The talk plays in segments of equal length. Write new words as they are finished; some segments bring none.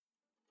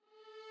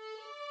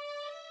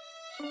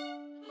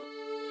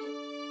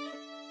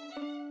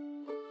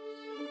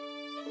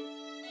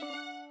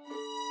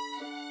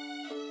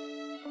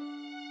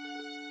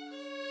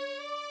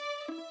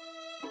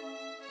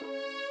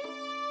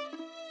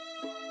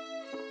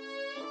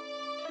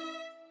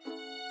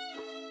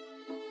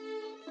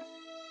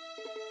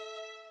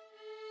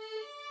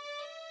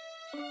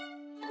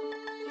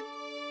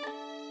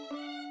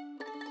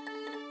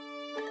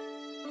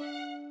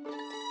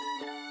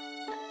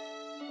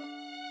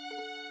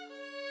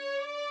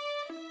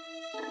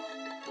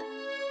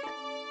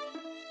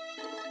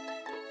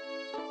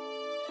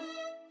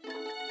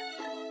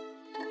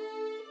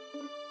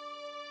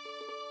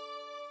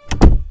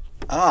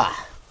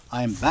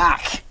I'm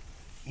back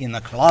in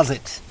the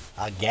closet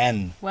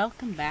again.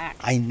 Welcome back.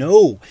 I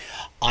know.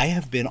 I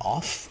have been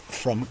off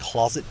from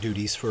closet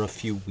duties for a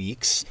few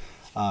weeks.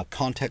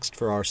 Context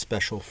for our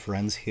special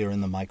friends here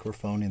in the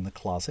microphone in the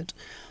closet.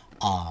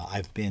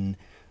 I've been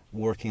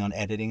working on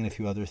editing and a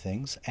few other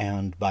things,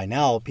 and by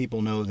now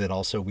people know that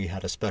also we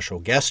had a special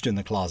guest in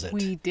the closet.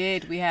 We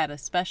did. We had a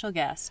special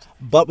guest.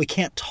 But we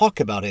can't talk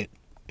about it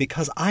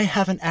because I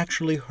haven't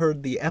actually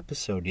heard the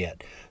episode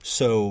yet.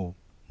 So,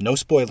 no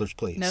spoilers,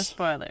 please. No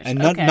spoilers.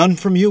 And okay. none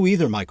from you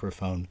either,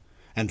 microphone.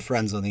 And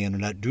friends on the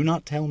internet, do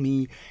not tell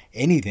me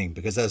anything,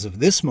 because as of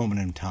this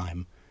moment in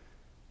time,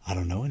 I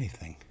don't know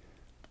anything.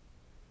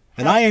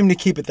 And I aim to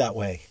keep it that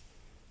way.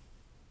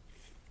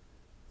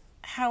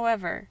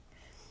 However,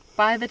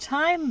 by the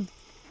time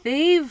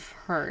they've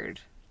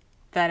heard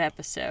that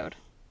episode,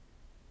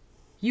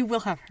 you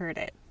will have heard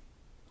it.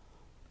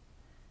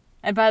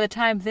 And by the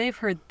time they've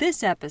heard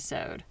this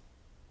episode,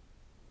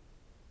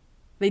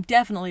 they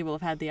definitely will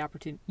have had the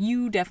opportunity.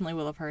 You definitely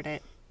will have heard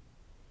it.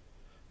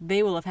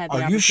 They will have had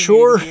the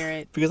opportunity to hear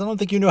it. Because I don't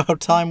think you know how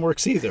time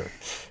works either.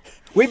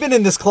 We've been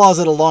in this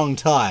closet a long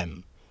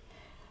time.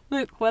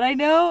 Look, what I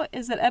know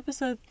is that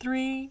episode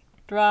 3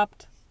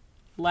 dropped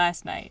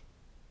last night.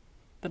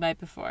 The night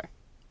before.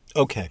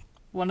 Okay.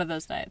 One of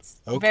those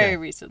nights. Okay. Very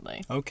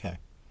recently. Okay.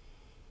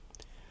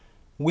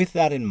 With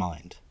that in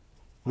mind,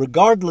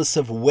 regardless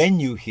of when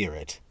you hear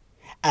it,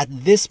 at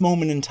this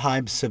moment in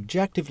time,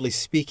 subjectively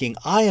speaking,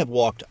 I have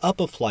walked up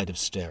a flight of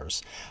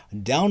stairs,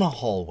 down a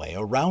hallway,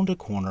 around a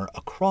corner,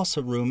 across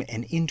a room,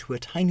 and into a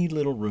tiny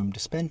little room to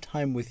spend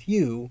time with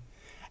you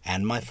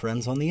and my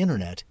friends on the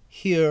internet,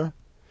 here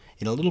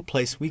in a little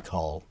place we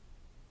call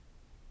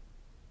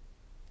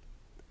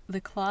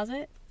the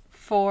closet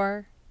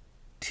for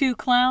 2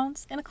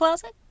 clowns in a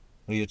closet?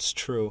 It's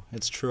true.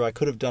 It's true. I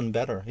could have done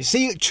better. You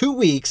see, 2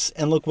 weeks,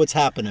 and look what's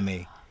happened to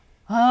me.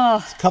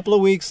 Oh. A couple of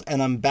weeks,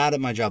 and I'm bad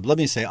at my job. Let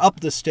me say, up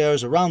the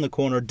stairs, around the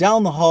corner,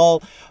 down the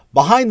hall,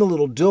 behind the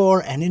little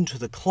door, and into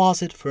the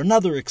closet for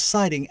another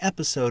exciting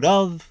episode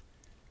of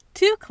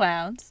 2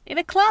 clowns in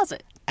a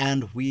closet.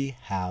 And we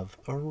have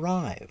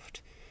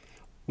arrived.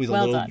 With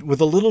Well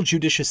a little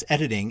judicious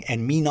editing,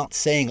 and me not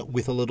saying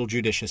with a little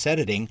judicious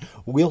editing,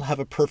 we'll have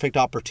a perfect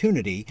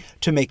opportunity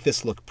to make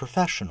this look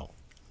professional.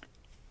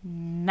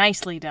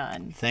 Nicely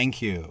done.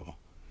 Thank you.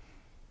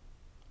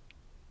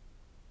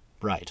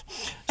 Right.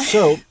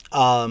 So,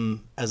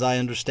 as I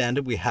understand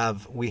it, we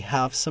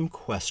have some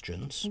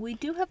questions. We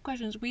do have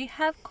questions. We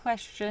have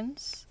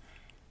questions,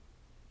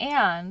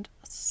 and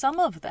some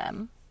of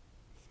them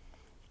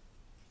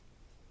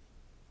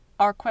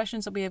are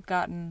questions that we have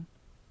gotten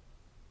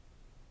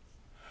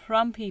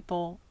from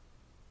people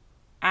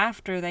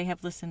after they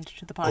have listened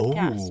to the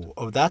podcast.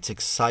 Oh, that's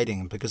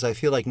exciting, because I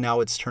feel like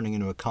now it's turning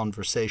into a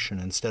conversation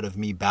instead of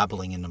me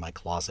babbling into my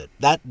closet.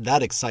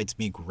 That excites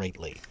me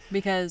greatly.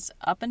 Because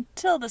up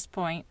until this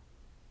point,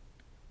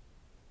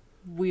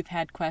 we've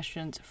had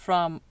questions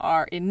from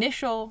our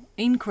initial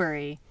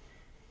inquiry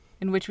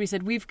in which we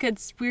said we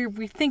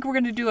think we're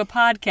going to do a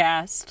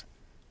podcast.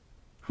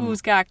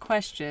 Who's got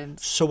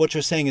questions? So what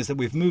you're saying is that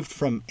we've moved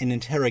from an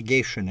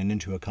interrogation and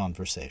into a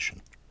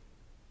conversation.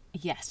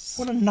 Yes.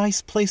 What a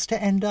nice place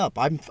to end up.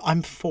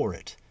 I'm for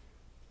it.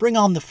 Bring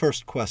on the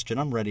first question.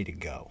 I'm ready to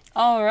go.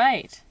 All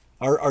right.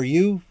 Are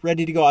you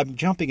ready to go? I'm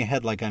jumping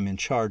ahead like I'm in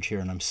charge here,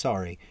 and I'm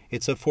sorry.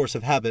 It's a force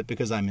of habit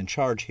because I'm in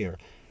charge here.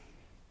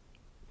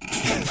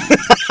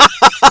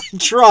 I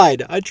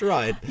tried.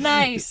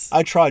 Nice.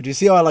 I tried. You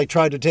see how I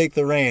tried to take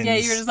the reins? Yeah,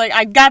 you were just like,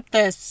 I got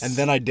this. And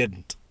then I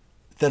didn't.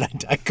 Then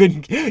I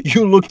couldn't.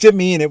 You looked at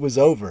me and it was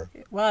over.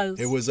 It was.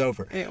 It was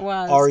over. It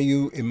was. Are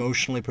you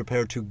emotionally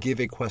prepared to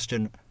give a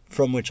question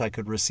from which I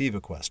could receive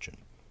a question?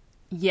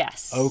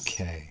 Yes.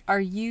 Okay. Are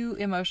you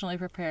emotionally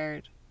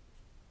prepared,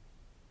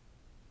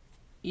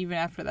 even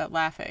after that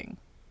laughing,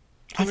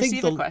 to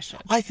receive a question?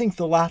 I think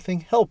the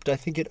laughing helped. I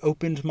think it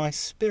opened my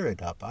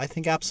spirit up. I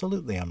think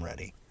absolutely I'm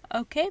ready.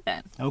 Okay,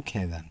 then.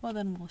 Okay, then. Well,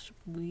 then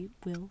we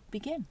will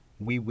begin.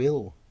 We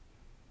will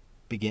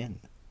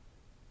begin.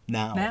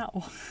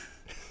 Now.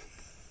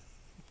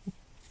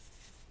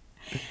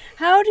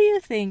 How do you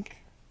think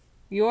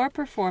your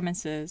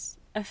performances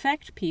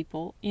affect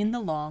people in the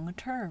long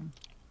term?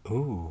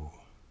 Ooh.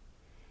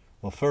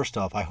 Well, first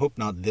off, I hope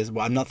not this.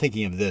 Well, I'm not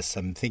thinking of this.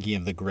 I'm thinking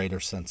of the greater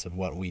sense of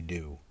what we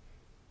do.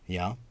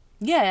 Yeah?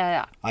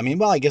 Yeah. I mean,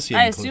 well, I guess you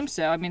I assume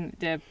so. I mean,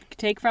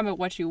 take from it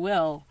what you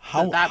will.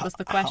 That was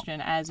the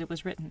question as it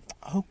was written.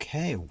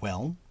 Okay,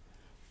 well,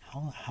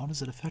 how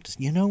does it affect us?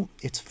 You know,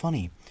 it's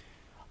funny.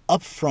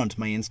 Up front,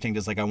 my instinct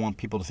is like, I want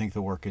people to think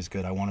the work is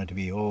good. I want it to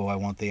be, I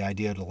want the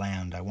idea to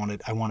land. I want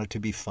it to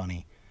be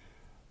funny.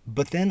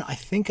 But then I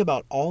think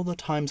about all the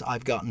times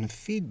I've gotten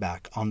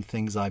feedback on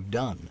things I've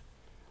done.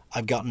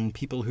 I've gotten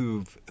people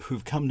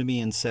who've come to me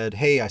and said,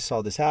 hey, I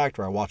saw this act,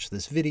 or I watched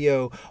this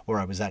video, or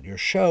I was at your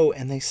show,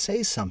 and they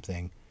say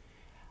something.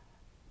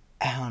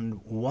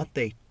 And what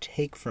they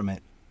take from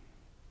it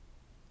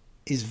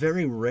is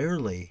very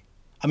rarely,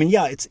 I mean,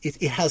 yeah,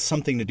 it has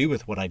something to do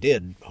with what I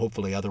did,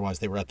 hopefully, otherwise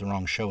they were at the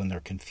wrong show and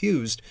they're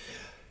confused.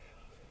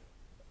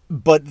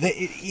 but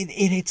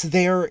it's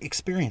their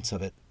experience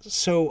of it.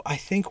 So I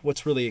think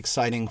what's really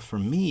exciting for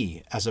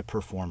me as a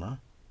performer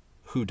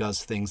who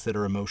does things that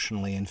are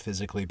emotionally and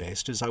physically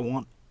based is I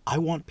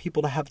want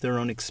people to have their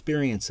own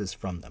experiences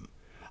from them.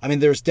 I mean,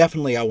 there's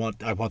definitely I want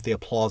the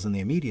applause and the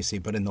immediacy,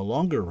 but in the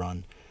longer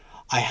run,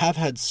 I have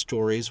had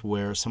stories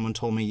where someone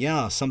told me,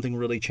 yeah, something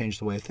really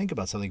changed the way I think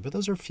about something, but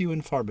those are few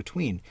and far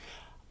between.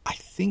 I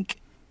think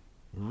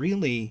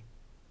really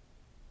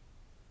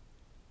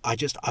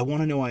I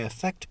want to know I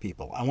affect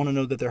people. I want to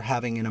know that they're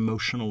having an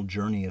emotional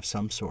journey of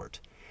some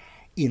sort.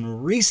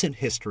 In recent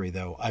history,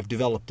 though, I've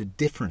developed a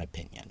different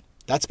opinion.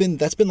 That's been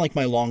like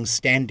my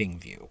long-standing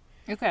view.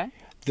 Okay.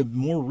 The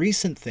more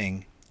recent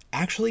thing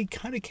actually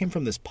kind of came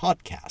from this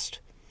podcast.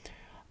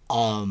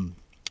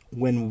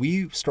 When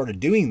we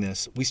started doing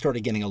this, we started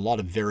getting a lot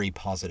of very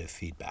positive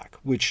feedback,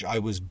 which I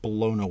was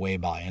blown away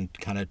by and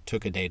kind of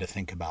took a day to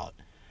think about.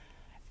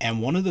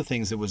 And one of the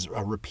things that was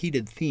a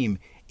repeated theme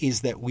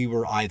is that we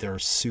were either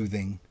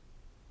soothing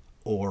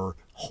or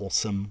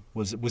wholesome,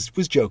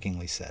 was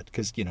jokingly said,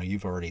 because,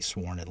 you've already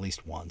sworn at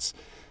least once.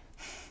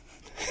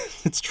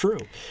 It's true.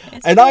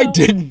 And I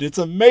didn't. It's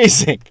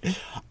amazing.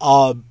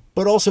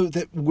 But also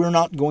that we're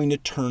not going to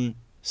turn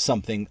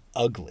something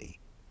ugly.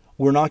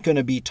 We're not going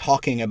to be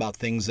talking about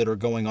things that are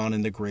going on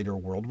in the greater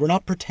world. We're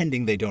not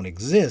pretending they don't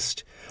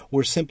exist.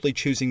 We're simply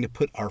choosing to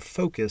put our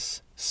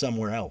focus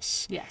somewhere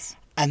else. Yes.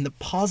 And the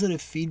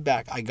positive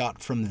feedback I got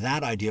from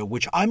that idea,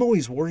 which I'm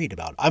always worried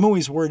about. I'm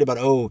always worried about,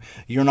 oh,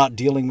 you're not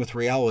dealing with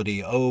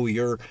reality. Oh,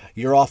 you're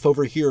off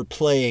over here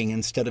playing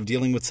instead of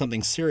dealing with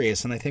something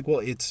serious. And I think, well,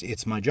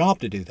 it's my job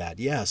to do that,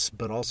 yes,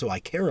 but also I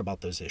care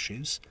about those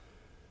issues.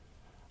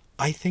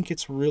 I think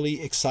it's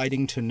really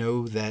exciting to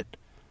know that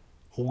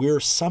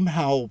we're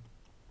somehow,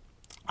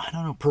 I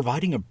don't know,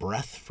 providing a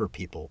breath for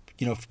people.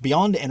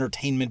 Beyond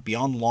entertainment,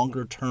 beyond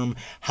longer term,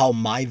 how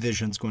my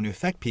vision's going to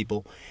affect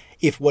people.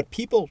 If what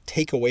people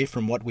take away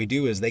from what we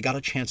do is they got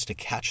a chance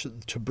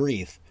to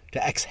breathe, to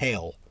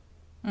exhale,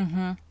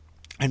 and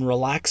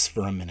relax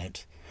for a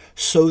minute,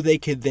 so they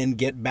could then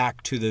get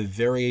back to the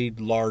very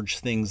large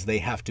things they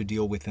have to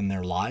deal with in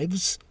their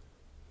lives,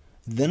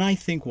 then I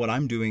think what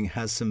I'm doing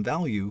has some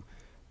value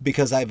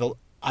because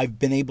I've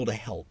been able to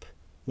help.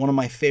 One of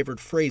my favorite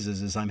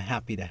phrases is, I'm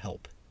happy to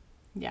help.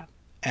 Yeah.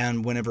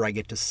 And whenever I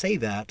get to say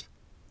that,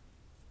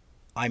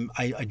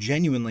 I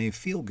genuinely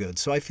feel good.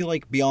 So I feel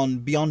like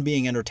beyond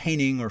being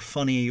entertaining or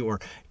funny or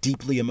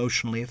deeply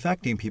emotionally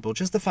affecting people,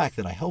 just the fact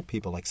that I help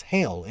people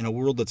exhale in a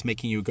world that's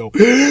making you go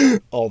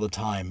all the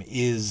time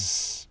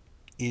is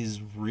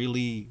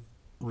really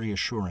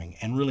reassuring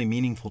and really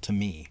meaningful to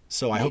me.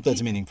 So I hope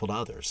that's meaningful to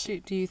others.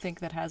 Do you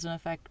think that has an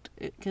effect?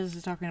 Because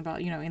it's talking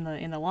about, in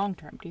the long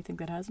term. Do you think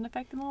that has an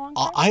effect in the long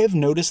term? I have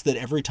noticed that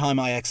every time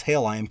I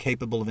exhale, I am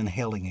capable of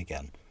inhaling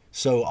again.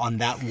 So on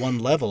that one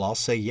level, I'll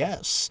say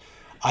yes.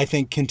 I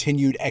think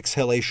continued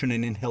exhalation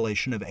and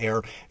inhalation of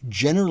air,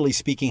 generally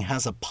speaking,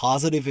 has a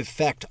positive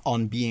effect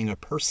on being a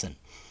person.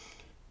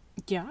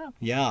 Yeah.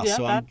 Yeah,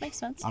 so that makes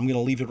sense. I'm going to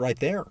leave it right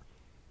there,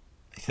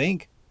 I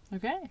think.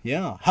 Okay.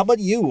 Yeah. How about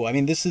you? I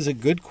mean, this is a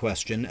good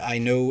question. I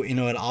know, and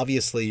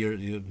obviously,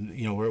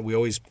 we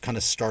always kind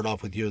of start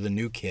off with you're the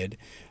new kid,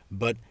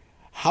 but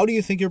how do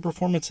you think your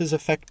performances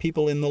affect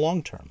people in the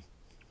long term?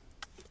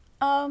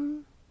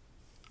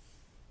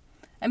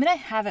 I mean, I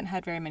haven't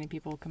had very many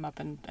people come up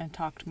and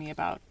talk to me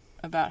about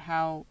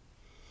how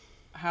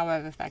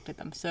I've affected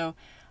them. So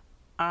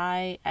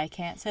I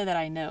can't say that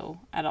I know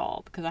at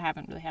all because I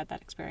haven't really had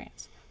that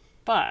experience.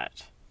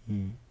 But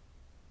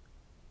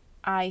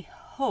I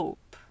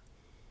hope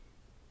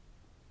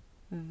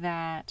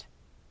that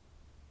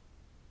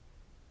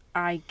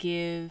I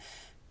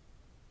give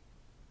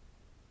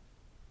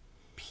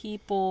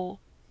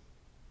people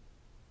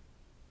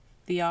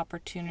the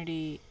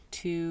opportunity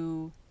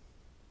to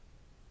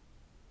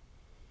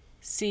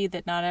see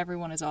that not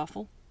everyone is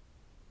awful,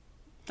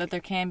 that there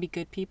can be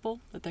good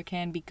people, that there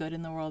can be good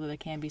in the world, that there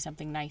can be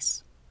something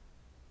nice.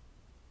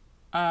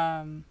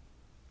 I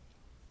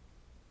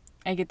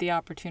get the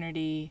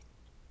opportunity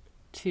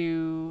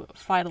to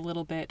fight a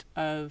little bit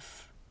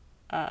of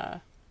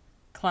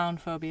clown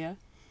phobia.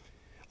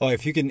 Oh,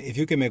 if you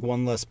can make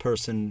one less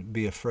person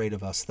be afraid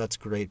of us, that's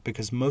great,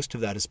 because most of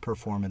that is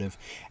performative.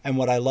 And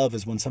what I love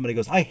is when somebody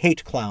goes, I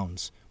hate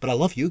clowns, but I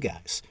love you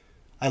guys.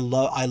 I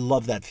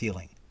love that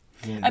feeling.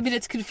 I mean,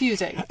 it's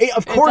confusing.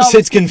 Of course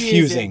it's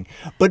confusing.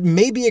 But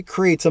maybe it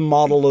creates a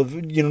model of,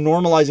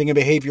 normalizing a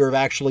behavior of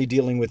actually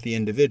dealing with the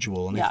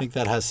individual. And I think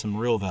that has some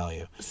real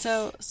value.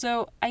 So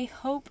I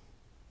hope,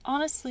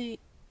 honestly,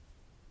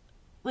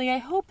 I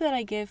hope that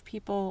I give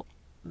people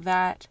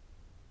that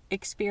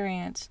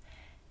experience.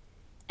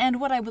 And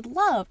what I would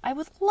love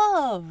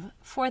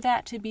for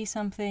that to be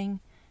something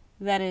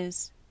that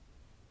is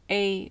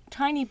a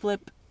tiny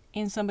blip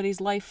in somebody's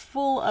life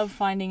full of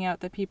finding out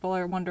that people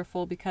are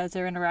wonderful because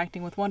they're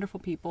interacting with wonderful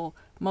people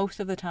most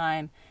of the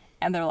time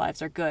and their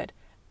lives are good.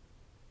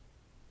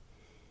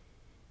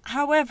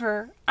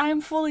 However,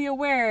 I'm fully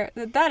aware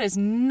that that is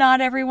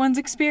not everyone's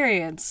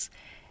experience.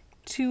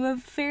 to a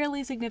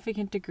fairly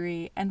significant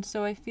degree, and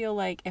so I feel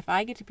like if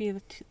I get to be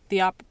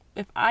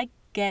if I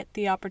get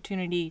the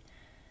opportunity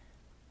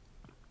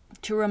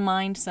to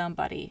remind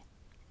somebody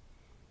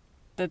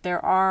that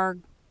there are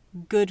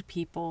good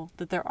people,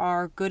 that there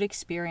are good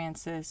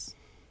experiences,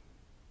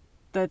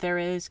 that there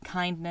is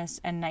kindness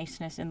and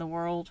niceness in the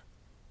world,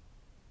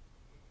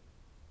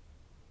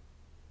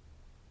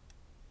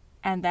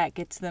 and that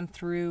gets them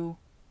through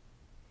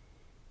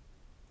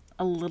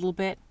a little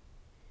bit,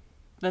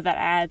 that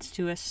adds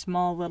to a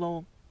small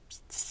little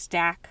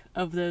stack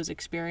of those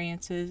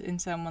experiences in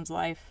someone's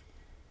life,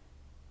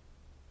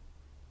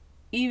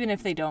 even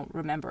if they don't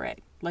remember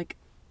it. Like,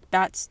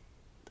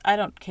 I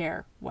don't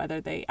care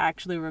whether they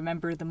actually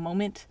remember the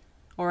moment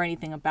or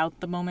anything about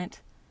the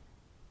moment.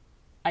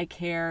 I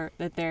care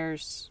that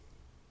there's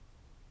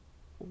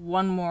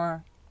one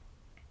more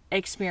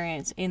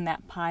experience in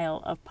that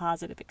pile of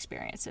positive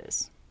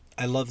experiences.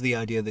 I love the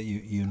idea that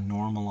you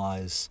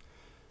normalize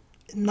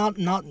not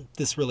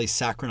this really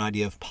saccharine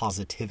idea of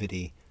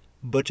positivity,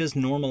 but just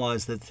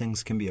normalize that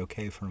things can be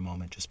okay for a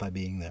moment just by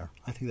being there.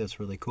 I think that's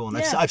really cool. And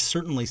Yeah. I've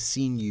certainly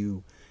seen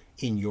you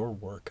in your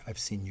work. I've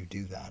seen you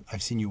do that.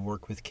 I've seen you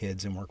work with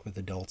kids and work with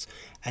adults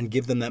and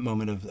give them that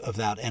moment of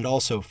that. And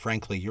also,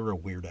 frankly, you're a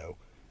weirdo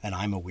and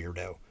I'm a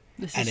weirdo.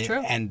 This is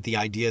true. And the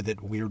idea that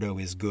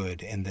weirdo is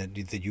good and that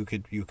you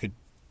could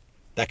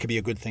that could be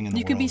a good thing in the world.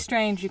 You can be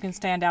strange, you can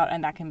stand out,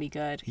 and that can be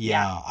good.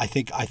 Yeah, I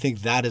think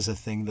that is a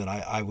thing that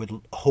I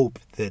would hope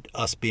that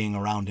us being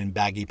around in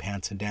baggy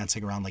pants and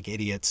dancing around like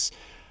idiots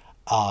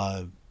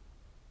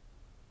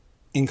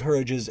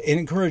encourages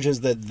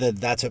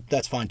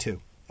that's fine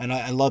too. And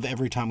I love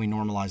every time we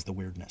normalize the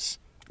weirdness.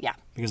 Yeah.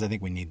 Because I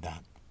think we need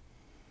that.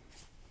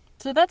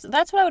 So that's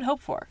what I would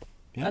hope for.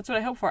 Yeah. That's what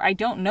I hope for. I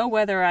don't know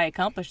whether I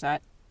accomplish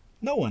that,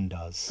 No one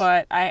does.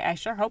 but I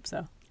sure hope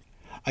so.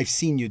 I've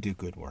seen you do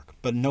good work,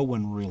 but no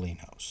one really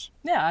knows.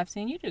 Yeah, I've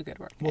seen you do good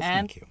work. Well,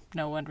 and thank you.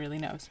 No one really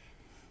knows.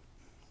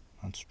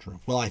 That's true.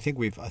 Well, I think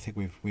we've answered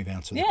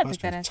the Yeah, I question. think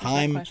that answers that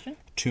Time question.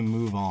 to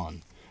move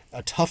on.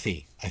 A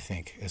toughie, I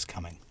think, is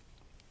coming.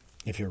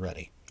 If you're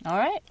ready. All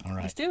right. All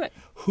right. Let's do it.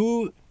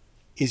 Who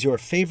is your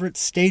favorite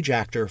stage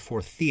actor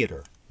for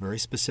theater? Very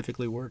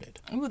specifically worded.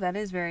 Ooh, that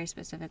is very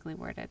specifically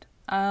worded.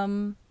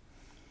 For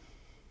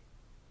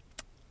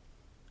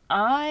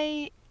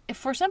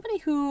somebody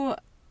who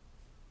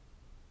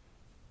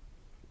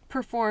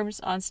performs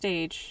on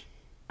stage,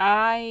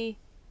 I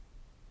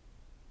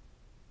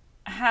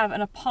have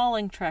an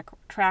appalling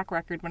track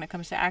record when it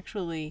comes to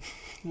actually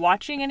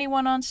watching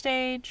anyone on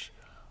stage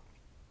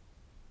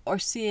or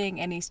seeing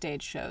any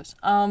stage shows.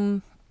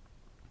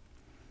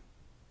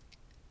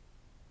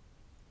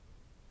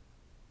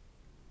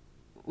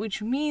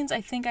 Which means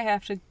I think I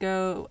have to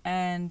go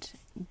and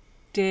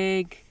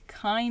dig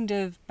kind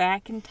of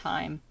back in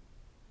time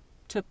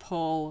to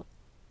pull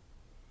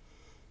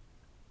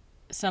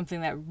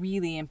something that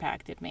really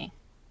impacted me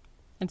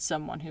and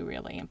someone who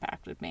really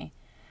impacted me.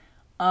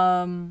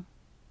 To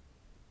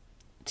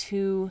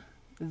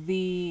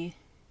the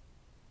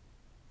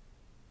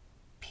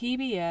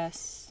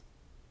PBS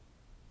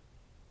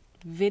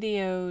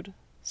videoed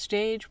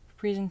stage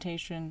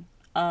presentation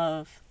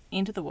of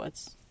Into the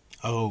Woods.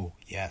 Oh,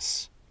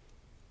 yes.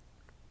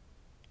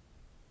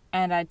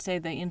 And I'd say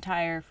the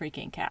entire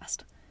freaking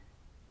cast.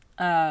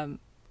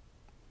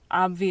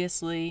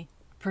 Obviously,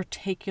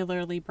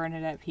 particularly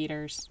Bernadette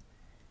Peters.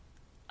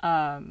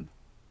 And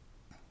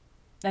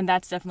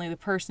that's definitely the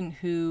person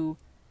who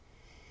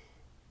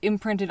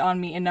imprinted on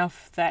me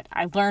enough that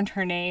I learned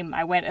her name.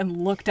 I went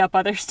and looked up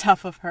other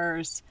stuff of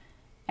hers.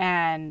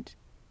 And,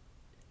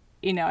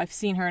 I've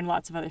seen her in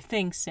lots of other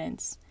things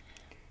since.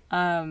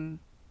 But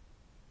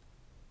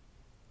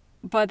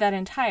that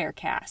entire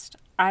cast,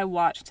 I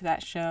watched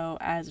that show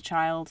as a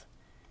child.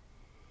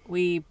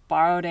 We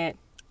borrowed it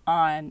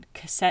on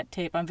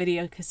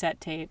video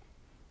cassette tape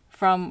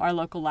from our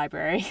local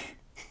library.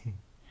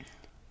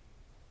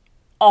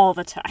 All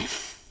the time.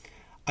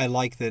 I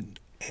like that,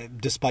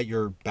 despite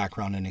your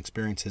background and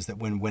experiences, that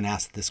when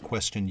asked this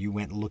question, you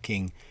went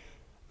looking,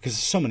 because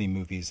there's so many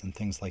movies and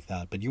things like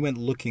that, but you went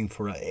looking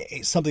for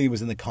something that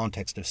was in the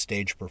context of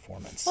stage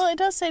performance. Well, it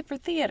does say for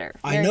theater.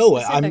 I know.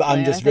 specifically,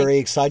 I'm just I think. very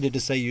excited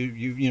to say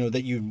you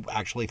that you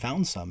actually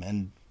found some,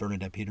 and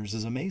Bernadette Peters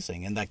is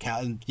amazing,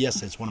 and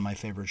yes, it's one of my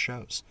favorite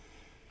shows.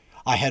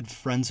 I had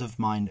friends of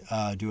mine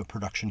do a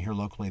production here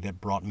locally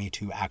that brought me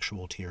to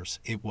actual tears.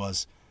 It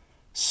was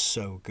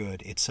so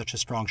good. It's such a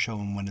strong show,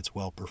 and when it's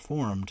well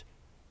performed,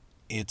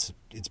 it's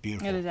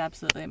beautiful. It is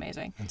absolutely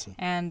amazing. That's it.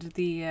 And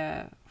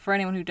the for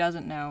anyone who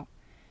doesn't know,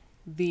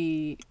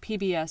 the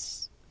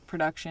PBS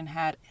production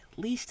had at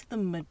least the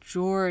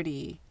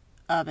majority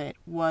of it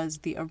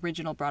was the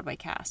original Broadway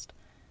cast.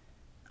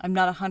 I'm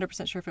not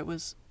 100% sure if it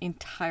was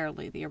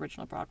entirely the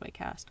original Broadway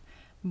cast,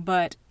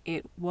 but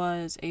it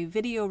was a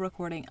video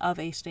recording of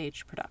a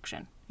stage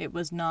production. It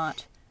was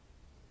not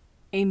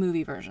a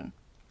movie version.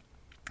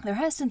 There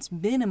has since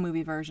been a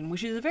movie version,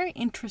 which is a very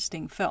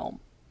interesting film.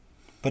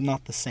 But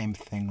not the same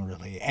thing,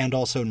 really. And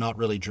also not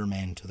really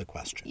germane to the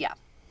question. Yeah.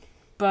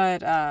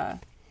 But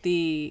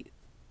the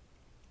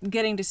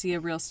getting to see a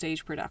real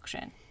stage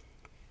production.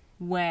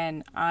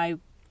 When I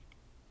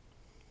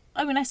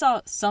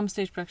saw some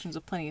stage productions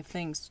of plenty of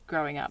things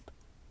growing up,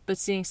 but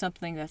seeing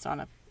something that's on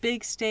a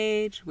big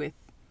stage with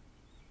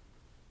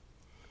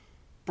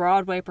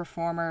Broadway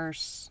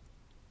performers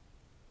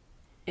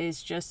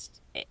is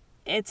just,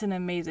 it's an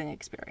amazing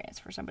experience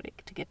for somebody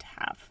to get to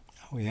have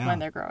when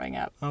they're growing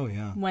up. Oh,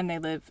 yeah. When they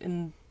live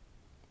in,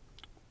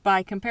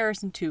 by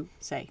comparison to,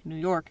 say, New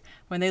York,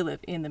 when they live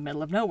in the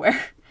middle of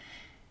nowhere.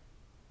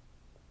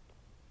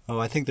 Oh,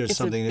 I think there's It's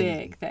something a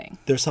big thing.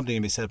 There's something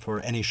to be said for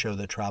any show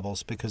that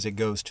travels, because it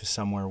goes to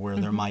somewhere where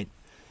there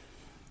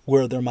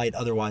might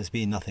otherwise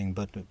be nothing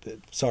but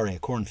a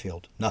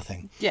cornfield,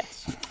 nothing.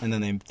 Yes. And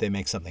then they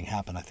make something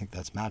happen. I think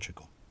that's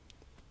magical.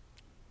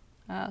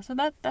 So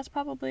that's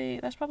probably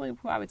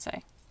who I would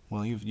say.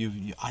 Well,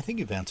 I think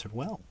you've answered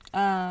well.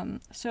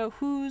 So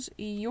who's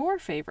your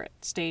favorite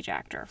stage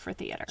actor for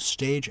theater?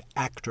 Stage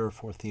actor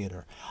for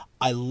theater.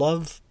 I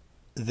love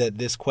that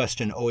this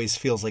question always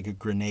feels like a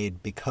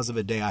grenade because of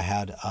a day I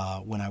had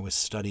when I was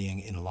studying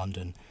in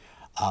London.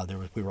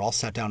 We were all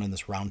sat down in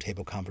this round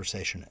table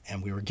conversation,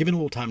 and we were given a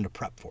little time to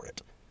prep for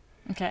it.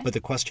 Okay. But the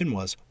question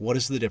was, what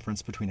is the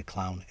difference between a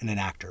clown and an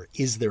actor?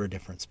 Is there a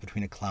difference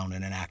between a clown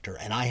and an actor?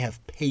 And I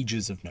have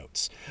pages of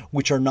notes,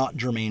 which are not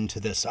germane to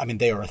this. I mean,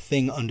 they are a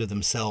thing unto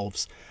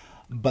themselves,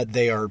 but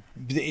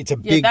it's a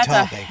big that's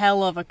topic. A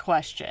hell of a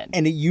question.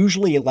 And it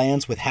usually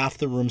lands with half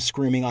the room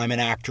screaming, I'm an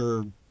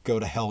actor, go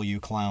to hell, you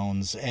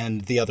clowns,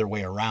 and the other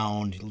way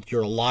around.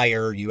 You're a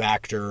liar, you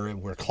actor,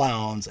 we're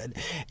clowns. And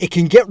it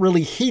can get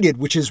really heated,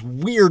 which is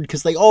weird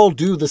because they all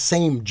do the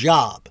same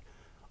job,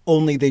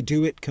 only they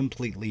do it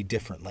completely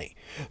differently.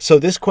 So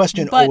this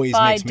question always makes me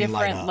light up. But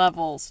by different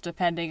levels,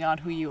 depending on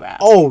who you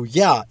ask. Oh,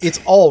 yeah. It's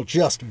all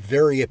just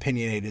very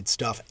opinionated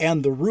stuff.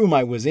 And the room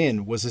I was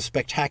in was a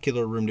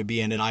spectacular room to be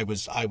in, and I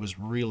was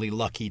really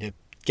lucky to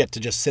get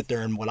to just sit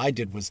there, and what I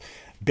did was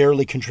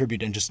barely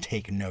contribute and just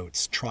take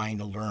notes, trying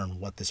to learn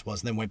what this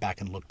was, and then went back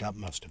and looked up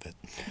most of it.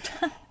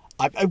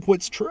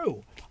 What's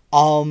true.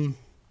 When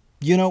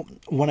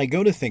I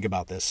go to think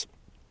about this,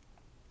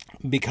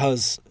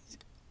 because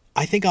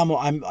I think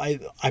I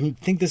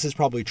think this is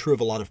probably true of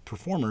a lot of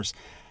performers.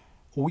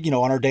 On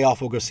our day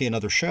off, we'll go see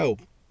another show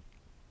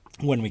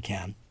when we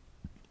can,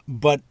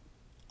 but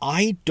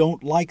I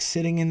don't like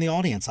sitting in the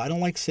audience. I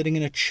don't like sitting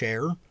in a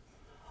chair.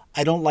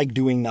 I don't like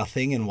doing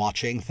nothing and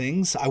watching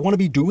things. I want to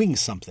be doing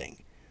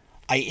something.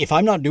 If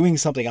I'm not doing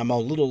something, I'm a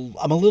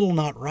little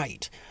not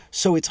right.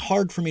 So it's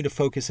hard for me to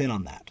focus in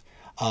on that.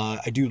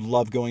 I do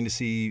love going to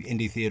see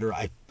indie theater.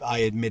 I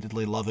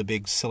admittedly love a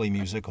big silly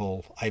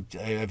musical.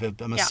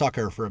 I'm a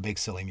sucker for a big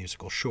silly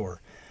musical,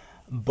 sure.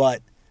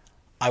 But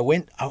I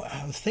was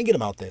thinking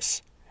about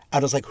this. I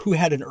was like, who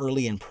had an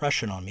early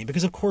impression on me?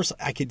 Because, of course,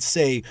 I could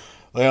say,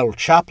 well,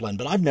 Chaplin,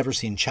 but I've never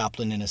seen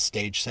Chaplin in a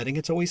stage setting.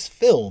 It's always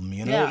film,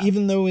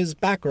 even though his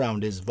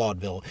background is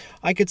vaudeville.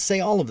 I could say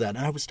all of that.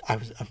 And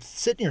I'm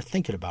sitting here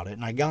thinking about it,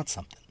 and I got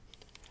something.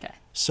 Okay.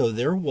 So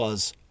there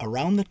was,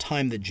 around the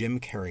time that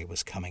Jim Carrey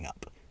was coming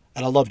up,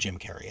 and I love Jim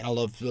Carrey, and I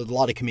love a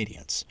lot of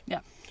comedians.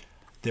 Yeah.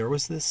 There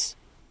was this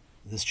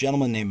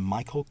gentleman named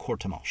Michael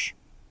Courtemanche,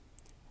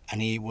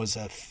 and he was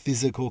a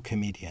physical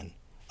comedian,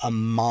 a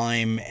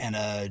mime and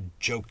a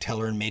joke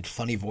teller, and made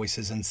funny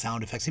voices and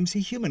sound effects. He was a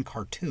human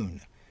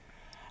cartoon.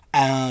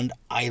 And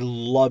I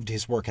loved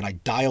his work, and I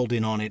dialed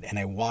in on it, and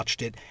I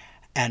watched it,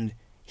 and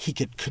he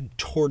could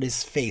contort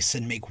his face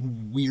and make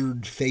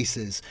weird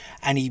faces,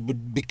 and he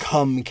would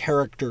become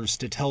characters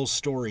to tell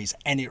stories,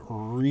 and it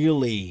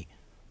really,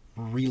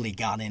 really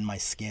got in my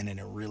skin, and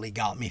it really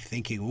got me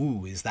thinking,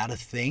 ooh, is that a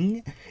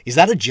thing? Is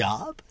that a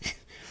job?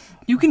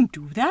 You can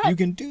do that? You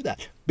can do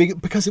that.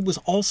 Because it was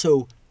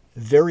also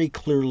very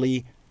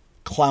clearly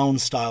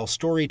clown-style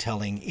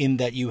storytelling, in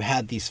that you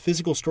had these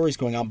physical stories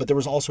going on, but there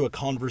was also a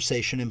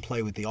conversation in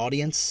play with the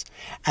audience,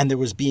 and there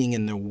was being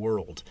in the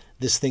world,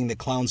 this thing that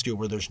clowns do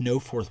where there's no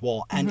fourth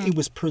wall. And it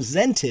was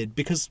presented,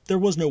 because there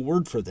was no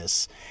word for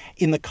this,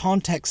 in the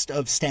context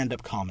of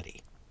stand-up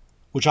comedy,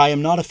 which I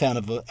am not a fan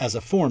of as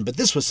a form, but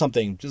this was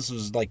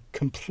like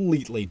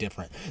completely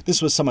different.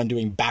 This was someone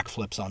doing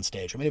backflips on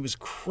stage. I mean, it was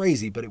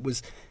crazy, but it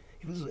was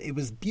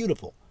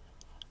beautiful.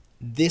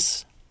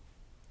 This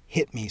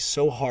hit me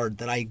so hard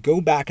that I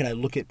go back and I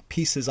look at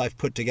pieces I've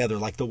put together,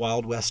 like the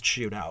Wild West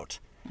Shootout,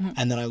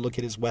 and then I look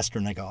at his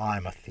Western and I go, oh,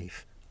 I'm a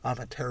thief. I'm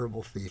a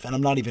terrible thief, and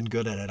I'm not even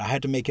good at it. I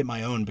had to make it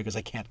my own because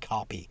I can't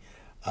copy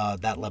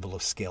that level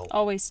of skill.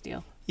 Always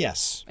steal.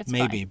 Yes, It's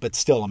maybe, fine. but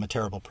still I'm a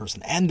terrible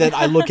person. And then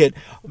I look at,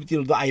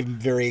 I'm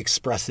very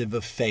expressive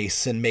of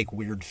face and make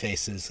weird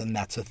faces, and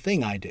that's a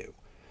thing I do.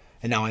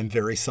 And now I'm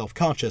very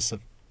self-conscious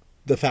of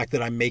the fact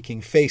that I'm making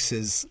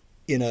faces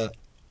in a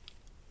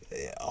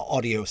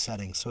audio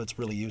setting, so it's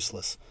really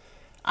useless.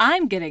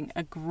 I'm getting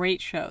a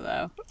great show,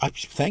 though.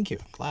 Thank you.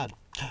 Glad.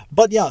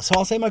 But yeah, so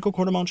I'll say Michael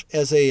Courtemanche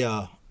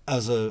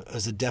as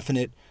a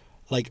definite,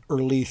 like,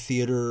 early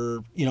theater,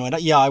 and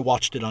I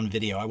watched it on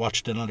video. I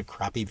watched it on a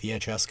crappy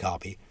VHS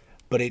copy,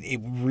 but it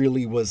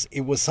really was,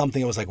 it was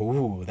something I was like,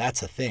 ooh,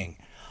 that's a thing.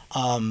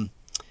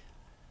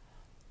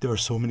 there are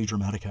so many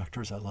dramatic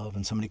actors I love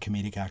and so many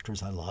comedic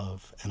actors I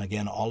love. And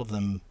again, all of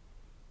them,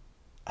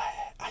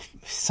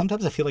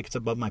 sometimes I feel like it's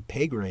above my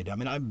pay grade. I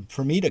mean,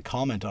 for me to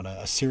comment on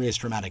a serious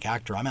dramatic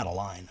actor, I'm out of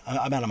line.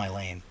 I'm out of my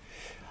lane.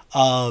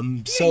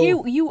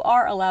 So you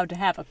are allowed to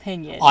have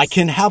opinions. I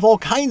can have all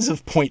kinds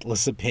of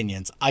pointless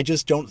opinions. I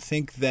just don't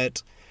think they're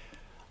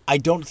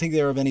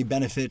of any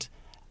benefit.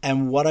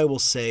 And what I will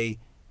say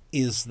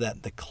is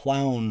that the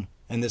clown,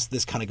 and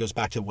this kind of goes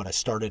back to what I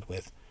started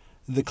with,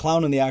 the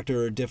clown and the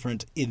actor are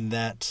different in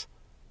that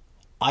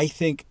I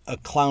think a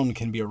clown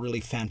can be a really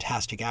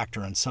fantastic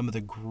actor, and some of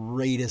the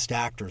greatest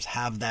actors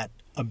have that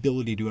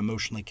ability to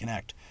emotionally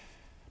connect.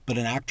 But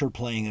an actor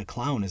playing a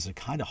clown is a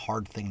kind of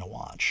hard thing to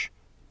watch.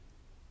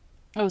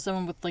 Oh,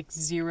 someone with like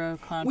zero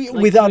clown,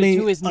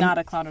 who is not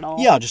a clown at all.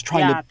 Yeah, just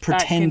trying to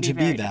pretend to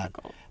be that.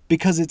 Difficult.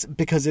 Because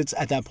it's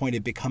at that point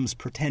it becomes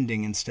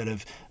pretending instead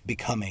of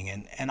becoming.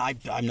 And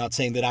I'm not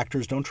saying that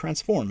actors don't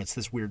transform. It's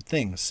this weird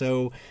thing.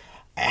 So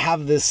I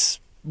have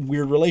this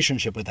weird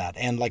relationship with that.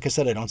 And like I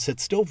said, I don't sit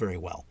still very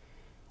well.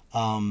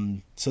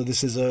 So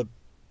this is a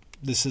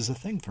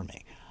thing for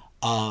me.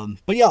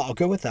 But yeah, I'll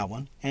go with that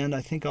one. And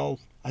I think I'll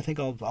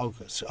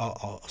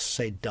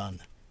say done.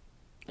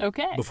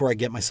 Okay. Before I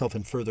get myself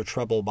in further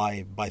trouble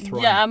by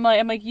throwing. Yeah, I'm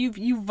like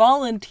you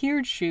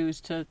volunteered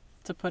shoes to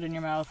put in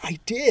your mouth. I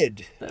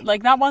did.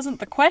 Like, that wasn't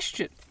the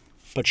question.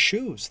 But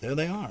shoes, there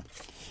they are.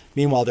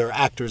 Meanwhile, there are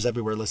actors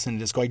everywhere listening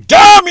to this going,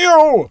 damn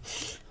you!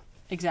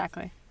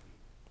 Exactly.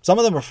 Some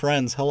of them are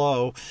friends.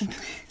 Hello.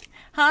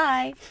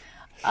 Hi.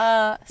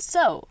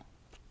 So,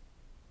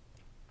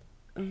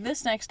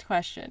 this next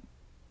question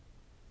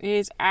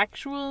is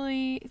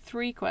actually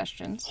 3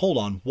 questions. Hold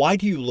on. Why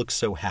do you look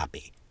so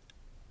happy?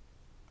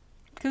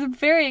 Because I'm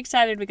very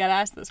excited we got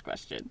asked this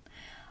question.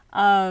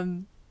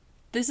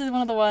 This is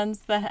one of the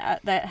ones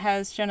that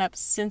has shown up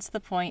since the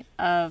point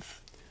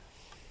of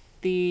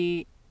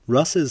the...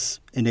 Russ has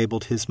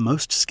enabled his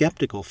most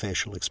skeptical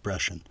facial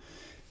expression.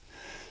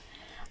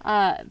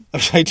 I'm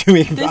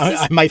doing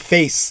my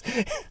face.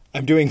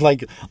 I'm doing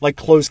like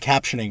closed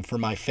captioning for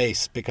my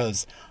face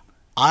because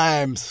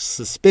I'm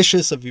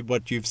suspicious of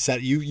what you've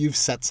said. You've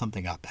set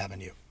something up,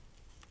 haven't you?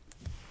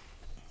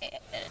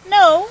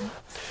 No.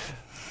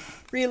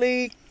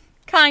 Really?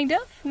 Kind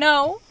of.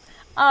 No.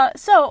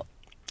 So...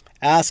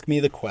 Ask me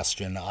the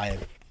question.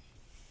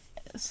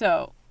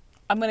 So,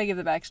 I'm going to give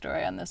the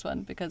backstory on this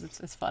one because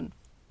it's fun.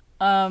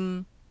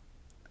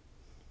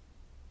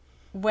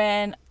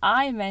 When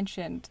I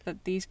mentioned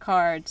that these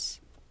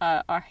cards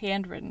are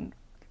handwritten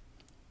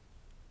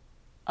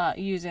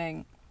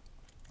using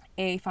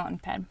a fountain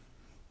pen.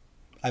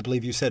 I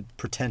believe you said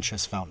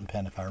pretentious fountain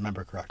pen, if I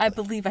remember correctly. I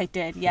believe I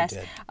did, yes.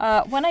 You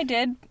did. When I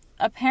did,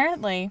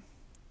 apparently,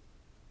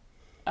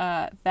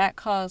 that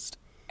caused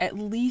at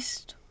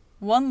least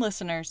one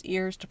listener's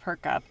ears to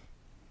perk up.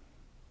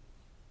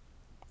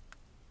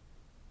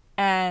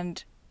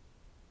 And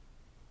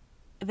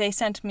they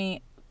sent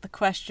me the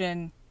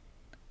question,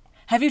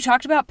 have you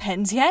talked about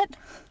pens yet?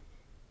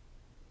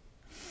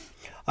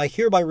 I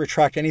hereby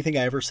retract anything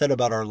I ever said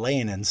about our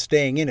lane and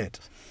staying in it.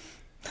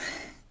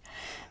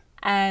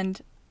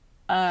 And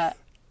I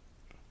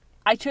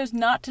chose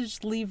not to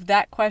just leave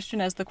that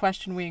question as the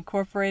question we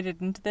incorporated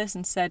into this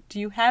and said, do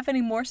you have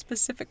any more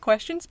specific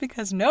questions?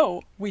 Because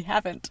no, we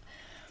haven't.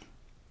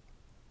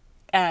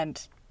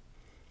 And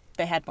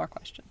they had more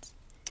questions.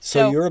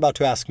 So you're about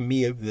to ask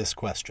me this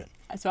question.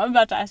 So I'm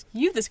about to ask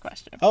you this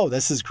question. Oh,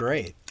 this is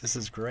great. This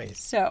is great.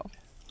 So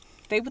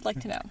they would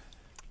like to know,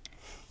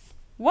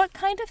 what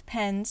kind of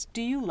pens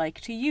do you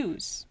like to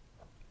use?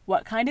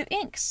 What kind of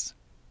inks?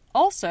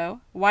 Also,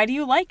 why do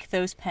you like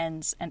those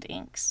pens and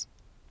inks?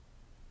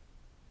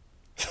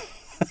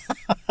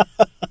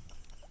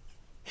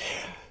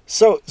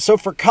 So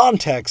for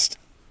context,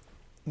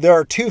 there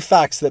are 2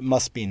 facts that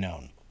must be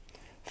known.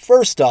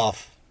 First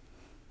off,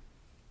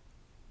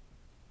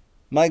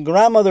 my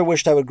grandmother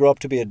wished I would grow up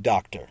to be a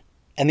doctor,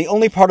 and the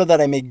only part of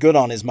that I made good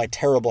on is my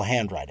terrible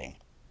handwriting.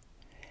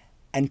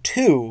 And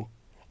 2,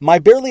 my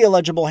barely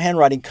illegible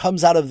handwriting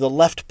comes out of the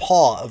left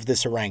paw of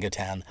this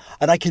orangutan,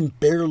 and I can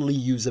barely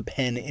use a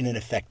pen in an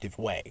effective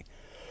way.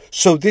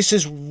 So this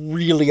is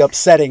really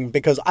upsetting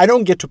because I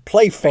don't get to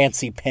play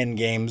fancy pen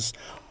games.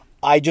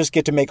 I just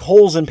get to make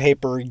holes in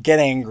paper, get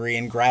angry,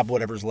 and grab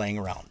whatever's laying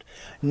around.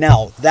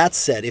 Now, that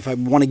said, if I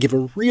want to give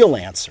a real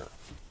answer,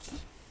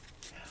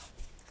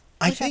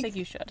 I think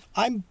you should.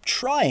 I'm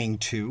trying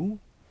to.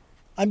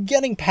 I'm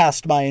getting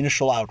past my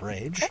initial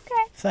outrage.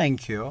 Okay.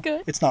 Thank you.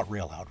 Good. It's not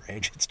real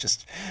outrage. It's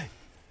just,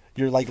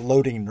 you're like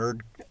loading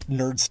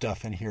nerd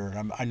stuff in here.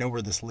 I know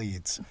where this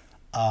leads.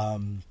 I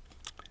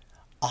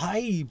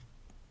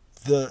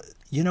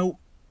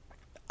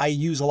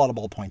use a lot of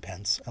ballpoint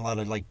pens, a lot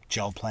of like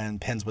gel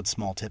pens with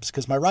small tips,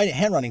 because my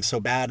handwriting's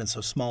so bad and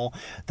so small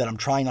that I'm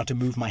trying not to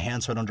move my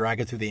hand so I don't drag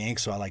it through the ink,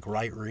 so I like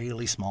write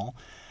really small.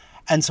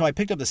 And so I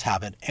picked up this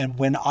habit, and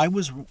when I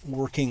was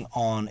working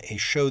on a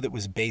show that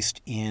was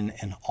based in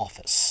an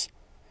office,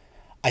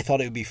 I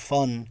thought it would be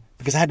fun,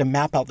 because I had to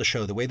map out the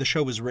show. The way the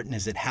show was written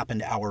is it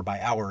happened hour by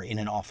hour in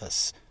an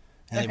office.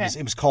 And Okay.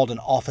 it was called An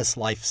Office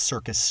Life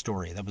Circus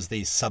Story. That was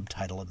the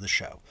subtitle of the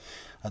show.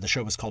 The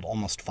show was called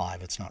Almost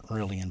 5. It's not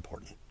really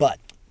important. But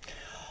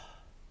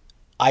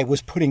I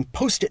was putting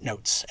Post-it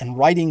notes and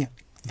writing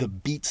the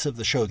beats of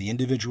the show, the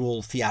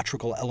individual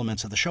theatrical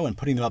elements of the show, and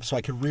putting them up so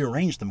I could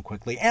rearrange them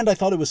quickly. And I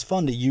thought it was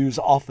fun to use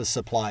office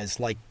supplies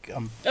like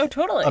Oh,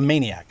 totally. a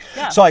maniac.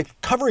 Yeah. So I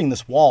covering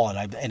this wall,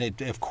 and it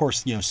of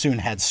course soon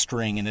had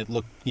string, and it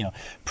looked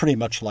pretty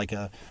much like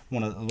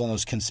one of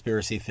those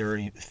conspiracy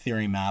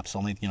theory maps.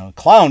 Only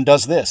clown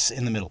does this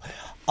in the middle.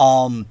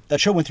 That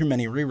show went through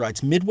many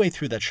rewrites. Midway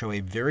through that show, a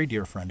very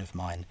dear friend of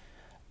mine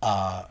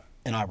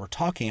and I were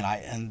talking,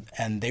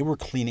 and they were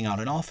cleaning out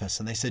an office,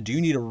 and they said, "Do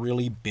you need a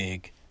really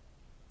big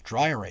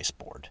dry erase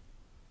board?"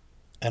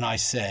 And I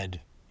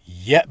said,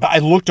 "Yeah." But I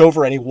looked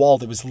over at a wall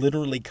that was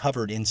literally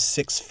covered in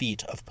 6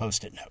 feet of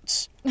Post-it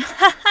notes.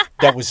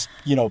 That was,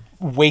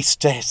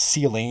 waist to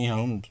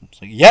ceiling.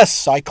 So,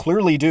 yes, I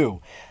clearly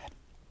do.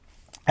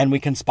 And we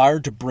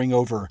conspired to bring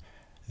over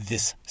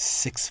this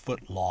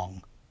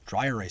 6-foot-long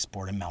dry erase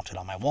board and mount it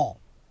on my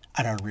wall.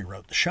 And I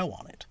rewrote the show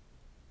on it.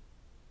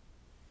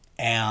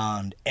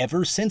 And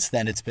ever since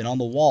then, it's been on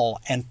the wall.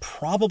 And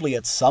probably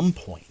at some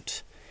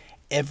point,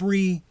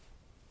 every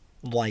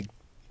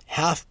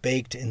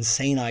half-baked,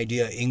 insane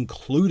idea,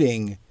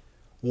 including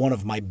one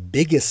of my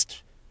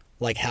biggest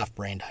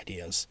half-brained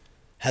ideas,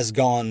 has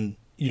gone.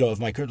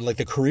 Of my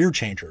the career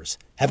changers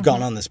have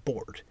gone on this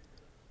board.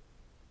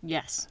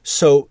 Yes.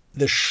 So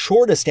the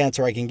shortest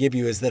answer I can give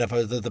you is that if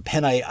the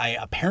pen I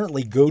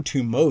apparently go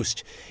to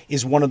most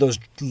is one of those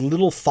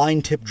little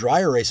fine-tip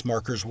dry erase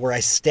markers where I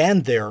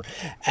stand there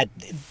at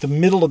the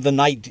middle of the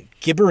night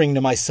gibbering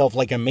to myself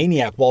like a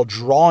maniac while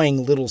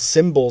drawing little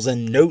symbols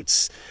and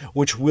notes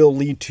which will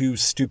lead to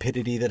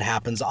stupidity that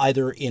happens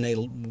either in a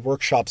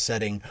workshop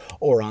setting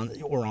or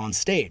on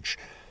stage.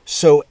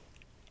 So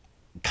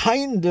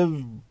kind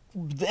of,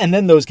 and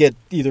then those get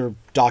either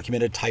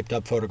documented, typed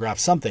up,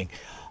 photographed, something.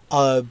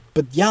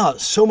 But yeah,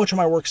 so much of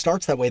my work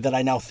starts that way that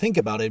I now think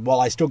about it. While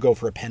I still go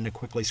for a pen to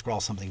quickly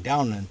scrawl something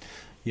down,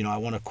 and I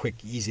want a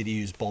quick, easy to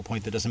use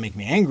ballpoint that doesn't make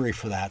me angry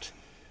for that.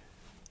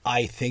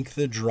 I think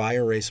the dry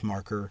erase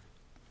marker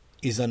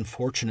is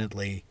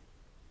unfortunately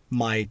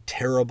my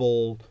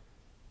terrible,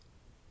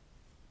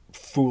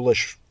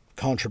 foolish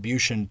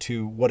contribution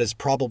to what is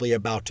probably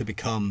about to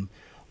become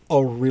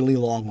a really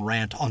long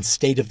rant on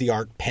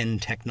state-of-the-art pen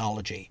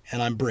technology,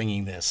 and I'm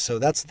bringing this. So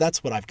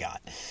that's what I've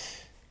got.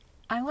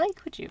 I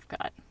like what you've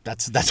got.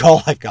 That's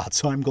all I've got,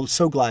 so I'm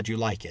so glad you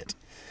like it.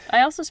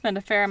 I also spend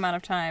a fair amount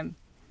of time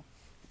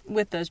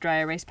with those dry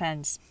erase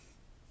pens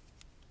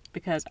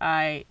because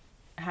I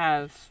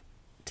have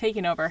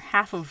taken over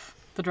half of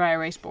the dry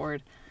erase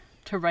board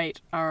to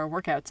write our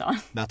workouts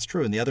on. That's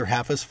true, and the other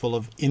half is full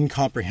of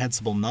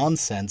incomprehensible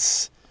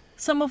nonsense.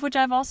 Some of which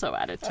I've also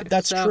added to.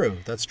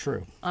 That's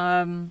true.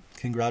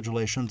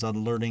 Congratulations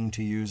on learning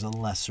to use a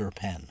lesser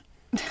pen.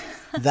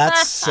 That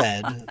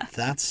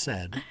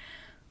said,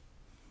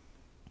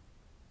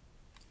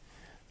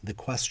 the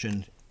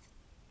question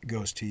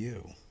goes to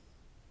you.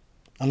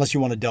 Unless you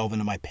want to delve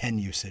into my pen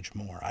usage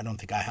more. I don't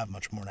think I have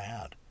much more to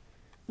add.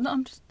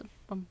 No,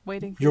 I'm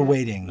waiting. You're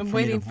waiting. I'm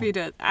waiting for you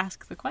to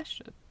ask the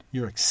question.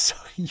 You're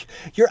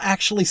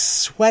actually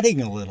sweating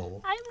a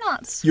little. I'm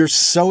not sweating. You're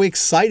so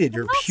excited.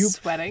 I'm not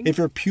sweating. If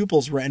your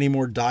pupils were any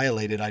more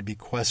dilated, I'd be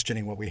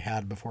questioning what we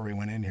had before we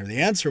went in here.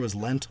 The answer was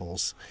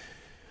lentils.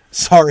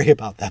 Sorry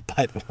about that,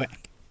 by the way.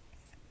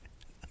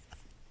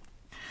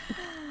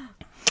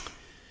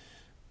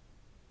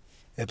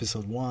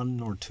 Episode 1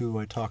 or 2,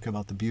 I talk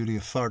about the beauty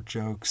of fart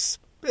jokes.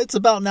 It's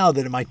about now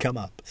that it might come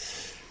up.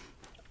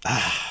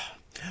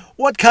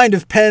 What kind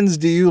of pens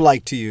do you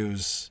like to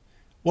use?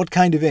 What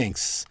kind of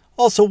inks?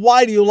 Also,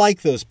 why do you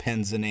like those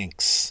pens and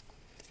inks?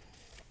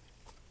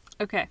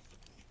 Okay.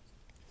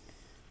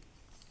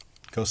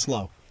 Go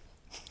slow.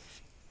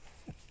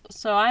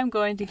 So I'm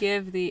going to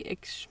give the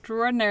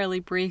extraordinarily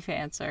brief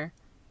answer.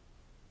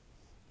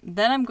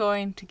 Then I'm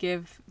going to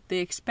give the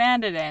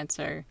expanded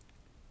answer.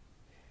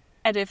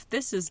 And if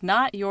this is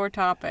not your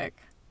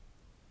topic,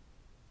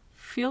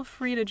 feel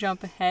free to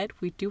jump ahead.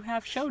 We do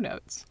have show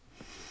notes.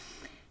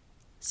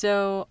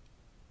 So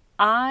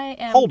I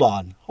am... Hold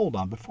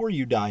on. Before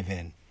you dive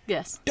in.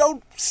 Yes.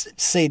 Don't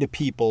say to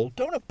people,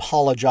 don't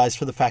apologize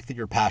for the fact that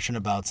you're passionate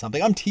about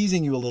something. I'm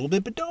teasing you a little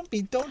bit, but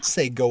don't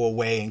say go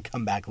away and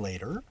come back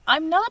later.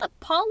 I'm not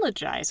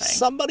apologizing.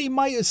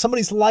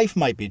 Somebody's life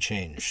might be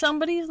changed.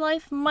 Somebody's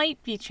life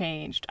might be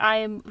changed. I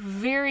am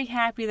very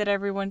happy that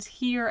everyone's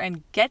here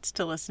and gets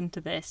to listen to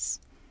this.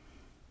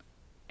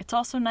 It's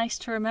also nice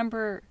to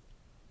remember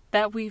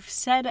that we've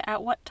said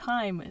at what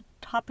time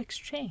topics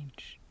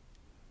change.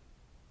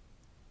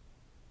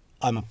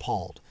 I'm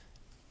appalled.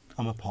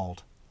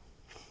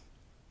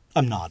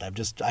 I'm not. I'm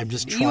just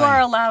trying. You are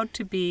allowed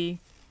to be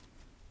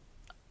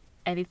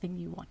anything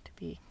you want to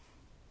be.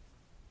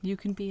 You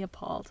can be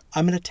appalled.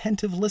 I'm an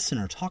attentive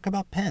listener. Talk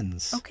about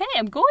pens. Okay,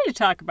 I'm going to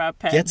talk about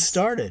pens. Get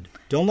started.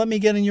 Don't let me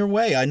get in your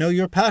way. I know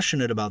you're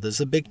passionate about this.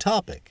 It's a big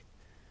topic.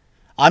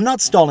 I'm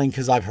not stalling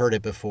because I've heard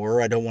it before.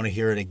 I don't want to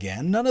hear it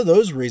again. None of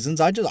those reasons.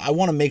 I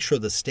want to make sure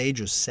the stage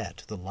is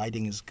set. The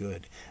lighting is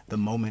good. The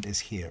moment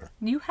is here.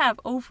 You have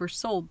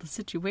oversold the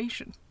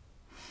situation.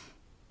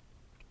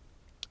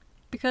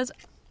 Because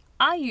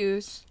I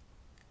use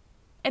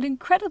an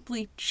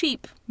incredibly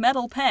cheap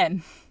metal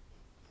pen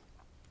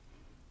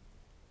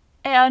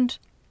and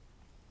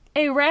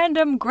a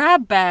random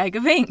grab bag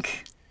of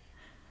ink.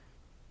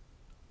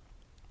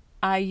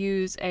 I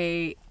use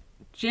a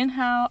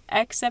Jinhao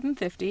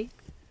X750.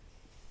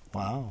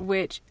 Wow.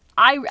 Which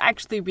I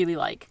actually really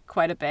like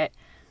quite a bit.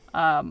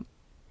 The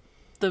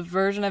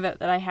version of it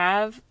that I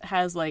have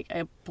has like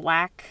a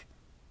black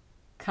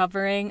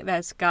covering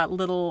that's got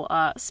little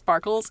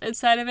sparkles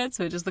inside of it,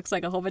 so it just looks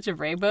like a whole bunch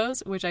of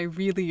rainbows, which I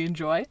really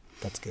enjoy.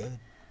 That's good.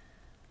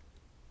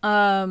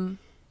 And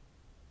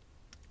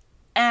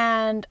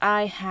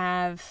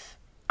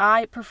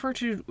I prefer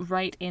to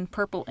write in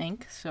purple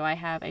ink, so I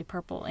have a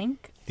purple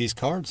ink. These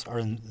cards are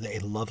in a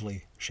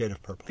lovely shade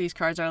of purple. These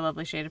cards are a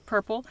lovely shade of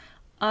purple.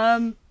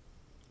 Not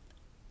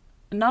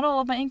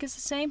all of my ink is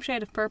the same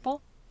shade of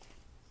purple,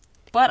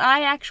 but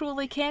I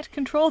actually can't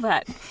control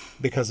that.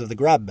 Because of the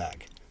grab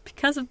bag.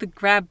 Because of the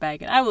grab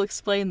bag, and I will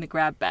explain the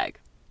grab bag.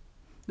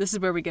 This is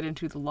where we get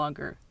into the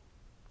longer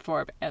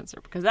form answer,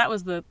 because that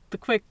was the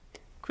quick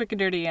and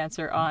dirty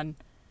answer on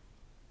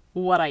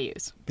what I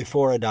use.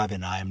 Before I dive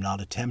in, I am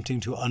not attempting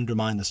to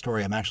undermine the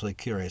story. I'm actually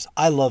curious.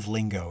 I love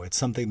lingo. It's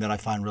something that I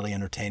find really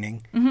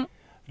entertaining. Mm-hmm.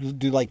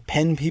 Do like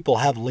pen people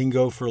have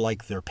lingo for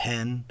like their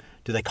pen?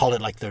 Do they call it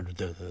like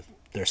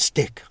their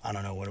stick? I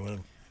don't know. What do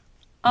you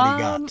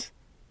got?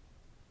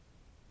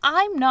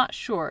 I'm not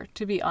sure,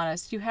 to be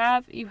honest. You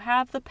have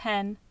the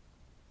pen,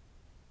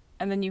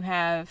 and then you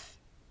have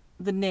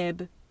the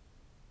nib,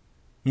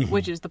 mm-hmm.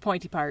 which is the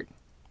pointy part.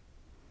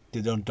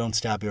 Don't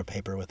stab your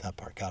paper with that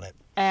part. Got it.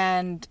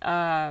 And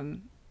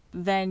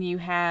then you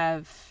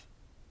have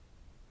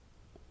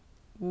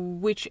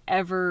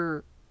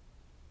whichever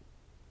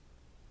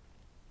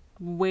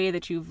way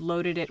that you've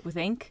loaded it with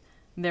ink.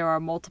 There are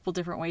multiple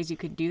different ways you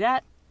could do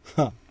that.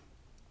 Huh.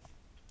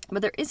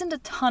 But there isn't a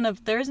ton of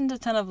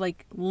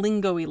like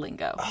lingo-y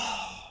lingo.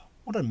 Oh,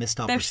 what a missed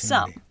opportunity. There's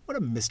some. What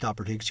a missed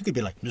opportunity. Because you could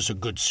be like, this is a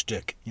good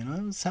stick. You know,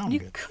 it would sound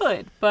good. You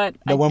could, but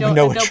nobody would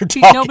know what you're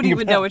talking about. Nobody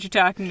would know what you're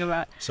talking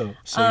about. So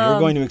you're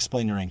going to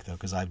explain your ink, though,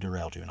 because I've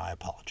derailed you, and I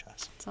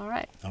apologize. It's all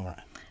right. All right.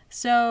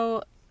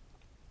 So,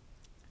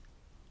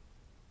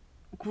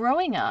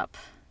 growing up,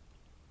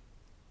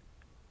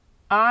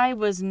 I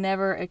was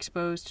never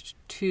exposed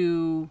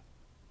to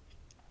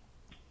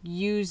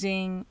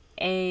using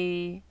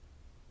a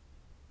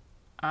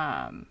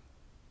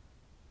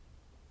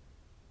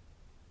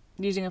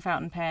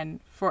fountain pen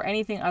for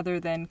anything other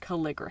than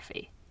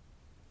calligraphy.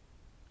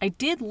 I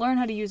did learn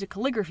how to use a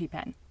calligraphy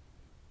pen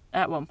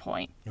at one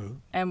point,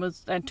 and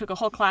took a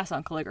whole class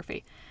on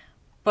calligraphy,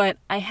 but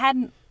I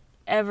hadn't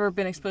ever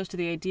been exposed to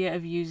the idea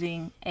of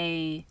using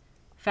a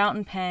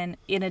fountain pen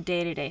in a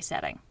day-to-day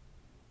setting,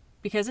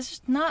 because it's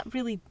just not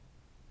really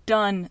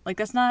done. Like,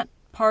 that's not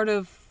part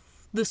of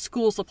the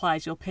school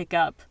supplies you'll pick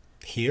up.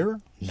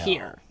 Here? No.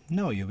 Here.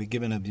 No, you'll be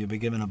given a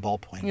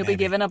ballpoint. You'll be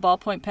given a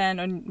ballpoint pen,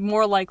 and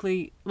more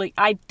likely, like,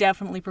 I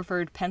definitely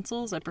preferred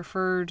pencils. I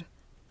preferred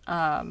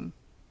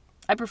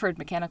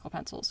mechanical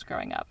pencils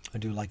growing up. I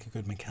do like a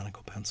good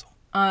mechanical pencil.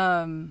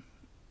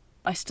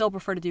 I still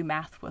prefer to do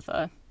math with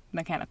a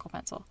mechanical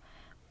pencil.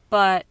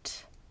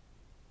 But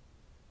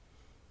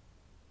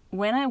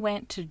when I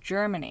went to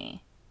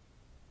Germany,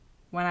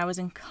 when I was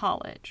in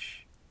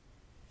college,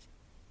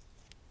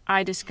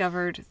 I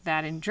discovered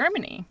that in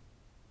Germany,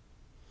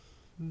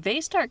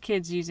 they start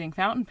kids using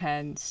fountain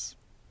pens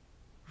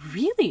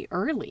really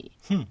early.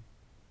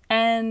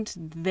 And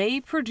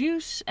they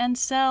produce and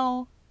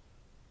sell.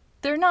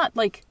 They're not,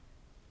 like,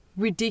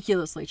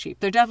 ridiculously cheap.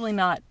 They're definitely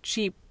not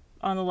cheap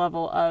on the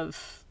level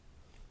of...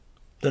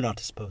 They're not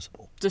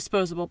disposable.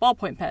 Disposable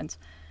ballpoint pens.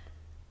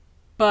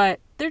 But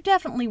they're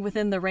definitely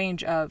within the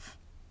range of,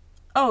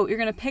 oh, you're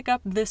going to pick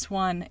up this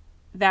one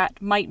that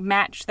might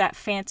match that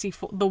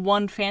the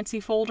one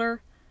fancy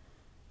folder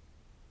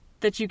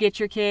that you get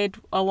your kid,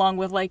 along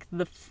with, like,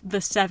 the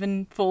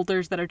 7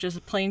 folders that are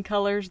just plain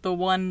colors. The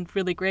one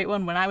really great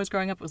one when I was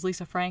growing up was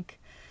Lisa Frank.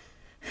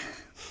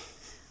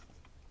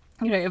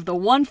 You know, you have the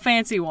one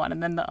fancy one,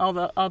 and then all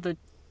the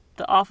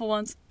awful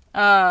ones.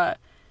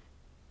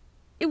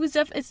 It's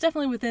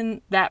definitely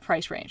within that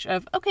price range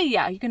of, okay,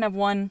 yeah, you can have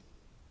one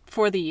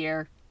for the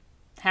year,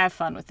 have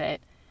fun with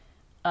it.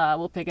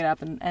 We'll pick it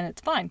up, and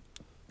it's fine.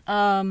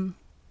 And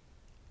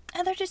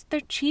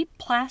they're cheap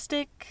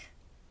plastic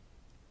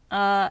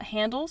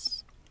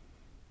handles,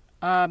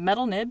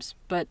 metal nibs,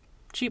 but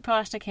cheap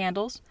plastic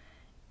handles,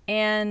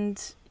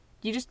 and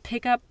you just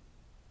pick up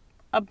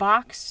a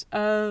box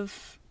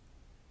of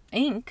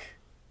ink,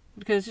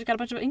 because it's just got a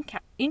bunch of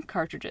ink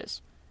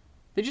cartridges.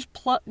 They just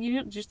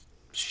you just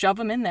shove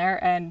them in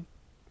there and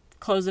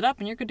close it up,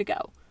 and you're good to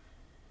go.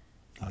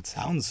 Oh, it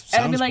sounds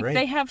and I mean, like, great.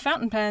 They have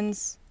fountain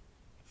pens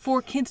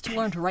for kids to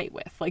learn to write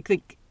with. Like,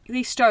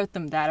 they start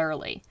them that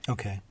early.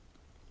 Okay.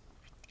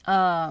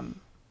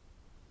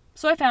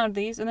 So I found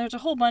these, and there's a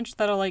whole bunch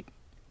that are like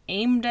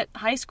aimed at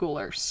high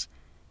schoolers,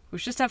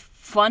 which just have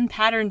fun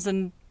patterns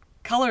and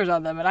colors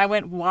on them. And I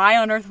went, why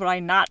on earth would I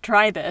not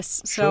try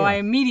this? So Sure. I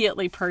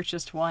immediately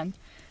purchased one,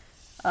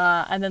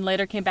 and then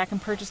later came back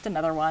and purchased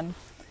another one.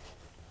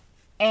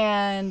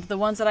 And the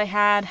ones that I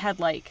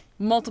had like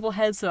multiple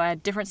heads, so I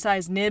had different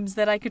size nibs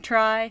that I could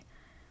try.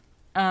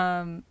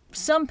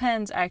 Some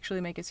pens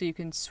actually make it so you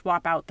can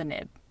swap out the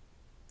nib.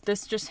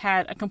 This just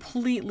had a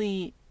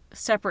completely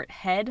separate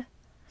head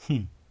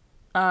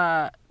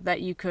that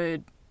you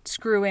could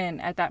screw in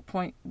at that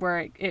point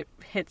where it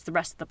hits the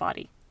rest of the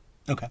body.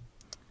 Okay.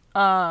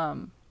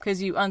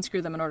 Because you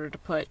unscrew them in order to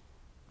put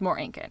more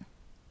ink in,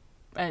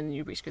 and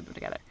you rescrew them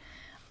together.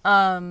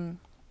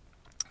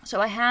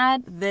 So I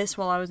had this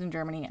while I was in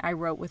Germany. I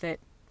wrote with it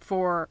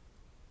for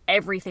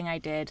everything I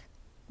did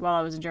while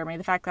I was in Germany.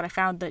 The fact that I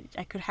found that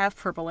I could have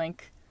purple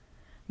ink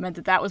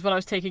meant that was what I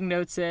was taking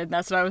notes in.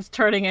 That's what I was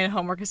turning in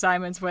homework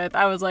assignments with.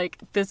 I was like,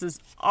 this is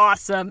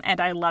awesome,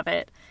 and I love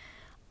it.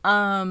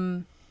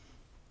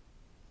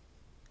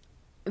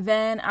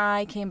 Then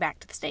I came back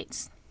to the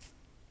States,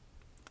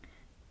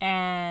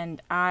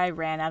 and I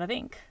ran out of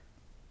ink.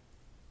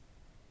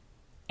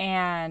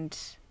 And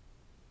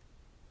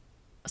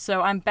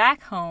so I'm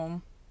back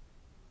home.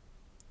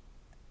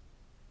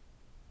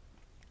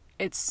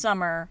 It's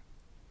summer.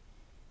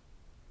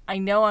 I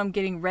know I'm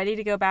getting ready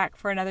to go back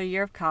for another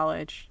year of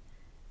college,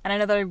 and I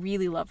know that I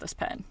really love this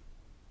pen,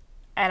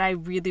 and I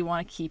really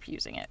want to keep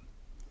using it.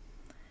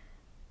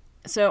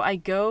 So I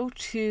go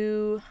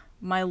to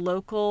my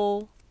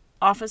local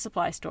office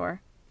supply store.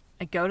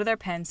 I go to their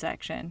pen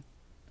section.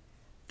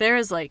 There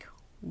is like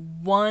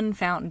one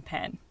fountain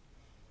pen,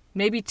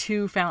 maybe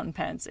two fountain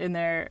pens in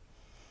that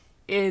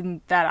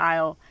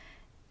aisle,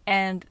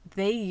 and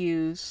they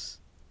use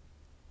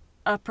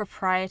a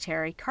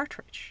proprietary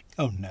cartridge.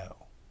 Oh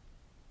no.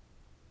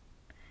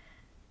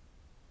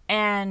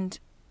 And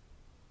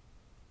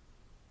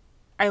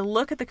I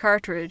look at the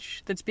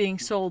cartridge that's being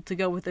sold to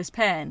go with this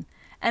pen,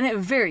 and it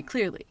very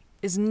clearly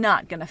is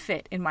not going to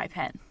fit in my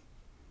pen.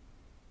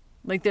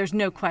 Like, there's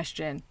no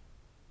question.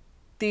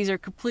 These are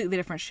completely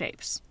different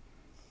shapes.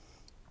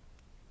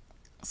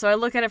 So I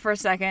look at it for a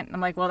second, and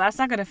I'm like, well, that's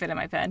not going to fit in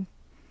my pen.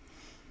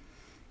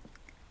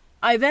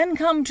 I then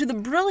come to the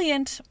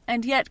brilliant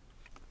and yet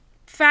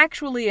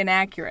factually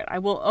inaccurate, I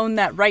will own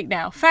that right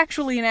now,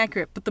 factually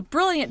inaccurate, but the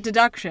brilliant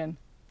deduction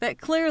that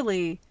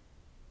clearly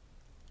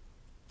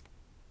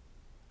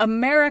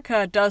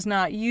America does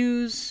not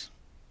use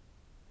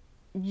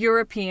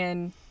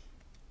European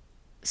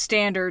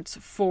standards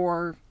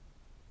for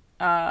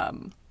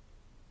fountain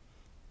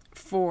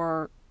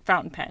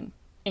pen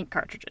ink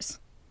cartridges.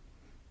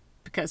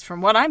 Because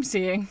from what I'm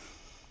seeing,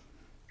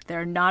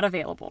 they're not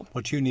available.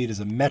 What you need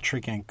is a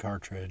metric ink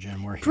cartridge,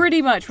 and we're here.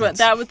 Pretty much.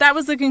 That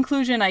was the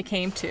conclusion I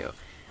came to.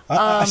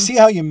 I see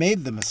how you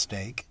made the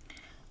mistake.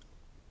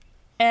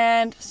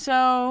 And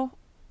so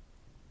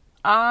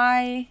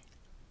I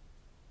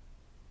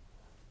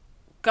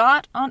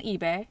got on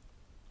eBay,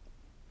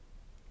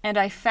 and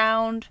I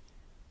found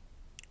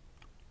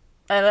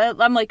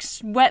I'm like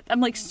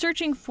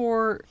searching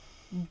for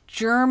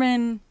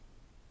German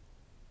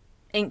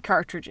ink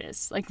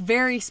cartridges, like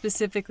very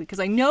specifically, because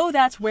I knew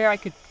that was where I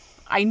could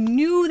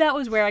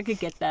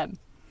get them.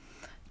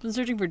 I've been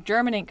searching for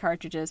German ink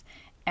cartridges,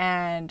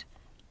 and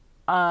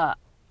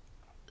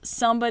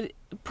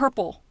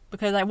purple,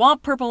 because I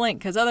want purple ink,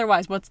 because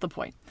otherwise what's the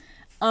point?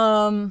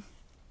 And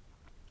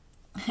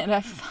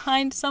I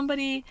find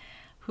somebody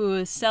who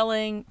is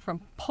selling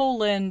from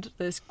Poland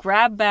this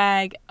grab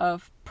bag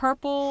of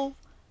purple,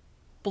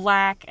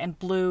 black, and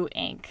blue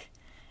ink.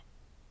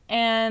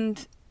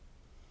 And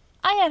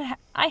I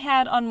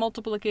had on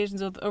multiple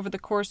occasions over the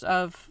course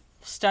of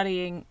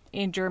studying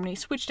in Germany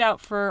switched out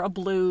for a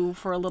blue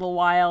for a little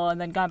while and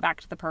then gone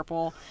back to the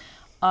purple.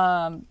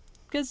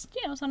 Because,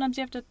 sometimes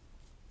you have to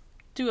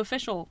do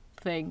official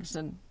things,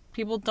 and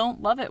people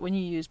don't love it when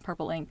you use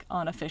purple ink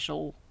on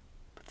official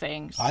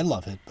things. I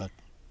love it, but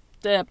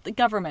the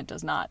government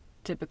does not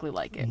typically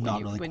like it.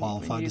 Not really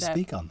qualified to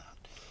speak on that.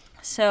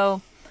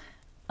 So,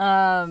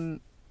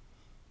 I'm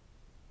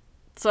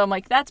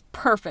like, that's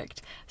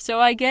perfect. So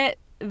I get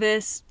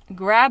this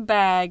grab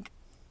bag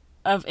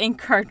of ink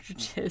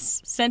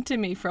cartridges sent to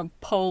me from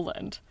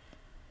Poland.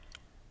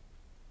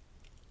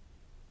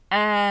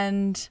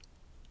 And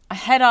I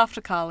head off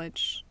to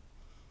college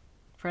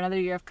for another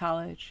year of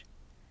college.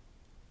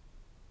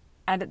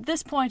 And at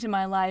this point in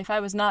my life, I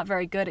was not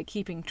very good at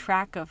keeping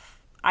track of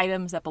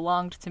items that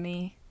belonged to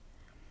me.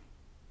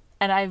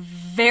 And I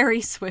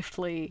very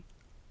swiftly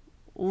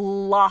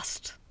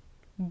lost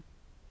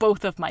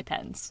both of my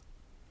pens.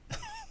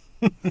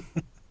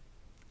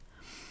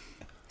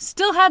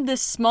 Still had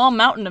this small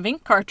mountain of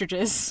ink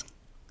cartridges,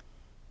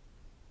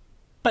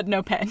 but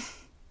no pen.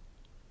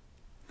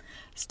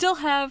 Still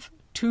have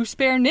 2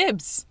 spare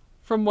nibs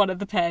from one of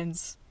the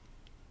pens.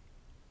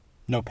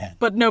 No pen.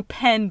 But no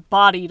pen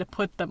body to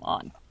put them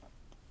on.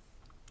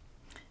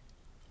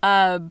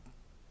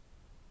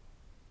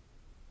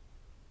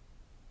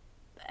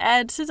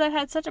 And since I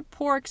had such a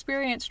poor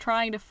experience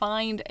trying to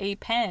find a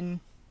pen,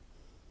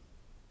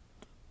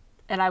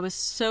 and I was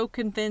so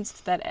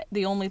convinced that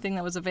the only thing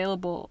that was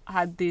available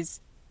had these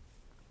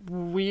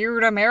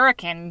weird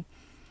American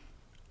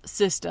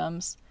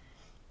systems,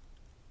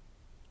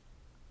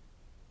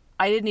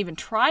 I didn't even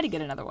try to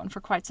get another one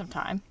for quite some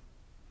time.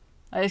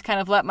 I just kind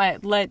of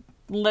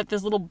let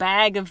this little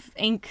bag of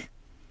ink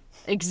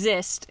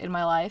exist in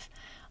my life.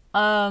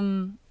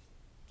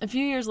 A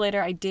few years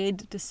later, I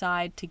did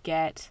decide to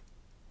get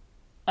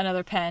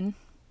another pen.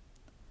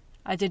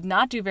 I did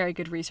not do very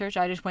good research.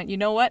 I just went, you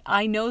know what?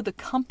 I know the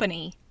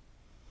company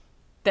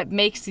that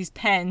makes these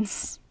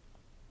pens.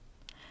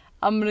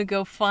 I'm going to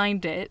go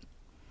find it.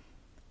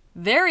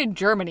 They're in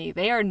Germany.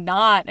 They are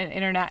not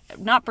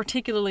not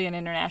particularly an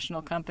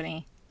international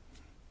company.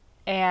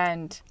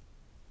 And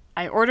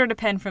I ordered a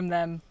pen from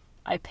them.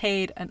 I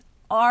paid an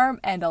arm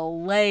and a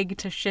leg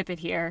to ship it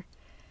here.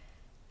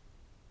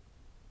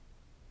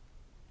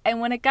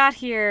 And when it got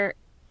here,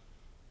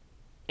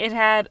 it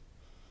had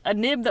a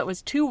nib that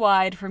was too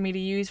wide for me to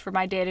use for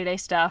my day-to-day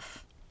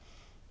stuff.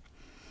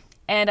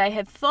 And I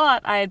had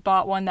thought I had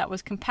bought one that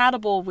was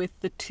compatible with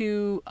the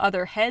two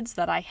other heads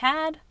that I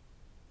had.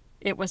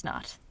 It was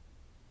not.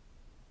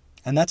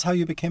 And that's how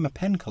you became a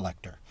pen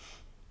collector.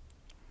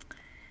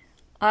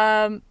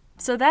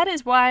 So that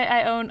is why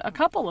I own a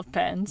couple of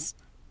pens.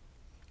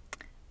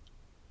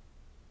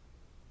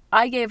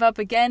 I gave up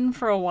again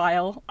for a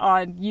while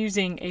on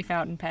using a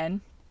fountain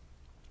pen.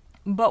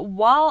 But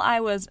while I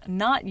was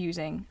not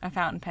using a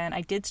fountain pen,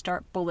 I did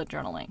start bullet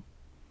journaling.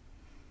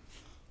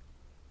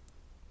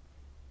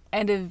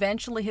 And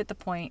eventually hit the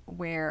point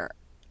where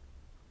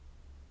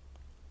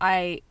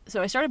I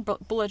started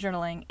bullet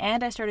journaling,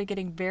 and I started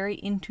getting very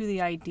into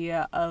the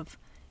idea of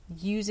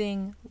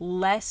using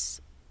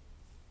less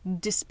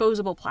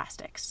disposable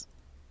plastics.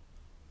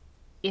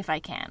 If I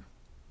can.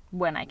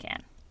 When I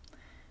can.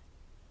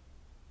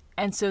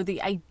 And so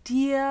the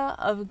idea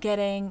of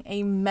getting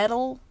a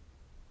metal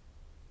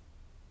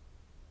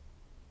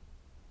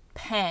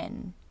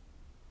pen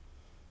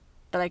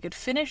that I could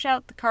finish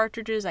out the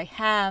cartridges I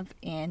have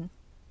in,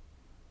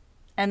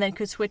 and then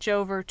could switch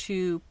over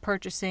to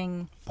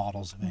purchasing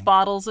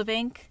bottles of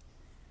ink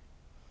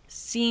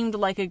seemed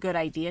like a good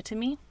idea to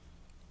me.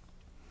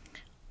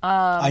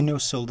 I know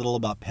so little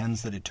about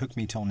pens that it took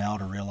me till now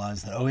to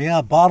realize that, oh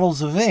yeah,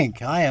 bottles of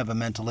ink. I have a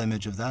mental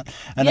image of that.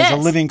 And yes. As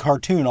a living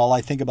cartoon, all I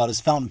think about is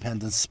fountain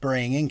pens and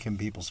spraying ink in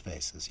people's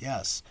faces.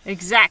 Yes.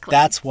 Exactly.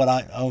 That's what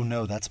oh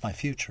no, that's my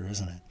future,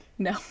 isn't it?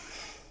 No.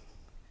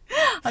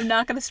 I'm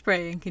not going to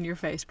spray ink in your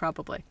face,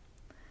 probably.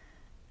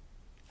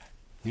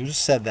 You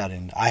just said that,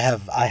 and I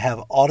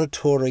have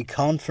auditory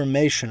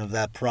confirmation of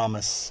that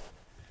promise,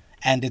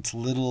 and its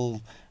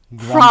little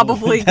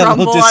probably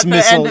grumble at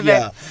the end of it.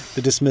 Yeah,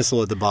 the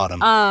dismissal at the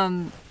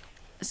bottom.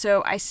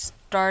 So I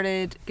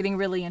started getting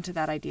really into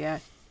that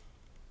idea.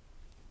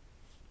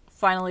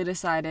 Finally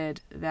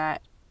decided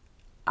that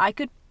I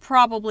could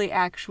probably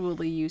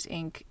actually use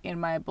ink in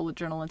my bullet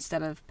journal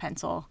instead of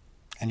pencil.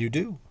 And you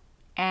do.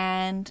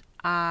 And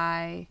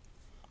I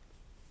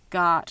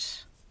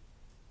got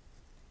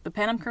the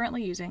pen I'm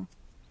currently using.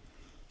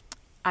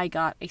 I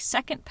got a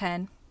second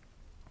pen,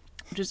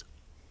 which is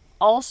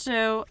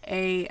also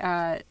a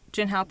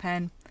Jinhao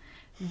pen.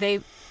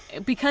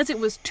 Because it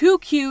was too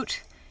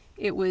cute,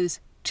 it was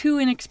too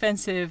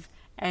inexpensive,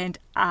 and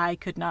I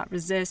could not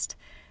resist.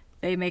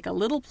 They make a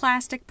little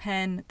plastic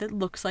pen that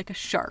looks like a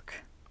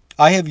shark.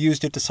 I have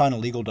used it to sign a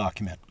legal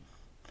document.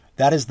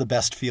 That is the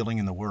best feeling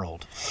in the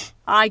world.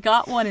 I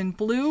got one in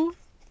blue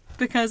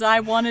because I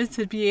wanted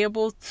to be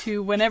able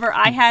to, whenever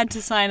I had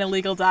to sign a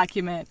legal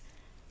document,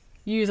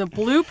 use a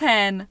blue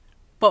pen,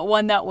 but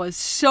one that was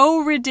so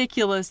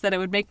ridiculous that it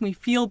would make me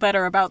feel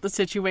better about the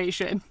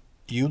situation.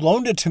 You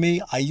loaned it to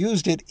me. I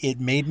used it.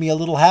 It made me a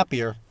little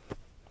happier.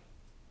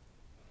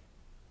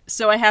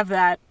 So I have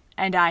that,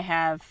 and I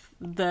have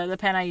the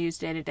pen I use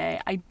day to day.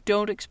 I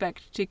don't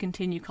expect to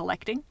continue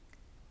collecting.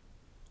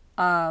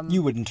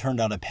 You wouldn't turn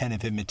down a pen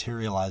if it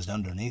materialized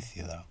underneath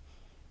you, though.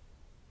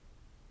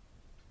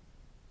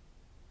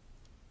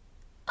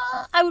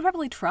 I would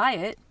probably try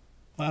it.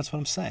 Well, that's what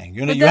I'm saying.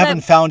 You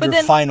haven't found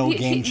your final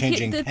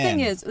game-changing pen.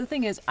 The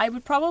thing is, I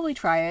would probably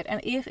try it, and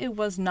if it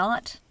was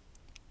not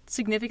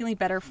significantly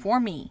better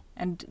for me,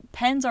 and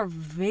pens are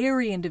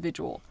very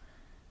individual,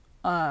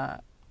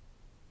 if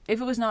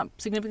it was not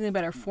significantly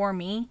better for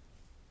me,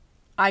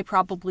 I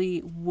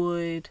probably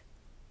would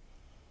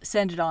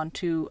send it on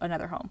to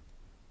another home.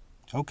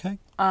 Okay.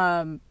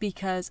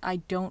 Because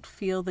I don't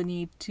feel the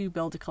need to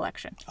build a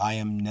collection. I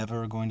am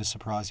never going to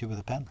surprise you with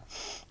a pen.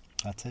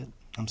 That's it.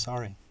 I'm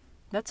sorry.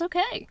 That's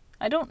okay.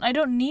 I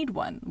don't need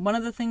one. One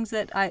of the things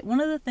that I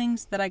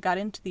got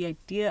into the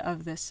idea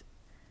of this,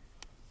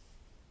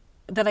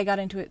 that I got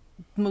into it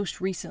most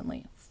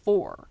recently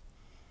for,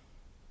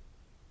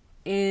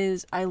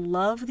 is I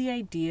love the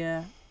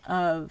idea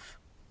of,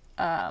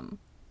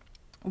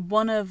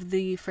 one of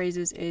the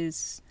phrases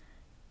is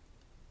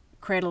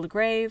cradle to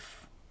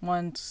grave,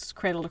 one's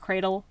cradle to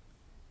cradle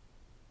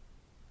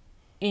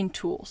in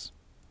tools,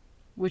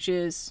 which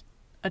is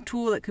a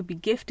tool that could be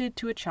gifted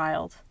to a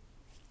child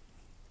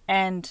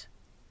and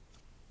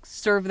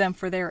serve them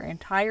for their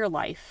entire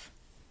life,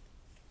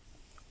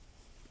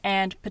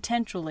 and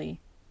potentially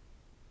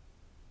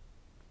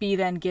be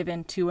then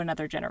given to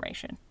another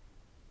generation.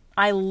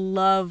 I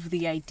love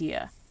the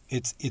idea.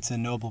 It's a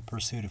noble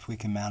pursuit if we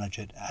can manage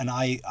it. And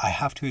I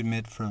have to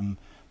admit from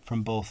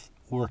both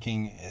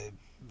working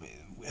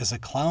as a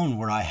clown,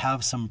 where I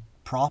have some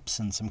props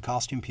and some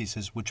costume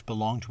pieces which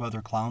belong to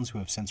other clowns who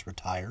have since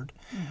retired,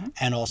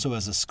 and also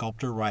as a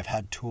sculptor where I've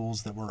had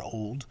tools that were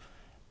old,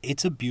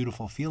 it's a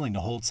beautiful feeling to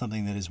hold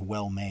something that is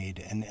well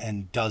made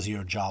and does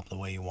your job the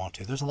way you want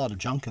to. There's a lot of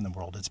junk in the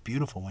world. It's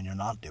beautiful when you're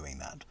not doing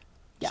that.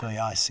 Yeah. So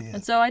yeah, I see it.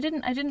 And so I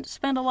didn't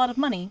spend a lot of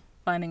money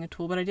finding a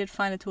tool, but I did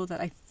find a tool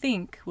that I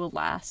think will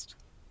last.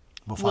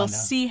 We'll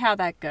see how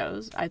that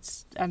goes.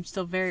 I'm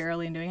still very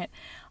early in doing it.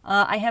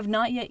 I have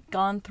not yet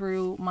gone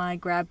through my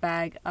grab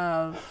bag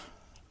of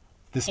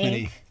this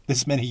many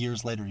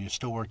years later. You're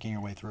still working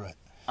your way through it.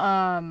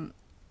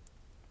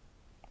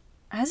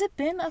 Has it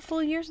been a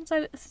full year since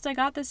I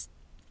got this?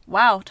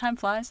 Wow, time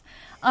flies.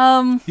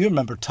 You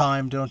remember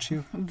time, don't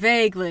you?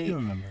 Vaguely. You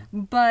remember.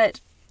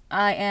 But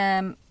I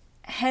am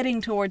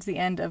heading towards the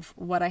end of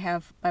what I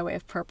have by way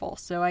of purple,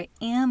 so I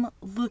am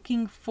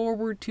looking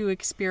forward to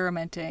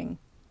experimenting.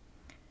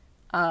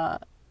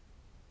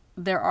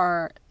 There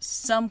are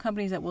some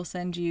companies that will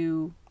send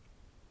you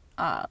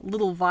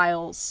little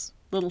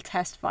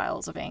test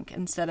vials of ink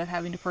instead of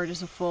having to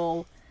purchase a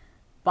full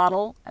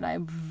bottle, and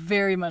I'm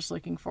very much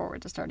looking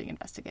forward to starting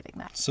investigating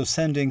that. So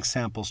sending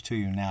samples to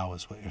you now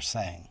is what you're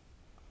saying?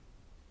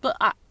 But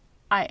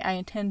I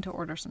intend to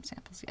order some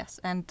samples, yes.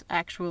 And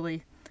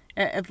actually,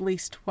 at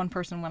least one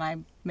person, when I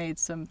made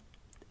some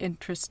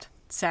interest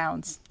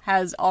sounds,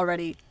 has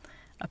already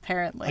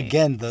apparently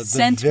again the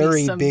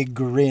very big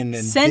grin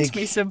and sent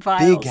me some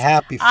vials. Big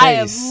happy face. I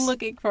am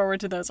looking forward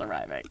to those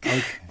arriving.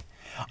 Okay.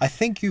 I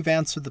think you've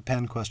answered the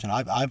pen question.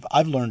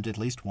 I've learned at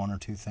least one or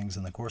two things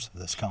in the course of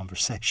this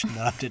conversation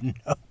that I didn't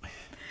know.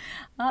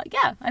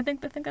 Yeah, I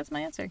think that's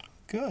my answer.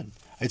 Good.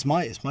 It's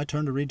my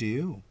turn to read to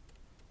you.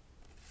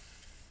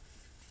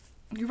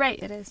 You're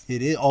right. It is.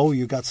 It is. Oh,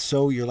 you're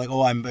like,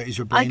 oh, is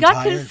your brain tired?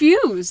 I got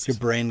confused. Your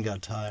brain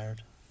got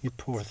tired. You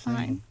poor thing.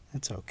 Fine.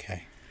 It's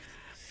okay.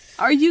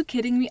 Are you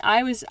kidding me?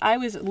 I was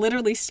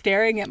literally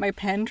staring at my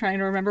pen trying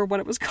to remember what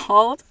it was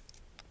called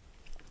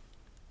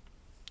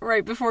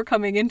right before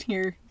coming in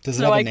here. Does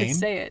it have a name? Could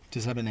say it.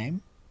 Does it have a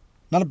name?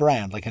 Not a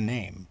brand, like a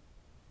name.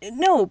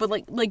 No, but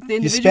like the individual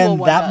one. You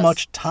spend that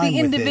much time with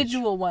it. The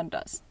individual one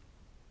does.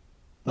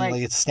 Like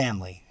it's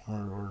Stanley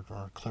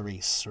or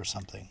Clarice or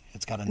something.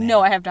 It's got a name.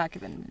 No, I have not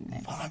given a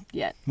name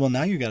yet. Well,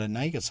 now you got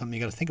something you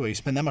got to think about. You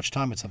spend that much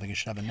time with something, it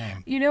should have a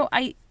name. You know,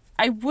 I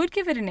would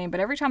give it a name, but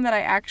every time that I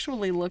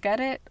actually look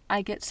at it,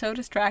 I get so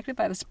distracted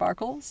by the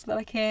sparkles that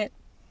I can't.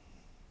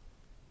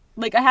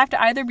 Like, I have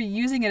to either be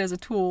using it as a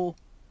tool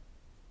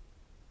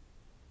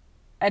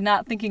and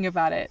not thinking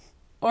about it,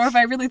 or if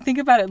I really think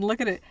about it and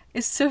look at it,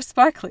 it's so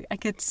sparkly, I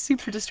get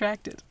super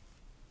distracted.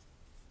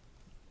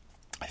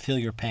 I feel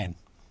your pain.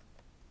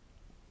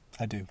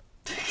 I do.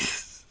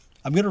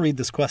 I'm going to read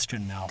this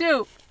question now.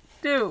 Do.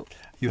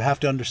 You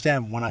have to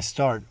understand, when I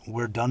start,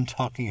 we're done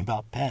talking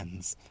about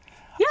pens.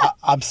 Yeah.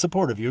 I'm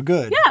supportive. You're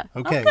good. Yeah.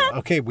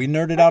 Okay. We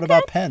nerded out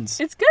about pens.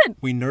 It's good.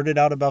 We nerded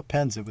out about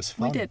pens. It was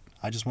fun. We did.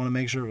 I just want to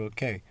make sure,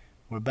 okay,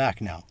 we're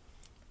back now.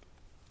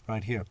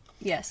 Right here.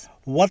 Yes.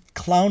 What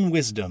clown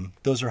wisdom,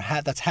 that's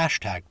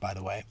hashtag, by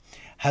the way,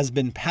 has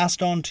been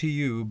passed on to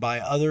you by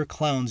other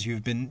clowns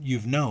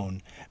you've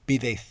known, be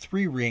they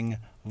 3-ring,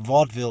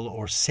 vaudeville,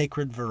 or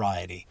sacred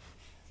variety?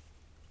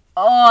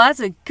 Oh, that's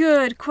a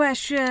good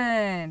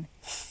question.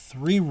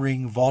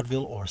 3-ring,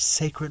 vaudeville, or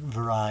sacred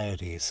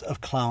varieties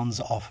of clowns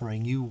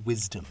offering you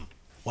wisdom.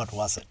 What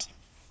was it?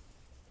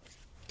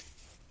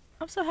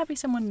 I'm so happy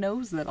someone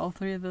knows that all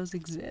 3 of those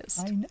exist.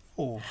 I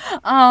know.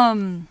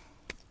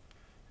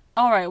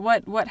 All right,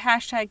 what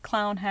hashtag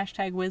clown,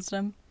 hashtag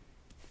wisdom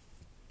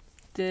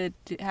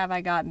have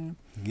I gotten?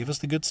 Give us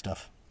the good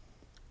stuff.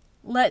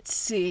 Let's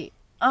see.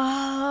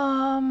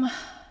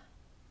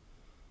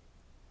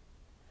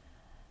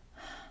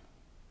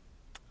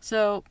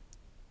 So,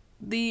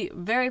 the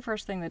very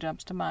first thing that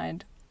jumps to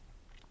mind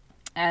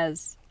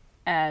as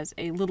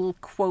a little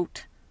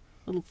quote,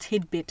 little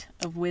tidbit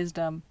of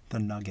wisdom. The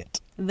nugget,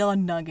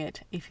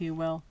 if you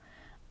will.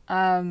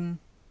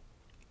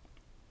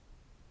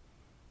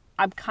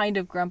 I'm kind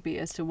of grumpy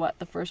as to what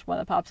the first one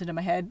that pops into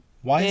my head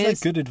Why is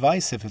that good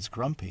advice if it's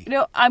grumpy?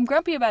 No, I'm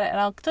grumpy about it, and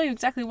I'll tell you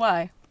exactly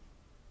why.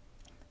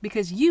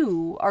 Because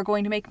you are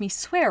going to make me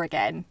swear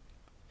again.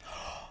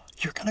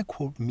 You're going to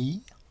quote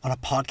me on a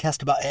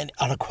podcast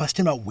on a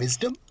question about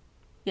wisdom?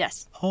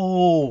 Yes.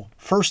 Oh,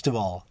 first of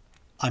all,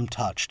 I'm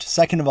touched.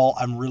 Second of all,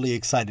 I'm really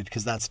excited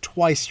because that's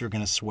twice you're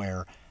going to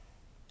swear.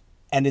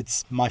 And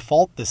it's my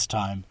fault this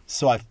time,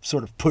 so I've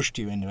sort of pushed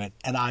you into it.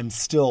 And I'm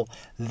still,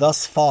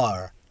 thus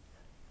far...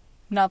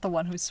 not the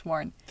one who's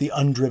sworn. The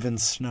undriven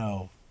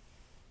snow.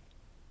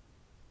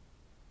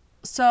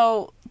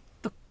 So,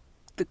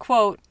 the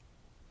quote,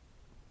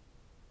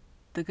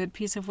 the good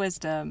piece of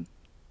wisdom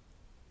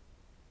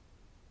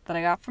that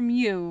I got from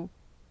you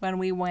when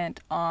we went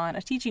on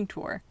a teaching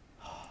tour.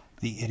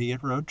 The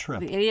idiot road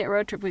trip. So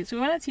we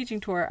went on a teaching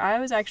tour. I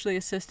was actually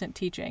assistant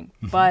teaching,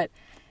 but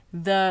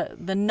the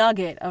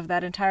nugget of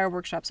that entire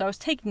workshop. So I was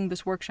taking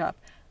this workshop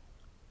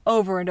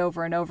over and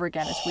over and over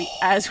again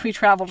as we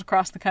traveled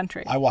across the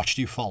country. I watched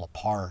you fall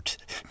apart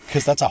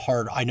because that's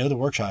I know the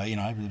workshop. You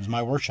know, it was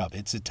my workshop.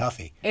 It's a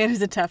toughie. It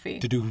is a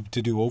toughie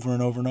to do over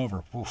and over and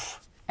over.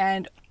 Oof.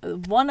 And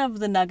one of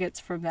the nuggets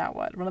from that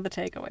one, one of the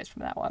takeaways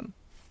from that one,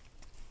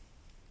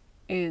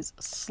 is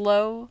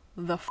slow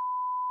the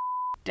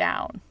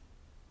down.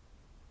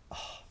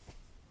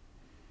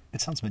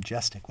 It sounds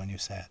majestic when you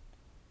say it.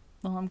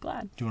 Well, I'm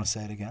glad. Do you want to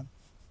say it again?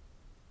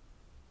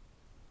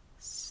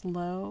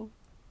 Slow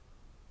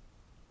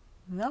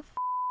the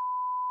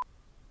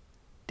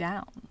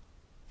down.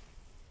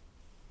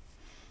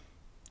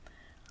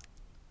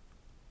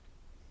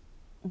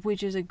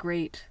 Which is a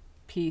great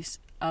piece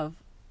of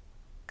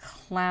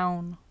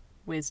clown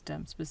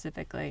wisdom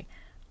specifically.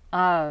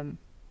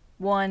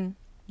 One,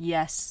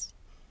 yes,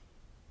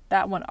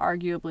 that one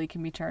arguably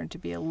can be turned to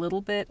be a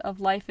little bit of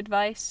life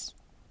advice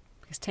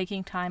because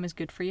taking time is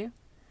good for you.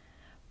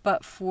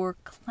 But for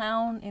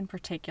clown in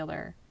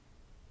particular,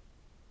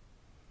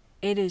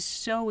 it is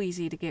so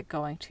easy to get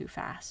going too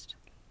fast.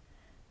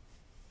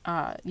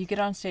 You get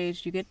on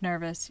stage, you get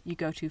nervous, you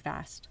go too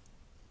fast.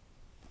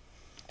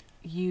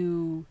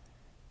 You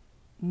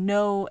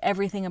know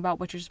everything about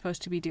what you're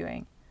supposed to be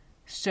doing.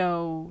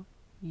 So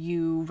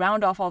you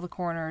round off all the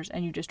corners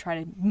and you just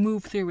try to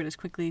move through it as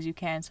quickly as you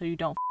can so you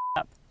don't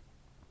up.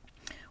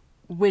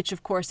 Which,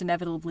 of course,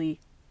 inevitably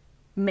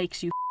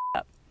makes you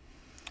up.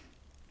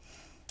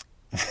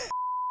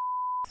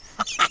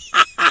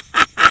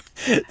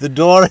 The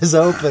door is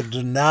opened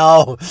and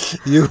now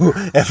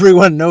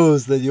everyone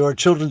knows that you're a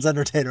children's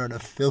entertainer and a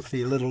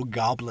filthy little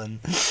goblin.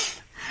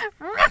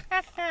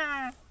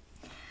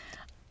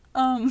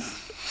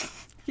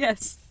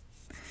 Yes.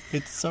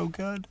 It's so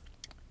good.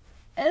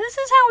 And this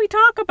is how we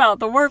talk about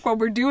the work while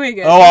we're doing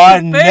it. Oh, I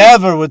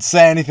never would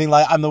say anything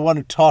like, I'm the one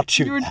who taught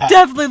you You were that.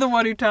 definitely the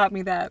one who taught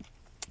me that.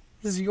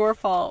 This is your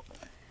fault.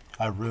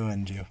 I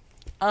ruined you.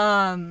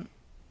 Well,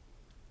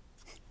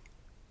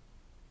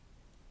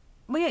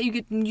 yeah, you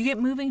get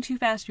moving too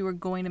fast, you are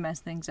going to mess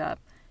things up.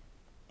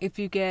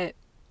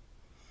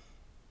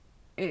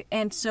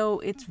 And so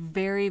it's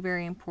very,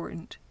 very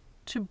important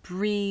to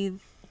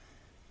breathe,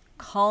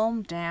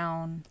 calm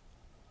down,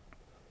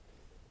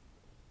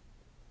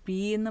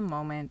 be in the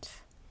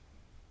moment,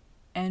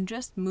 and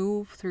just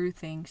move through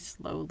things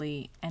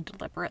slowly and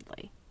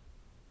deliberately.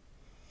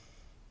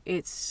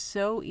 It's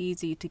so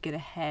easy to get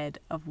ahead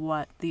of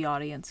what the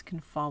audience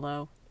can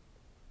follow.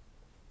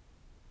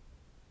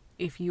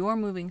 If you're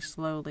moving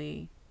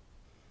slowly,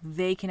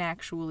 they can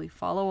actually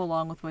follow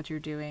along with what you're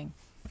doing.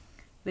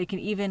 They can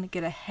even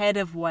get ahead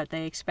of what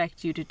they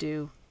expect you to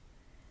do,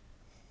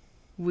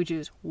 which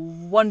is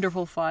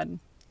wonderful fun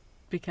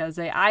because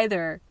they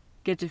either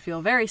get to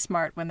feel very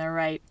smart when they're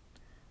right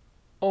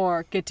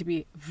or get to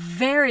be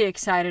very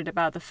excited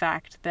about the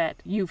fact that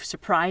you've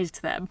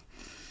surprised them.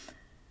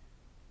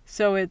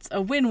 So it's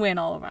a win-win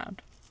all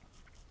around.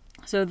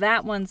 So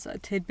that one's a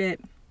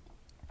tidbit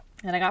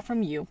that I got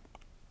from you.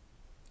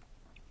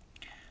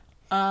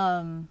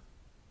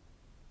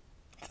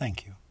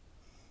 Thank you.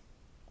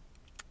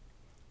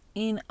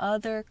 In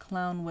other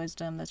clown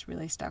wisdom that's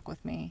really stuck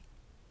with me,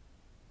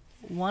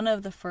 one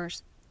of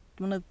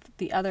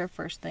the other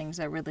first things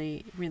that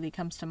really, really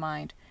comes to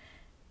mind,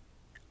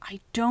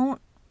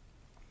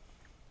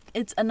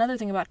 it's another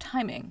thing about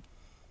timing.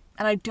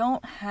 And I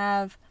don't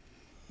have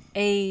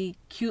a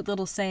cute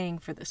little saying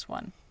for this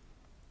one.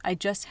 I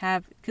just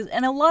have,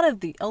 and a lot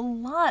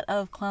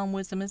of clown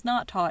wisdom is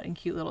not taught in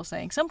cute little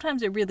sayings.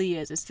 Sometimes it really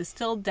is. It's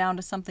distilled down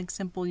to something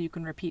simple you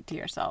can repeat to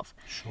yourself.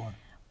 Sure.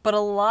 But a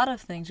lot of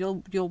things,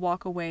 you'll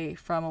walk away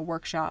from a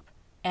workshop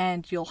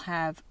and you'll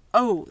have,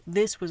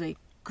 this was a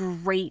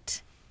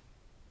great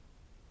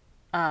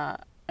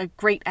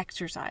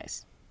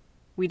exercise.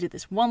 We did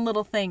this one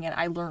little thing and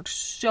I learned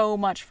so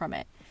much from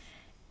it.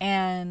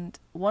 And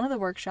one of the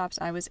workshops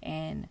I was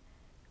in,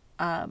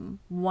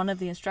 one of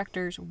the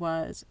instructors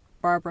was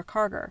Barbara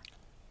Carger,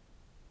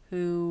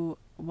 who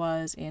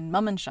was in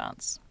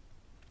Mummenschanz.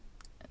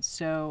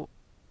 So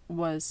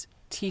was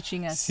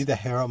teaching us... See the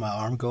hair on my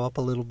arm go up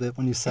a little bit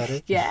when you said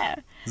it? Yeah.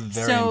 It's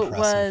very impressive.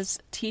 Was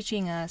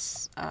teaching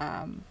us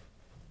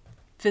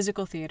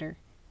physical theater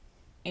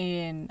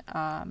and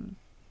mime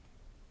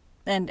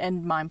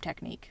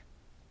technique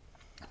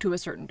to a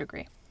certain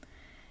degree.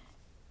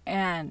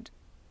 And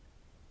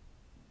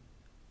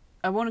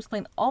I won't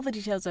explain all the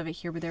details of it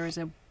here, but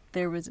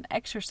there was an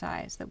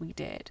exercise that we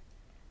did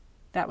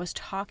that was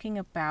talking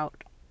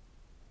about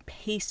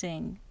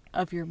pacing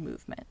of your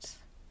movements.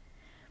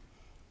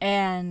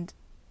 And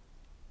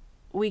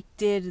we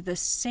did the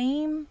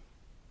same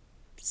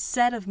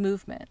set of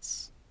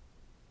movements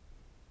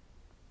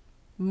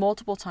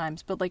multiple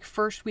times, but like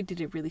first we did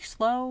it really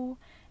slow,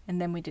 and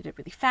then we did it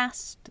really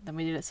fast, and then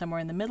we did it somewhere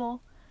in the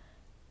middle,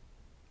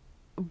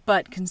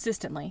 but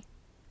consistently.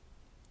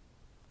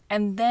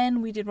 And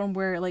then we did one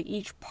where, like,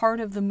 each part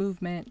of the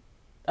movement,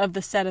 of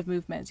the set of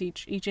movements,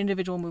 each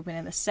individual movement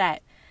in the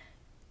set,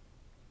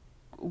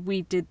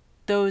 we did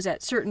those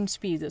at certain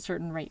speeds, at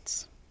certain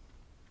rates.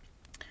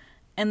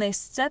 And they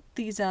set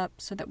these up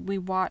so that we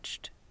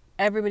watched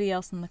everybody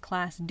else in the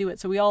class do it.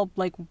 So we all,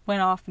 like,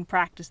 went off and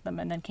practiced them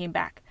and then came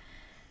back.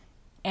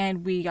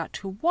 And we got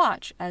to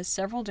watch as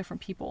several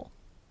different people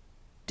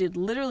did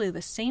literally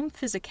the same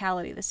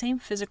physicality, the same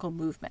physical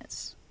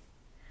movements,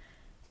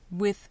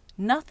 with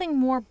nothing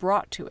more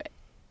brought to it.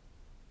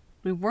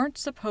 We weren't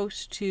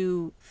supposed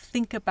to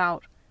think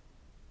about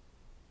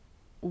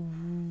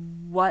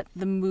what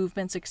the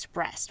movements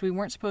expressed. We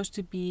weren't supposed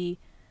to be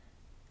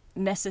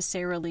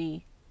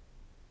necessarily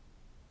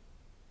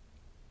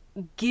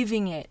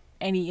giving it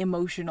any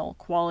emotional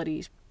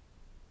qualities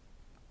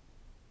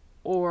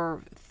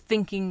or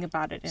thinking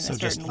about it in a certain way.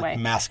 So just like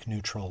mask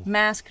neutral.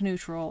 Mask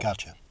neutral.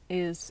 Gotcha.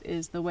 Is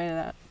the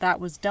way that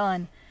was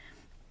done.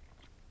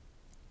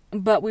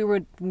 But we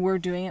were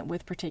doing it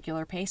with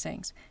particular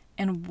pacings.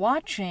 And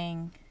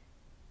watching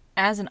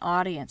as an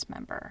audience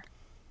member,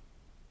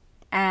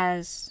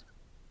 as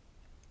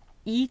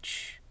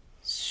each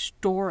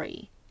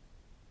story,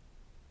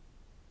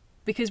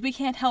 because we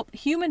can't help,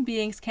 human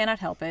beings cannot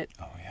help it.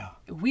 Oh, yeah.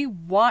 We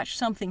watch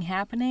something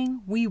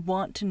happening, we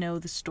want to know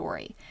the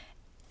story.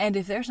 And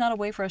if there's not a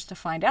way for us to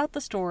find out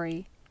the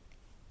story,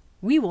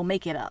 we will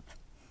make it up.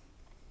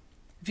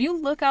 If you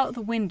look out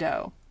the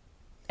window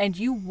and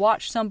you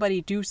watch somebody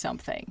do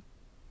something,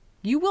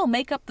 you will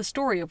make up the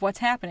story of what's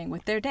happening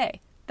with their day.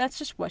 That's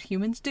just what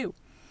humans do.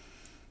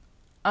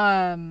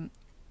 And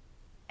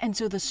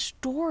so the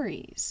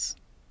stories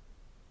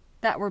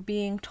that were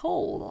being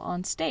told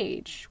on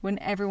stage when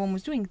everyone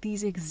was doing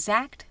these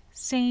exact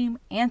same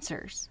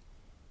answers,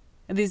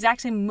 the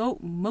exact same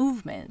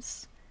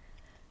movements,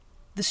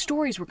 the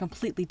stories were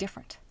completely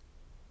different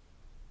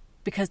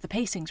because the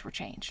pacings were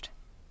changed.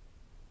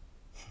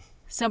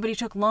 Somebody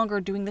took longer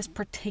doing this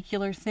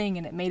particular thing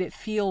and it made it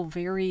feel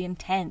very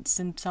intense,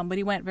 and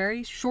somebody went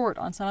very short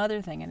on some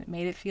other thing and it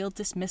made it feel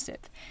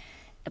dismissive.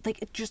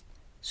 Like, it just,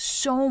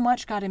 so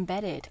much got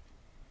embedded.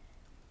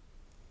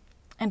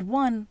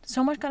 And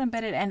so much got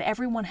embedded and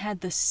everyone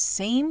had the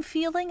same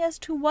feeling as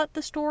to what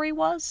the story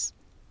was.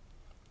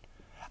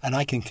 And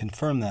I can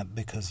confirm that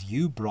because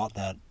you brought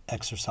that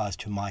exercise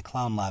to my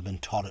clown lab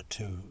and taught it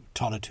to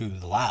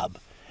the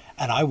lab.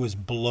 And I was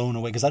blown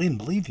away because I didn't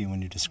believe you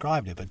when you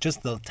described it, but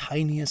just the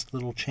tiniest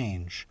little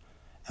change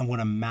and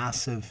what a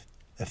massive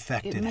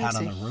effect it had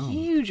on the room. It makes a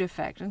huge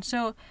effect. And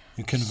so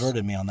you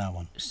converted me on that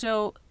one.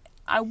 So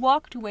I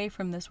walked away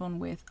from this one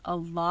with a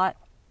lot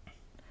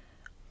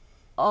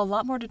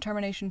more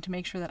determination to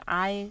make sure that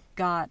I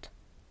got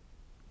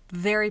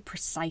very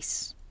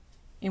precise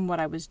in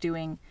what I was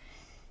doing,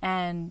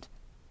 and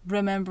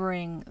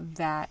remembering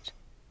that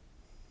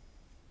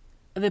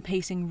the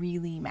pacing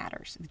really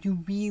matters.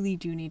 You really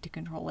do need to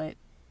control it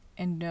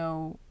and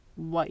know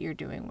what you're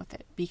doing with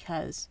it,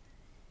 because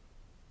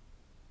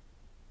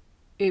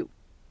it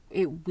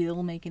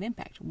will make an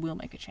impact, will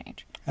make a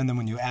change. And then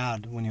when you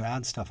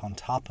add stuff on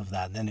top of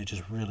that, then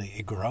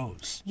it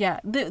grows. Yeah,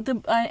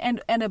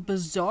 and a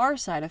bizarre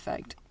side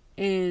effect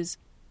is,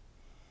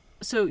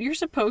 so you're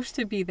supposed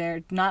to be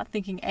there not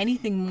thinking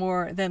anything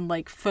more than,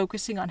 like,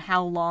 focusing on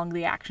how long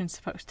the action's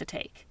supposed to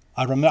take.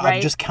 I remember. Right?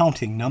 I'm just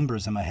counting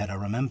numbers in my head. I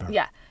remember.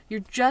 Yeah,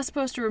 you're just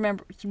supposed to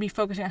be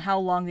focusing on how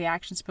long the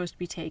action's supposed to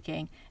be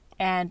taking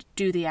and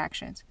do the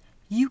actions.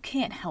 You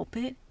can't help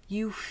it.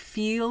 You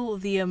feel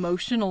the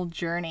emotional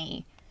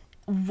journey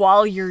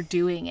while you're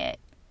doing it.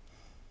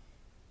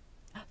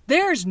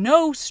 There's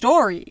no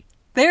story.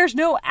 There's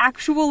no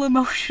actual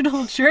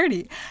emotional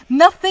journey.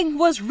 Nothing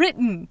was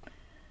written.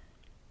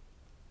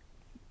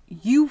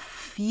 You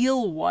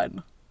feel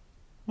one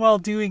while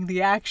doing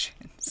the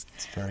actions.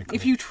 It's very cool.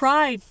 If you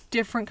try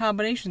different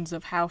combinations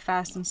of how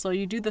fast and slow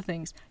you do the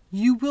things,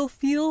 you will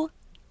feel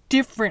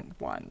different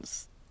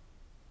ones.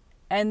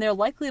 And they're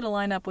likely to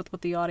line up with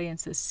what the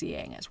audience is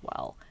seeing as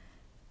well,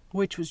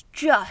 which was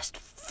just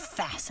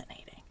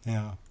fascinating.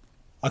 Yeah.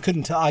 I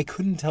couldn't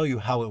tell you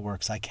how it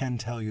works. I can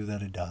tell you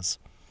that it does.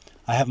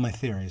 I have my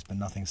theories, but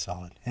nothing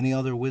solid. Any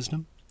other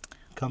wisdom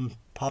come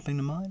popping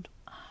to mind?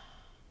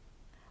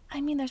 I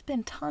mean, there's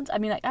been tons. I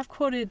mean, I've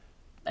quoted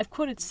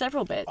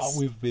several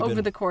bits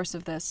over the course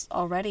of this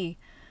already.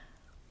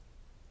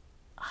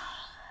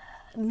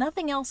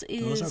 Nothing else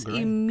is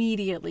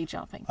immediately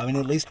jumping. I mean,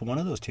 at least one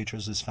of those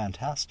teachers is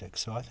fantastic,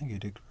 so I think you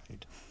did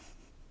great.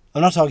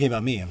 I'm not talking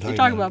about me. You're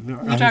talking about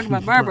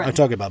Barbara. I'm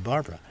talking about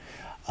Barbara.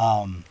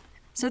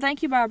 So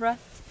thank you, Barbara.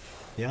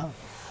 Yeah.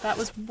 That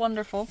was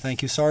wonderful.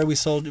 Thank you. Sorry we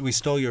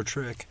stole your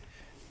trick.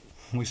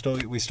 We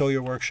stole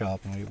your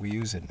workshop, and we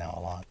use it now a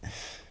lot.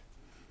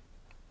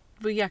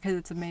 But yeah, because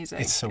it's amazing.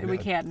 It's so good. We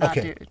can't not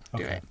do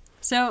it.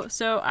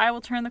 So I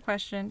will turn the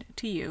question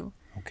to you.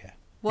 Okay.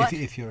 What?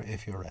 If you're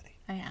ready.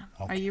 I am.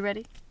 Okay. Are you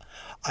ready?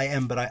 I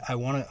am, but I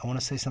want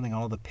to say something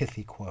on all the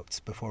pithy quotes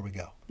before we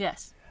go.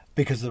 Yes.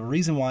 Because the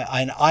reason why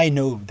I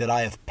know that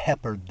I have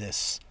peppered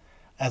this,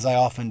 as I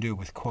often do,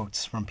 with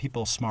quotes from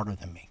people smarter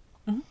than me.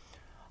 Mm-hmm.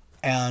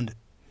 And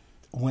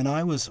when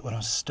I was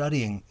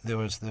studying,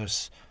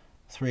 there's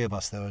three of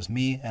us. There was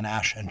me and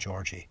Ash and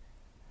Georgie,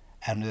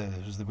 and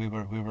we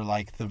were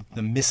like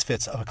the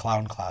misfits of a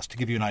clown class. To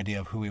give you an idea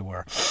of who we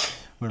were,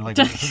 we were like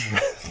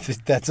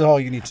that's all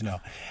you need to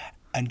know.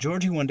 And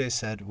Georgie one day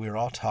said, we were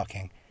all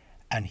talking,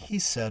 and he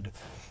said,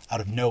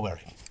 out of nowhere,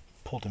 he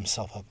pulled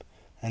himself up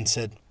and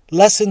said,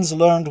 "Lessons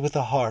learned with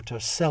the heart are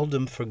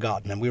seldom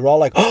forgotten." And we were all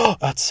like, "Oh,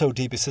 that's so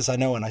deep." He says, "I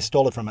know, and I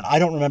stole it from him." I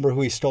don't remember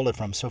who he stole it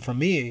from. So for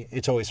me,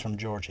 it's always from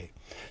Georgie.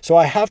 So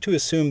I have to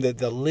assume that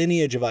the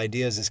lineage of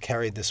ideas is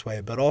carried this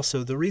way. But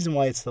also the reason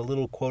why it's the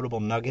little quotable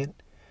nugget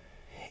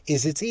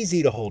is it's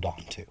easy to hold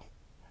on to.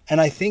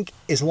 And I think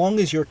as long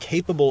as you're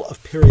capable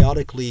of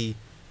periodically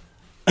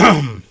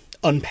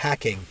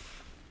unpacking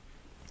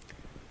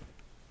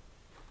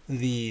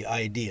the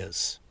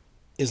ideas,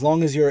 as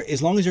long as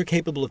you're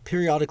capable of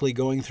periodically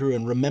going through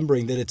and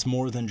remembering that it's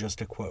more than just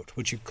a quote,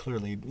 which you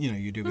clearly,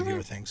 you do with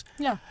your things.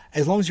 Yeah.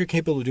 As long as you're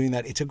capable of doing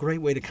that, it's a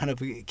great way to kind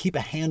of keep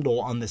a handle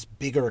on this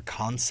bigger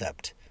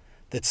concept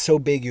that's so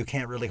big you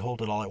can't really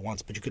hold it all at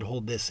once, but you could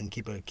hold this and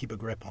keep a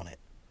grip on it.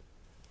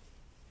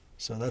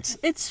 So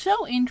It's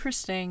so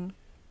interesting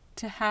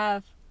to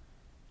have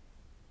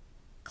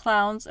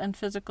clowns and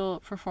physical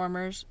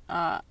performers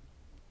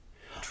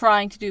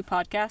trying to do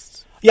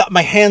podcasts. Yeah,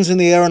 my hand's in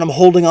the air and I'm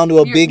holding onto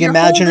a big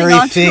imaginary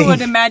thing. You're holding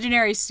onto an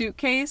imaginary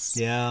suitcase.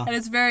 Yeah. And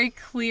it's very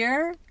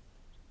clear.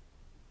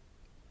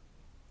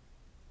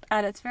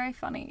 And it's very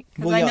funny.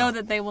 Because I know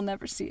that they will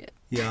never see it.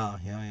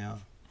 Yeah.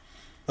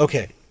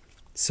 Okay.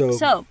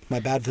 So, my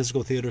bad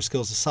physical theater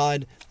skills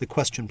aside, the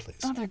question,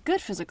 please. Oh, they're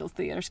good physical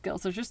theater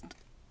skills. They're just...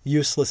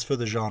 useless for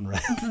the genre.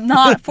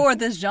 Not for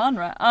this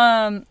genre.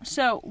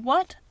 So,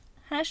 what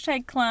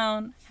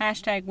 #clown,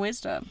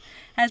 #wisdom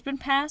has been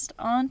passed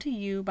on to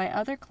you by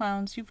other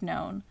clowns you've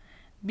known,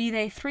 be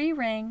they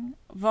 3-ring,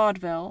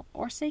 vaudeville,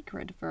 or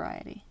sacred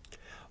variety?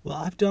 Well,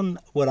 I've done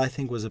what I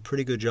think was a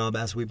pretty good job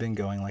as we've been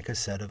going, like I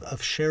said,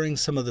 of sharing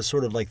some of the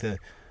sort of like the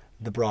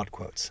broad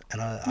quotes.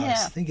 And I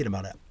was thinking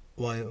about it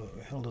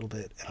a little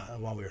bit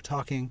while we were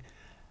talking.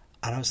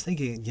 And I was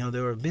thinking,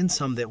 there have been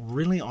some that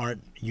really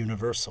aren't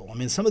universal. I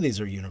mean, some of these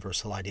are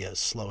universal ideas,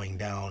 slowing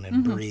down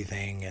and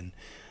breathing, and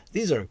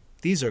these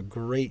are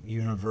great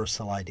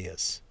universal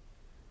ideas.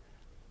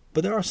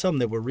 But there are some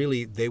that were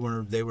really they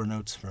were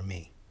notes for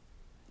me.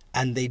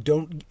 And they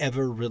don't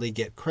ever really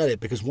get credit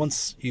because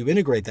once you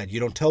integrate that, you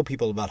don't tell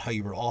people about how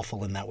you were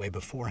awful in that way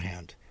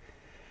beforehand.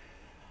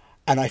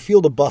 And I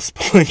feel the bus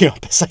pulling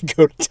up as I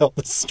go to tell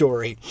the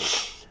story.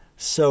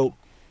 So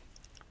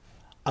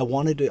I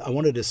wanted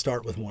to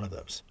start with one of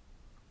those.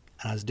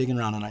 And I was digging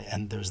around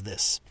and there's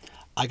this.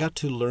 I got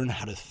to learn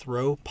how to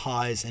throw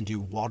pies and do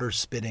water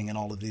spitting and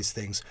all of these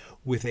things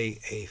with a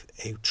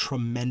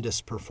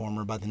tremendous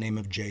performer by the name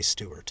of Jay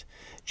Stewart.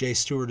 Jay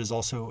Stewart is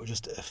also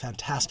just a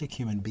fantastic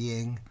human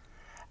being,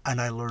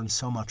 and I learned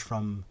so much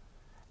from,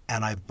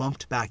 and I've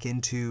bumped back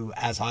into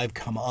as I've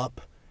come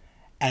up,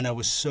 and I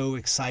was so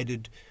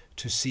excited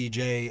to see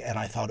Jay, and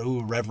I thought,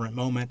 oh, reverent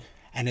moment.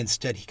 And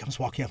instead, he comes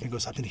walking up and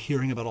goes, "I've been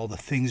hearing about all the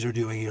things you're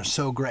doing. You're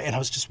so great." And I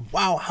was just,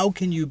 wow, how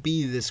can you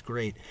be this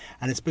great?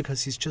 And it's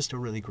because he's just a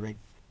really great,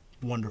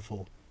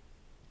 wonderful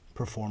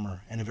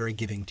performer and a very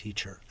giving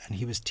teacher. And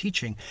he was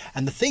teaching.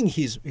 And the thing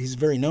he's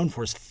very known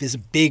for is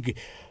big,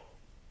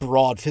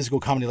 broad physical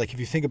comedy. Like if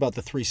you think about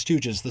the Three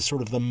Stooges, the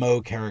sort of the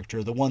Moe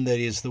character, the one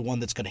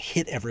that's going to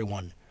hit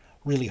everyone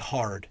really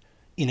hard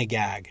in a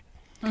gag.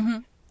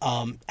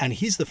 Mm-hmm. And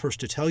he's the first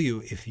to tell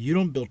you, if you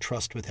don't build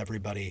trust with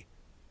everybody,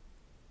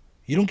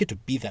 you don't get to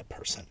be that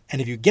person.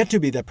 And if you get to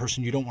be that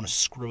person, you don't want to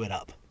screw it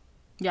up.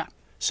 Yeah.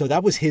 So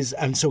that was his,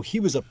 and so he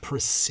was a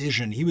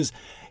precision. He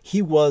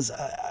was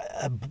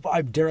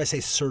dare I say,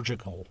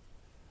 surgical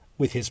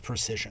with his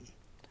precision.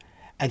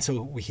 And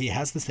so he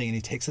has this thing, and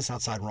he takes us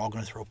outside. We're all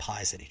going to throw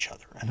pies at each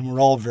other. And we're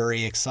all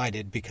very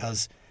excited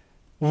because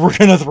we're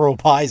going to throw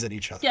pies at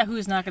each other. Yeah,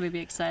 who's not going to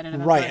be excited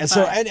about right? And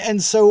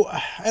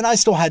And I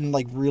still hadn't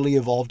really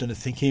evolved into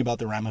thinking about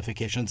the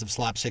ramifications of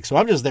slapstick. So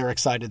I'm just there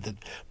excited that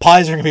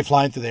pies are going to be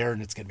flying through the air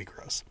and it's going to be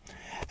gross.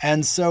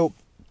 And so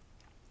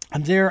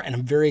I'm there and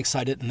I'm very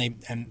excited,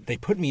 and they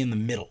put me in the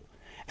middle.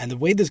 And the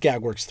way this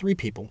gag works, 3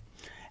 people,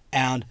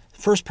 and the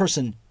first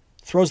person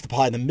throws the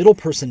pie, the middle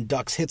person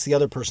ducks, hits the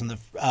other person.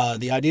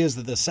 The idea is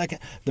that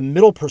the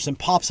middle person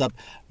pops up,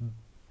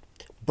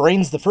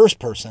 brains the first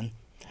person,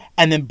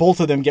 and then both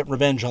of them get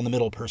revenge on the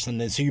middle person.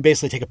 And so you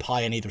basically take a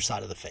pie on either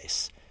side of the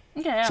face.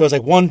 Okay, yeah. So it's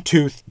like 1,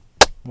 2,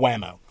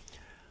 whammo.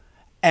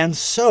 And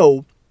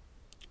so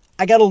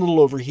I got a little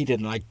overheated,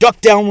 and I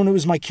ducked down when it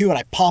was my cue, and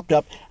I popped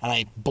up, and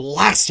I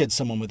blasted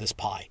someone with this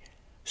pie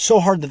so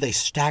hard that they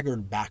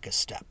staggered back a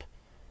step.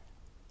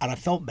 And I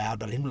felt bad,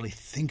 but I didn't really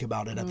think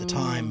about it at the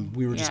time.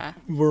 We were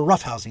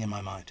roughhousing in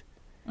my mind.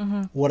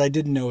 Mm-hmm. What I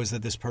didn't know is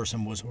that this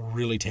person was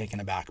really taken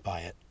aback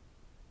by it.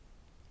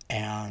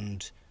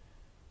 And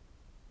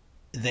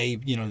they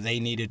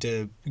needed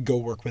to go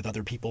work with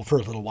other people for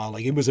a little while.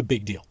 Like, it was a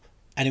big deal.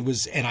 And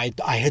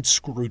I had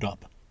screwed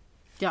up.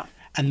 Yeah.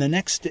 And the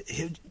next,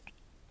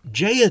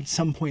 Jay at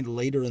some point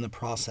later in the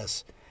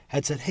process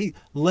had said, hey,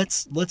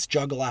 let's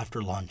juggle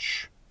after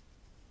lunch.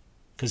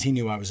 Because he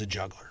knew I was a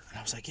juggler. And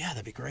I was like, yeah,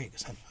 that'd be great.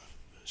 Because I'm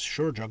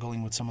sure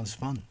juggling with someone's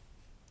fun.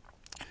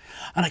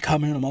 And I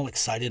come in and I'm all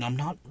excited. I'm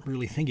not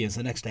really thinking. It's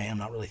the next day. I'm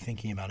not really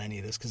thinking about any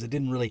of this because it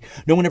didn't really,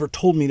 no one ever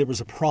told me there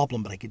was a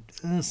problem, but I could,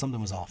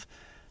 something was off.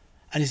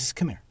 And he says,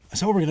 come here. I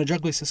said, oh, we're going to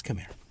juggle. He says, come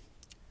here.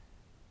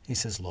 He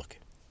says, look,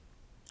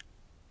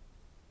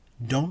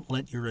 don't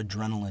let your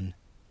adrenaline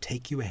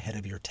take you ahead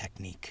of your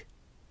technique.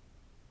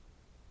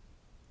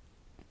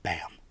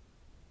 Bam.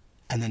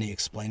 And then he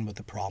explained what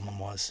the problem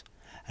was.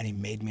 And he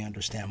made me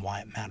understand why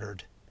it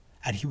mattered.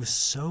 And he was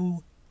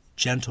so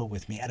gentle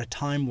with me at a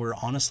time where,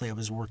 honestly, I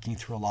was working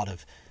through a lot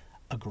of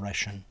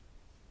aggression.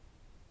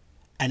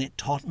 And it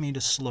taught me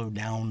to slow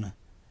down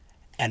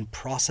and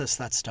process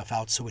that stuff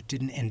out so it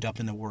didn't end up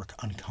in the work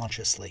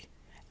unconsciously.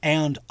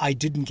 And I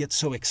didn't get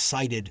so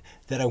excited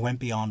that I went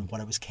beyond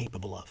what I was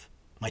capable of,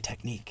 my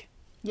technique.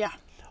 Yeah.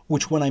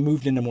 Which when I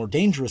moved into more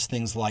dangerous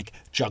things like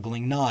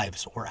juggling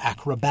knives or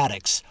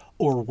acrobatics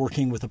or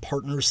working with a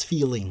partner's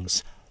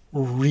feelings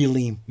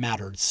really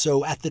mattered.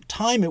 So at the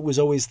time, it was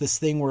always this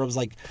thing where I was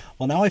like,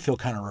 well, now I feel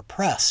kind of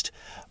repressed.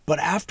 But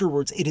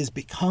afterwards, it has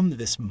become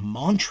this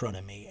mantra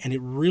to me. And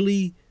it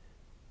really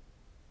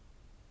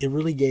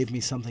gave me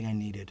something I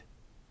needed.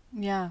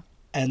 Yeah.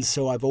 And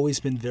so I've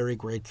always been very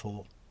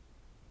grateful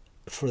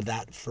for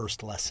that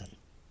first lesson.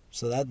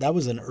 So that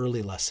was an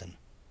early lesson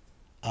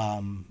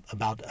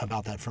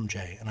about that from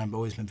Jay. And I've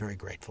always been very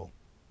grateful.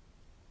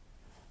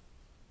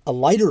 A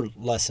lighter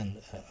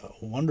lesson,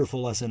 a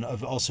wonderful lesson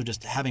of also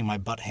just having my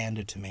butt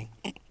handed to me.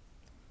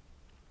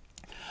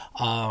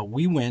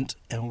 We went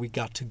and we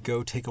got to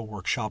go take a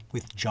workshop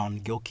with John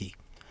Gilkey.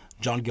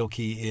 John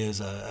Gilkey is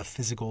a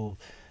physical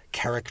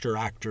character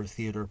actor,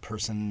 theater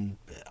person,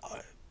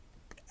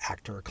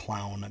 actor,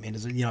 clown. I mean,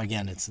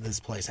 again, it's this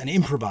place. An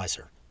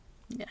improviser.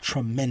 Yeah.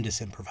 Tremendous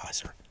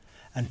improviser.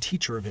 And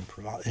teacher of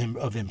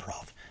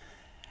improv.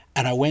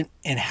 And I went,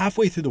 and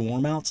halfway through the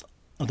warm-ups,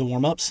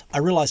 I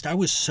realized I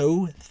was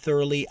so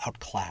thoroughly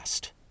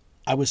outclassed.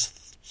 I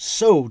was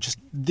so just,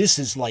 this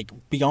is like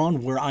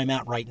beyond where I'm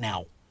at right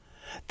now,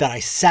 that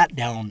I sat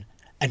down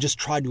and just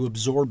tried to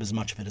absorb as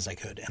much of it as I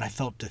could. And I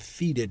felt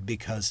defeated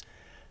because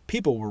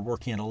people were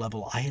working at a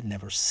level I had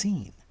never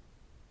seen.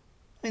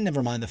 I mean,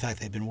 never mind the fact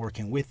they'd been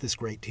working with this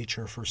great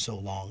teacher for so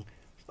long.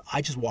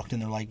 I just walked in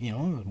there like,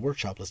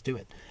 workshop, let's do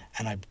it.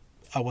 And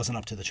I wasn't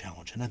up to the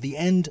challenge. And at the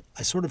end,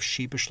 I sort of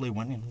sheepishly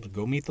went to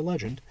go meet the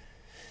legend.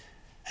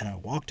 And I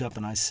walked up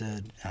and I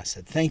said,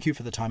 thank you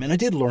for the time. And I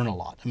did learn a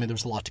lot. I mean, there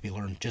was a lot to be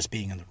learned just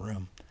being in the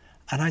room.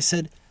 And I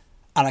said,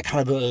 and I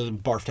kind of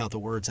barfed out the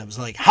words. I was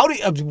like,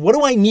 what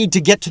do I need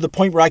to get to the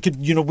point where I could,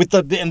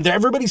 and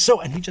everybody's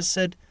so, and he just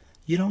said,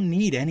 you don't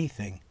need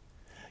anything.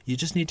 You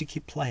just need to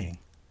keep playing.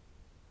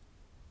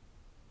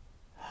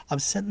 I'm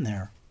sitting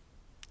there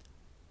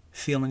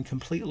feeling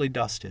completely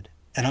dusted.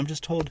 And I'm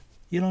just told,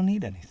 you don't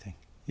need anything.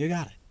 You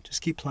got it.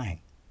 Just keep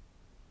playing.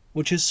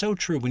 Which is so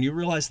true when you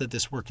realize that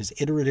this work is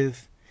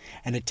iterative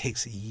and it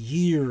takes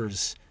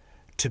years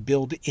to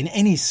build in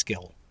any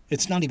skill.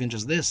 It's not even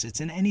just this,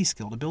 it's in any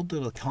skill to build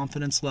the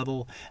confidence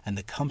level and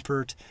the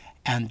comfort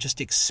and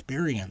just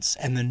experience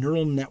and the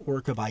neural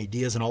network of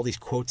ideas and all these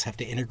quotes have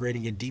to integrate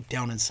and get deep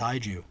down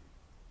inside you.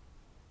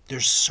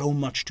 There's so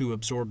much to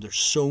absorb. There's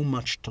so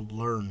much to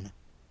learn.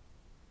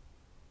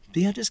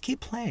 But yeah, just keep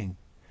playing.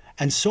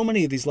 And so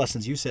many of these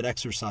lessons, you said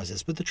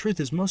exercises, but the truth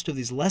is most of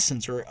these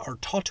lessons are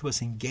taught to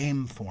us in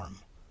game form.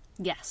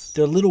 Yes.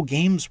 They're little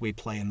games we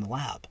play in the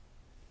lab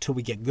till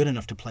we get good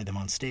enough to play them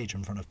on stage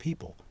in front of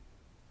people.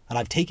 And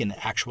I've taken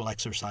actual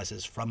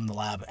exercises from the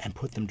lab and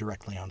put them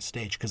directly on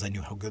stage because I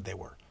knew how good they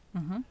were.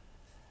 Mm-hmm.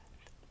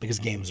 Because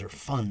games are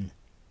fun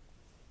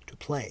to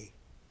play.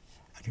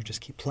 And you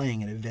just keep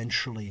playing and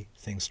eventually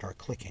things start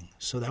clicking.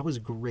 So that was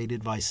great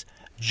advice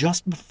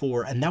just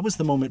before, and that was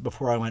the moment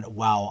before I went,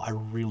 wow, I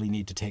really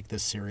need to take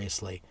this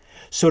seriously.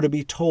 So to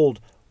be told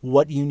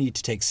what you need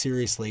to take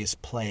seriously is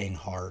playing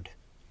hard,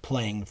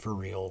 playing for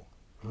real,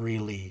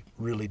 really,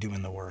 really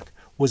doing the work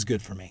was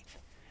good for me.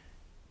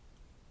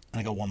 And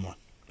I got one more.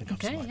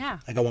 Okay, yeah.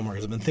 I got one more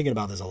because I've been thinking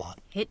about this a lot.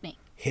 Hit me.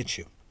 Hit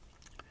you.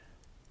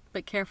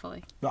 But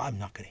carefully. No, I'm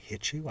not going to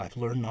hit you. I've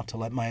learned not to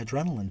let my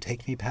adrenaline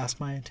take me past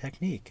my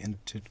technique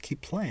and to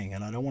keep playing.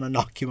 And I don't want to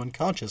knock you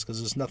unconscious because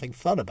there's nothing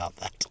fun about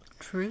that.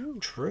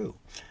 True.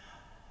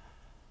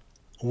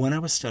 When I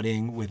was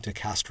studying with De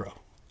Castro,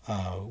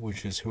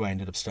 which is who I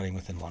ended up studying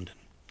with in London,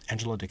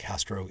 Angelo De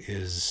Castro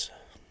is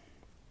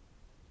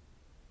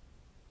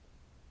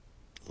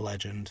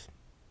legend,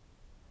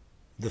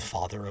 the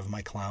father of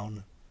my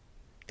clown.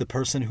 The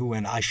person who,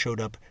 when I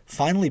showed up,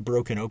 finally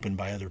broken open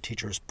by other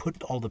teachers,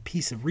 put all the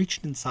pieces,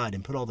 reached inside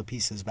and put all the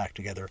pieces back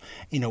together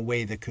in a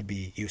way that could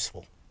be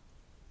useful,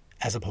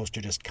 as opposed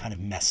to just kind of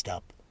messed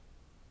up.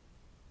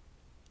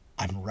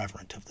 I'm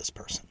reverent of this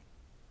person,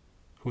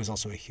 who is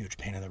also a huge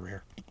pain in the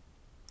rear.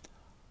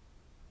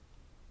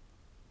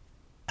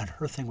 And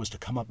her thing was to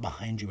come up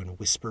behind you and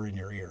whisper in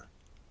your ear.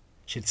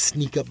 She'd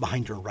sneak up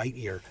behind your right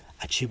ear,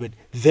 and she would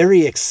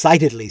very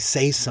excitedly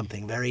say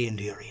something very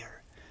into your ear.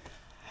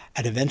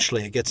 And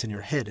eventually it gets in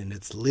your head and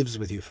it lives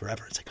with you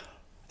forever. It's like,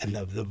 and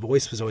the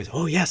voice was always,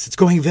 oh yes, it's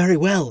going very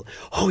well.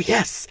 Oh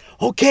yes,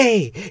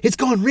 okay, it's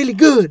going really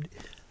good.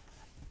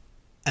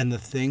 And the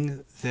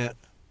thing that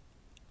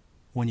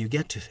when you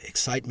get to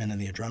excitement and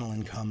the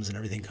adrenaline comes and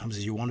everything comes,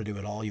 is you want to do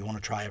it all, you want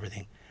to try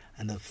everything.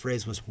 And the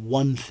phrase was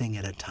one thing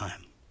at a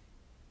time.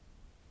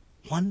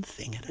 One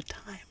thing at a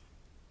time.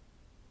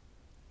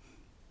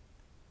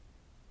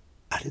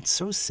 And it's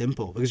so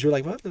simple because you're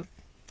like, well,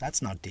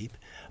 that's not deep.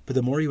 But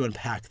the more you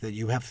unpack that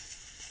you have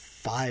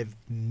 5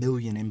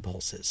 million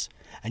impulses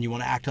and you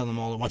want to act on them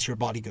all at once, your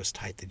body goes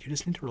tight, that you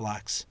just need to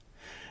relax.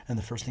 And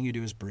the first thing you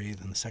do is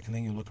breathe. And the second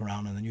thing you look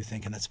around and then you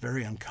think, and that's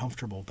very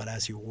uncomfortable. But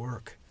as you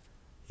work,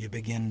 you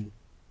begin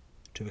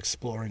to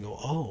explore and go,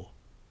 oh,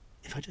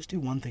 if I just do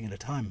one thing at a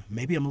time,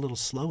 maybe I'm a little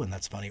slow and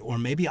that's funny. Or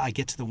maybe I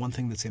get to the one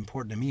thing that's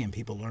important to me and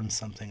people learn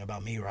something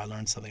about me, or I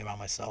learn something about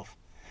myself.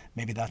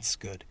 Maybe that's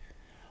good.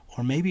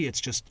 Or maybe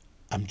it's just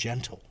I'm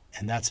gentle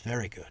and that's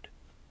very good.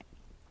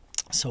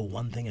 So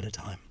one thing at a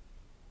time.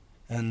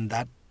 And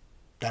that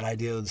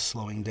idea of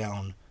slowing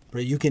down,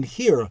 but you can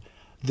hear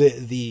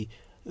the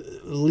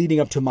leading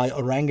up to my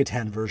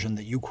orangutan version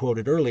that you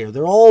quoted earlier,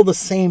 they're all the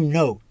same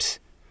note.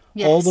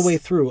 Yes. All the way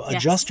through. Yes.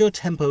 Adjust your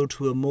tempo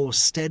to a more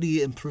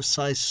steady and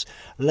precise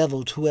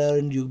level to where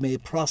you may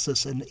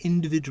process an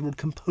individual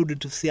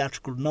component of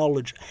theatrical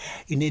knowledge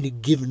in any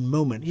given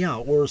moment. Yeah,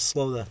 or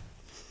slow the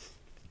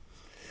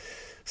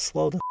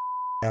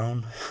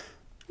down.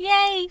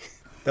 Yay!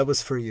 That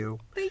was for you.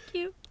 Thank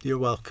you. You're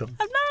welcome.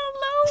 I'm not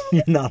alone.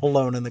 You're not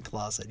alone in the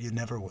closet. You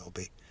never will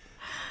be.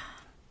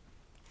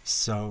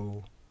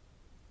 So,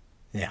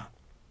 yeah.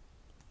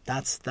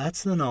 That's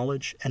the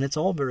knowledge, and it's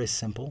all very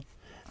simple.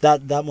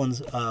 That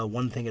one's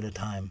one thing at a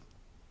time.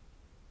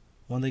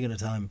 One thing at a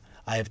time.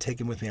 I have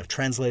taken with me, I've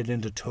translated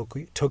into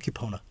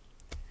Tokipona.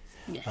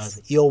 Yes.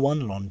 Io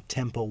one lon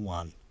tempo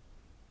one.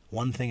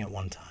 One thing at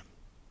one time.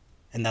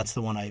 And that's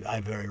the one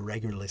I very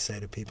regularly say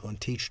to people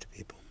and teach to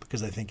people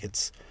because I think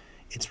it's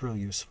real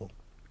useful.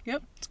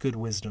 Yep. It's good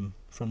wisdom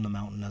from the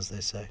mountain, as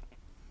they say.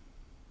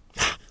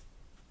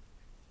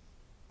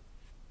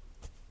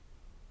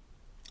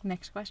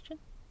 Next question.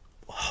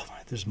 Oh,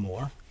 there's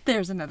more.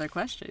 There's another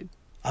question.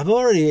 I've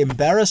already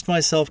embarrassed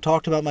myself,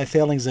 talked about my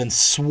failings, and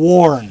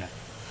sworn.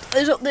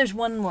 There's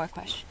one more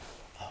question.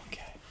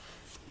 Okay.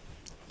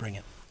 Bring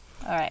it.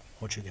 All right.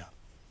 What you got?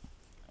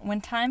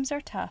 When times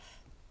are tough,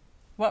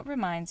 what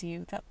reminds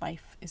you that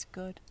life is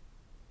good?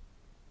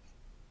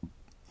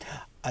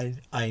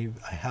 I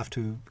have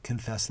to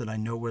confess that I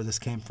know where this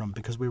came from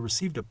because we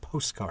received a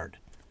postcard.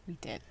 We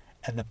did.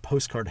 And the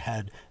postcard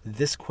had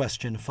this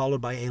question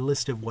followed by a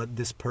list of what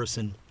this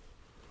person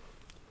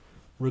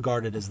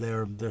regarded as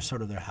their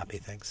sort of their happy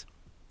things.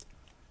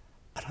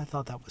 And I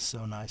thought that was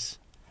so nice.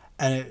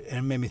 And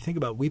it made me think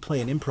about, we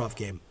play an improv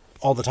game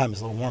all the time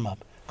as a little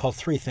warm-up called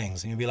 3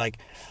 Things. And you'd be like,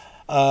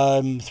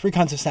 3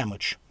 kinds of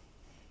sandwich.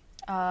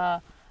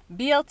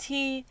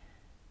 BLT,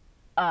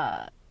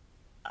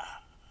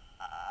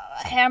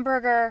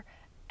 hamburger,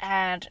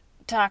 and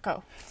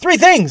taco. 3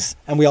 things!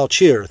 And we all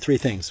cheer, 3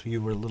 things.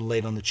 You were a little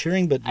late on the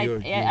cheering, but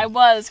I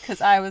was, because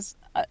I was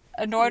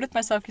annoyed with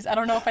myself, because I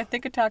don't know if I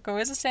think a taco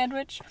is a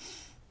sandwich.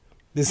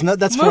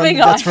 That's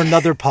for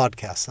another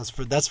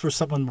podcast. That's for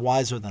someone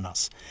wiser than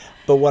us.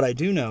 But what I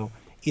do know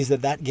is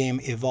that game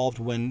evolved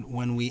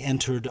when we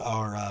entered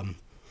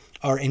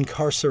our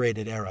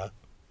incarcerated era.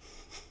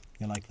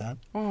 You like that?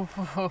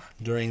 Oh.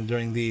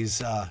 During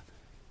these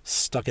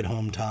stuck at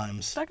home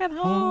times. Stuck at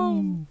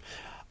home.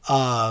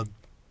 I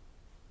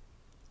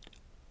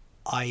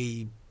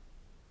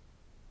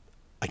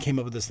came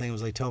up with this thing. It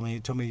was like, tell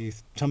me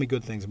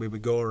good things. We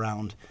would go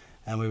around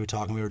and we would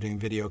talk, and we were doing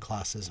video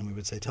classes, and we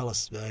would say, tell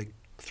us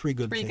 3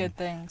 good things. 3 good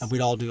things. And we'd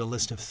all do a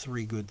list of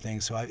 3 good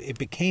things. So it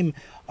became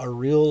a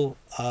real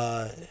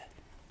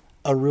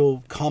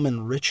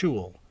common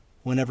ritual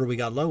whenever we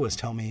got low was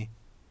tell me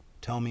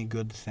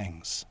good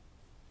things.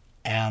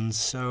 And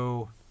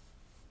so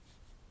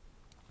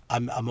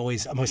I'm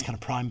always kind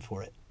of primed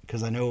for it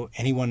because I know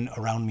anyone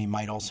around me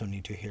might also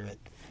need to hear it.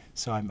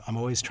 So I'm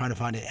always trying to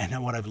find it.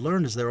 And what I've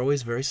learned is they're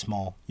always very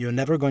small. You're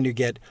never going to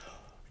get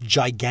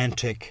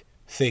gigantic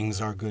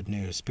things are good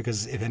news,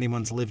 because if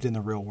anyone's lived in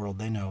the real world,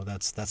 they know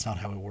that's not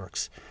how it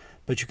works.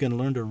 But you can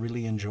learn to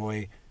really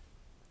enjoy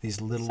these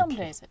little. Some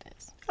days it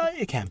is.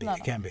 It can be. Not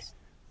It can always.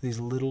 be. These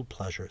little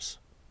pleasures.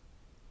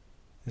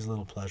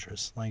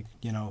 Like,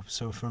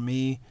 so for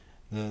me,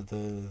 the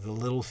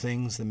little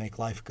things that make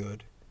life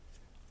good.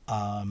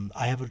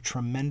 I have a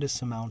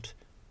tremendous amount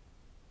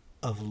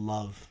of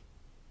love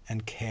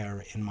and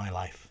care in my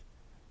life,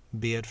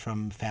 be it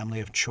from family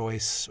of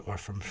choice or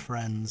from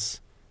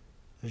friends.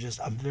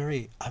 I'm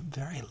very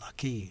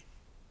lucky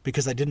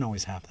because I didn't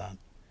always have that.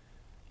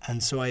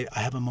 And so I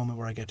have a moment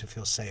where I get to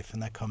feel safe,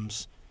 and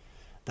that's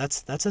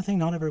a thing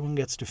not everyone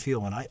gets to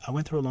feel. And I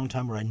went through a long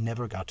time where I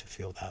never got to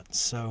feel that.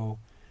 So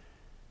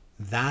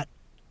that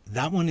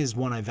one is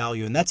one I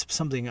value, and that's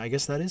something, I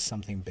guess that is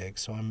something big.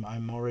 So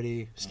I'm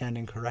already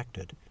standing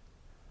corrected.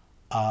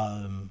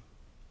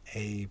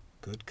 A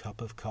good cup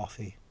of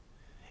coffee.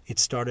 It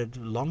started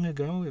long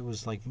ago. It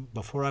was like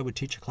before I would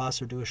teach a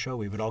class or do a show,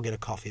 we would all get a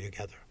coffee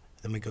together.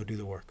 Then we'd go do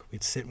the work.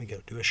 We'd sit and we'd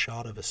go do a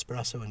shot of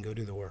espresso and go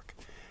do the work.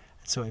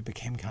 And so it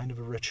became kind of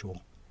a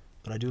ritual.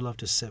 But I do love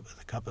to sit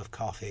with a cup of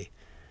coffee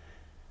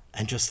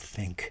and just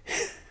think.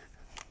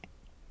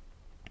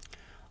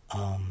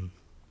 I'm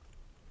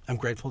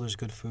grateful there's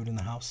good food in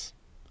the house.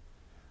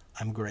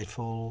 I'm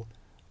grateful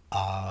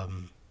that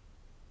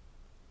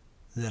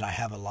I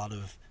have a lot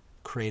of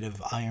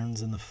creative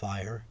irons in the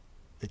fire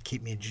that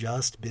keep me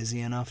just busy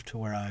enough to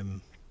where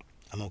I'm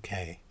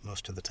okay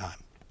most of the time.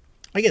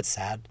 I get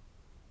sad,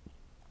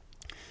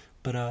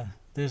 but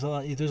there's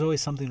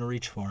always something to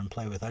reach for and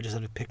play with. I just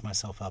have to pick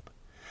myself up.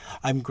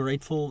 I'm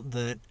grateful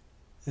that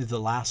the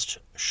last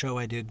show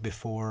I did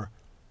before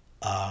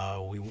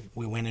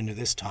we went into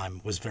this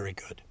time was very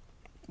good.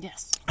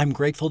 Yes. I'm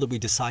grateful that we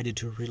decided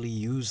to really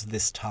use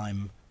this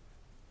time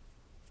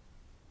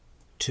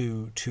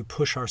to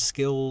push our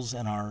skills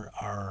and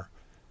our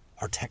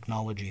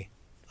technology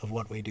of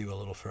what we do a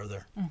little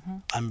further. Mm-hmm.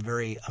 I'm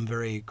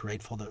very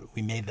grateful that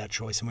we made that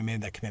choice and we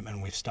made that commitment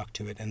and we've stuck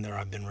to it, and there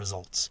have been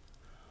results.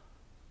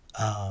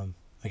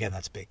 Again,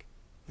 that's big.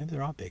 Maybe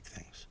there are big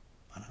things.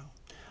 I don't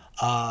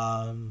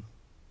know.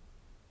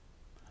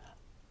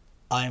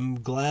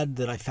 I'm glad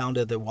that I found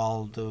out that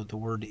while the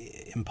word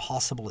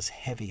impossible is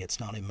heavy, it's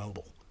not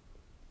immobile.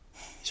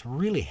 It's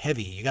really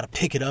heavy. You got to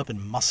pick it up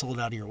and muscle it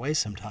out of your way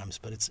sometimes,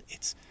 but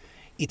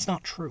it's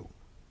not true.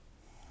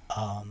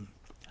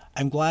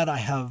 I'm glad I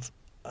have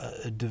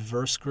a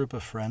diverse group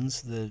of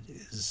friends that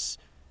is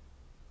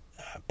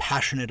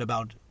passionate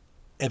about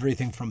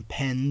everything from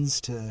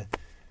pens to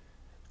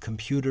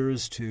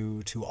computers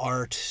to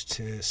art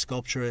to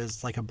sculpture.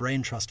 It's like a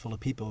brain trust full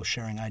of people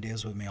sharing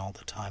ideas with me all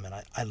the time, and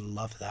I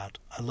love that.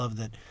 I love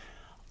that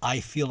I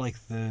feel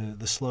like the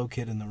slow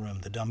kid in the room,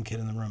 the dumb kid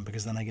in the room,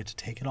 because then I get to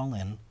take it all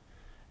in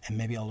and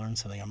maybe I'll learn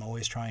something. I'm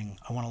always trying.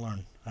 I want to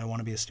learn. I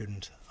want to be a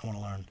student. I want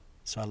to learn.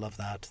 So I love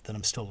that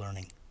I'm still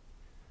learning.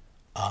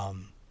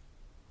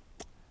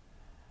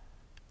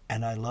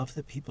 And I love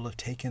that people have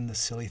taken the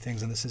silly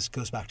things, and this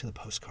goes back to the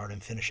postcard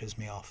and finishes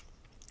me off.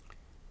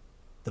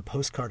 The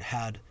postcard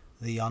had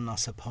the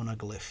Yanasapona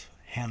glyph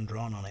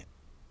hand-drawn on it.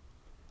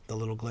 The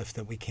little glyph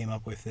that we came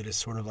up with that is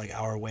sort of like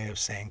our way of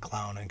saying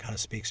clown and kind of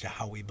speaks to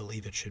how we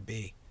believe it should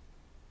be.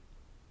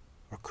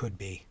 Or could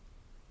be.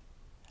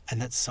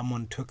 And that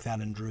someone took that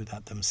and drew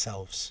that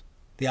themselves.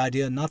 The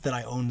idea, not that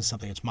I own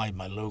something, it's my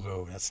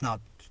logo. It's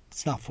not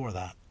for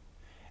that.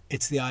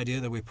 It's the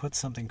idea that we put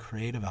something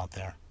creative out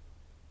there.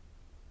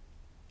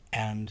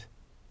 And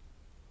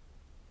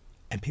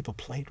people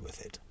played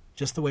with it.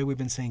 Just the way we've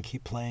been saying,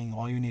 keep playing.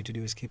 All you need to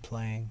do is keep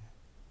playing.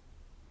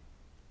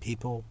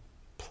 People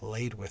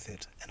played with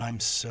it. And I'm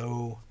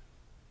so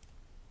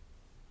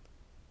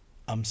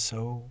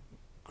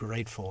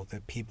grateful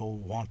that people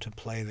want to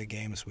play the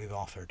games we've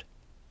offered.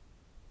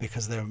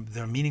 Because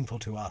they're meaningful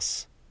to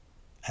us.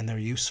 And they're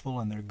useful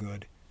and they're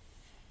good.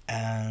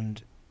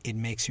 And it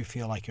makes you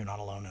feel like you're not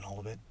alone in all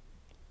of it.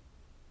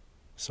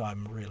 So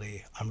I'm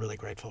really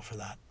grateful for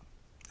that.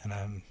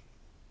 And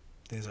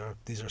these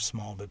are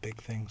small but big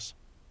things.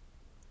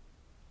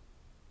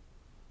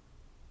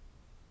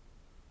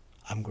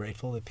 I'm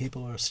grateful that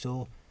people are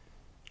still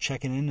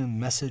checking in and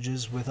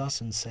messages with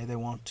us and say they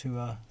want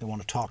to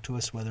talk to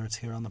us, whether it's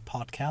here on the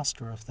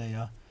podcast or if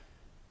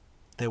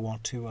they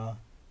want to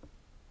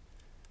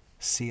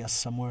see us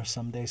somewhere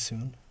someday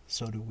soon.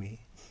 So do we.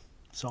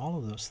 So all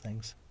of those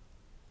things.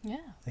 Yeah.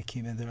 They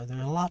keep me there.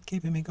 There's a lot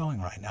keeping me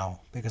going right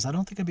now because I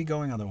don't think I'd be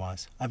going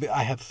otherwise.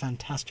 I have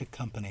fantastic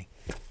company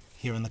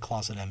here in the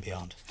closet and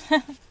beyond.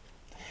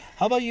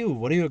 How about you?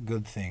 What are your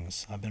good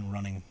things? I've been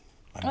running.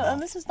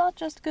 And this is not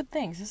just good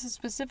things. This is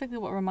specifically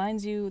what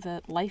reminds you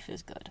that life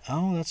is good.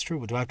 Oh, that's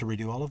true. Do I have to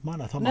redo all of mine?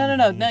 I thought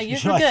No, you're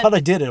good. I thought I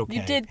did it okay.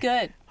 You did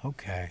good.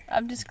 Okay.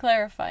 I'm just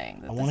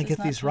clarifying. I want to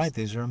get these right.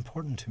 These are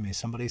important to me.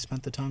 Somebody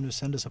spent the time to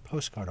send us a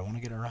postcard. I want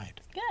to get it right.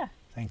 Yeah.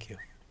 Thank you.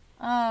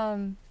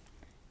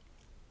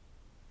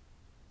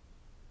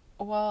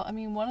 Well, I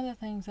mean, one of the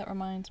things that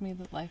reminds me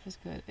that life is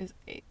good is,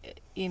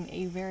 in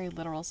a very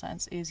literal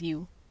sense, is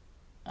you.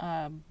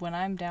 When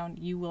I'm down,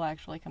 you will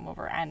actually come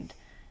over and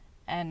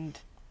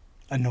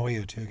annoy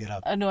you to get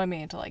up. Annoy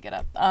me until I get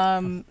up.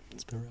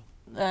 Let's be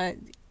real.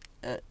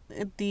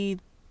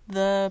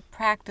 The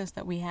practice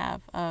that we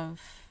have of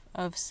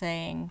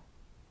saying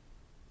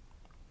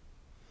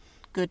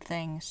good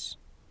things,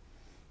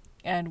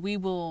 and we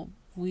will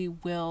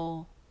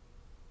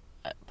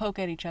poke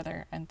at each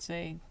other and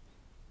say,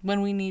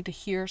 when we need to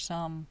hear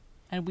some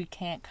and we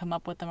can't come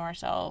up with them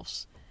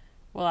ourselves,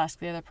 we'll ask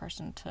the other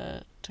person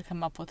to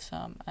come up with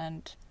some,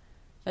 and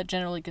that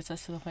generally gets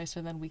us to the place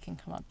where then we can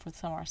come up with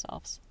some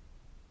ourselves.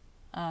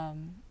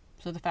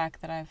 So the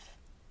fact that I've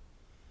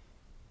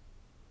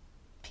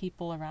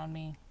people around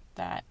me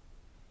that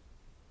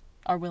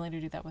are willing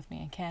to do that with me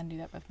and can do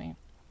that with me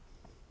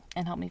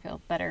and help me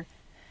feel better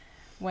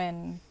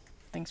when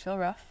things feel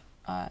rough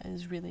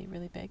is really,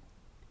 really big.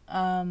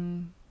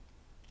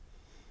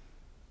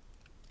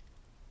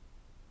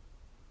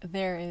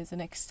 there is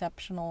an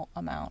exceptional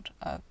amount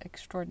of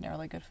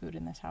extraordinarily good food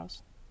in this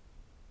house.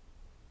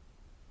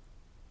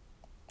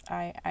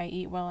 I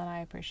eat well and I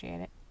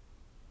appreciate it.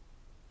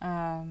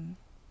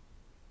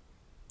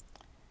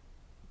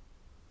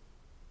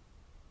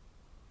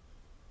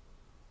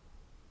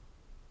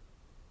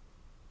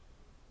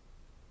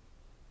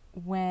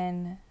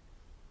 When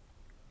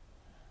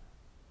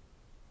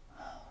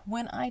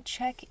I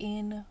check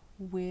in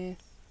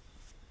with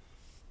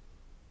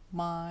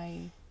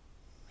my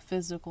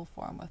physical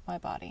form, with my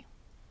body,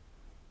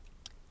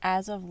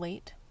 as of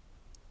late,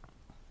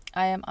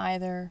 I am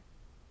either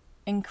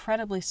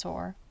incredibly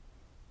sore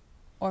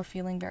or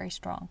feeling very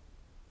strong,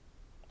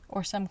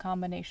 or some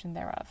combination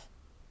thereof,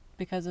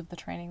 because of the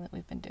training that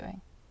we've been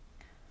doing,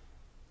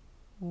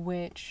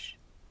 which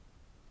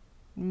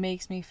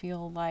makes me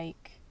feel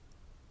like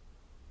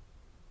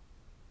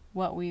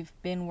what we've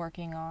been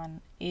working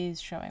on is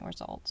showing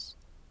results.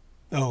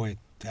 Oh, it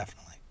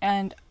definitely.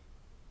 And,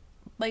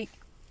 like,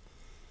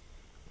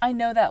 I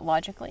know that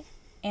logically,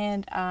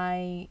 and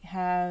I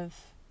have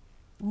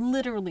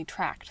literally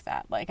tracked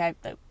that. Like,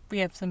 we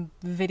have some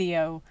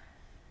video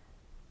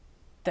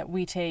that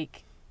we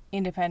take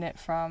independent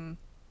from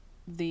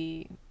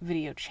the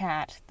video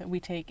chat, that we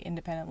take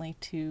independently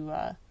to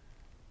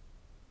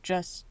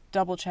just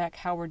double check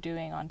how we're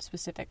doing on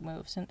specific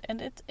moves,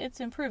 and it's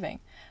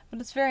improving.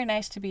 But it's very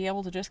nice to be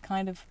able to just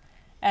kind of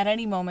at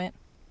any moment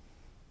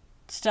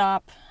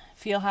stop,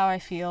 feel how I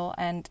feel,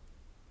 and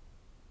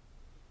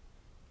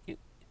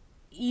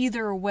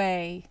either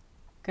way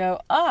go,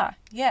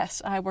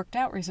 yes, I worked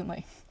out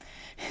recently.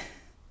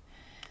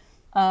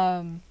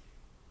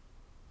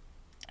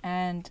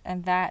 And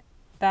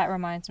that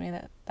reminds me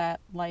that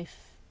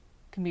life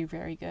can be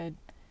very good,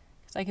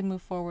 because I can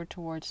move forward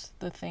towards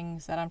the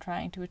things that I'm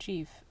trying to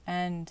achieve.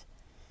 And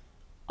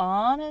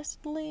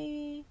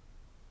honestly,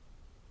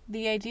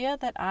 the idea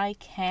that I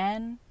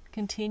can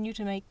continue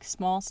to make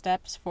small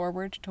steps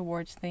forward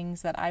towards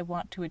things that I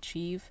want to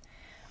achieve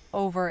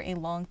over a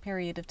long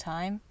period of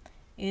time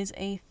is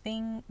a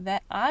thing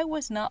that I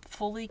was not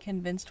fully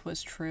convinced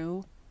was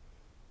true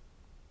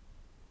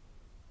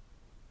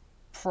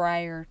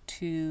prior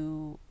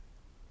to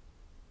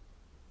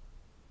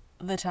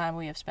the time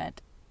we have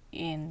spent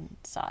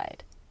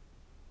inside.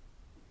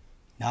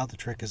 Now the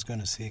trick is going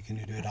to see, can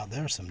you do it out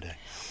there someday?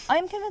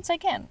 I'm convinced I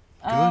can.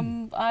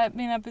 Good. I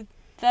mean,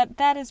 that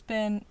has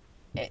been,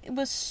 it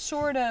was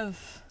sort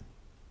of,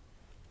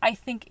 I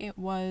think it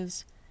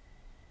was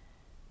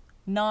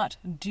not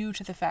due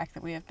to the fact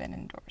that we have been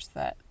indoors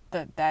that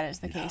is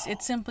the case.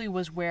 It simply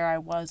was where I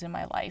was in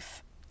my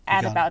life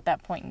at about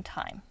that point in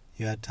time.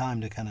 You had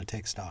time to kind of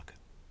take stock.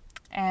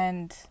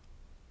 And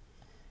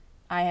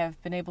I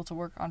have been able to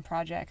work on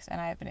projects,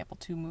 and I have been able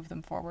to move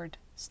them forward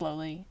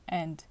slowly,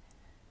 and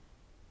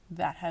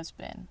that has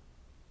been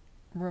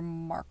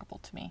remarkable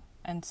to me.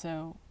 And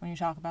so when you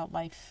talk about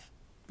life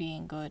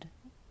being good,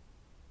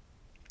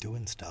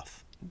 doing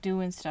stuff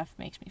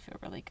makes me feel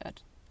really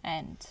good,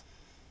 and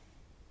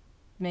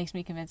makes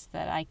me convinced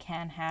that I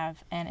can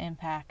have an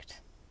impact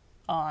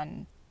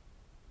on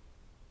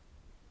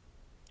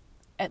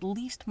at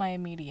least my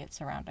immediate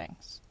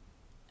surroundings.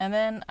 And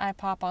then I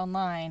pop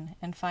online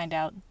and find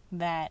out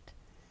that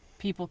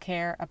people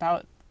care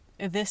about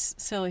this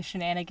silly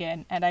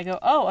shenanigan, and I go,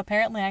 oh,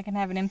 apparently I can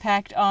have an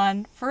impact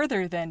on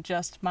further than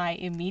just my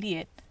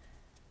immediate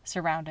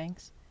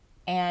surroundings.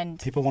 And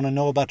people want to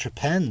know about your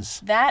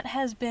pens. That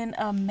has been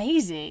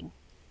amazing.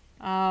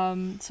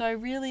 So I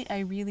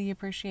really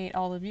appreciate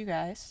all of you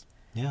guys.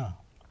 Yeah.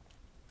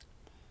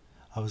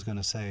 I was going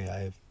to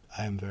say,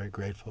 I am very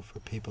grateful for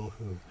people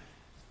who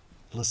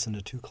listen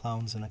to Two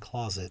Clowns in a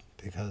Closet,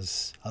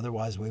 because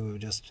otherwise we would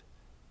just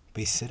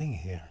be sitting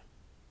here.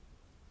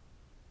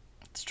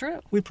 It's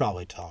true. We'd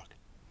probably talk.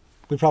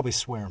 We'd probably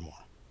swear more.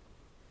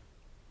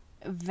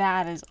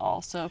 That is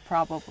also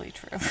probably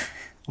true.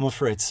 I'm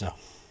afraid so.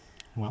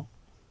 Well,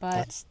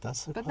 but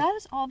that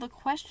is all the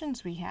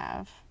questions we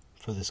have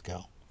for this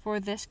go. For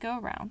this go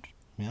round.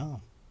 Yeah.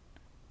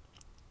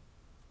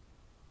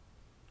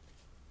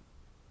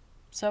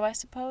 So I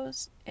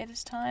suppose it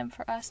is time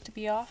for us to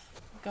be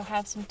off, go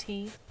have some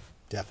tea.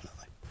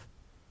 Definitely.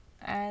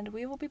 And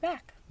we will be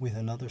back with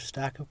another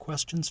stack of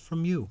questions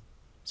from you.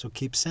 So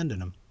keep sending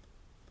them.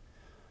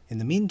 In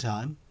the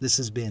meantime, this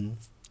has been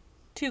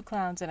Two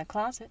Clowns in a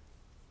Closet.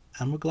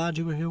 And we're glad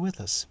you were here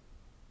with us.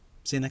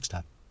 See you next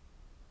time.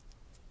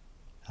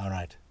 All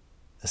right.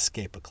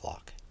 Escape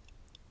o'clock.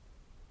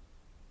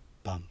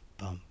 Bum,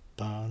 bum,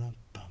 bum,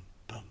 bum,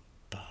 bum,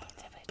 bum,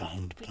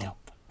 bum, bum.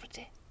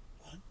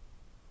 What?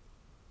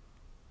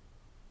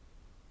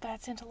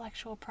 That's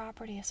intellectual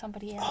property of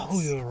somebody else. Oh,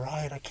 you're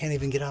right. I can't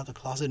even get out of the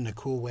closet in a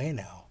cool way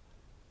now.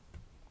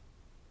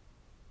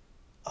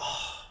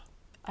 Oh.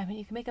 I mean,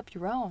 you can make up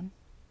your own.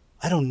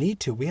 I don't need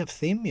to. We have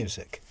theme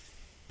music.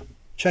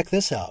 Check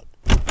this out.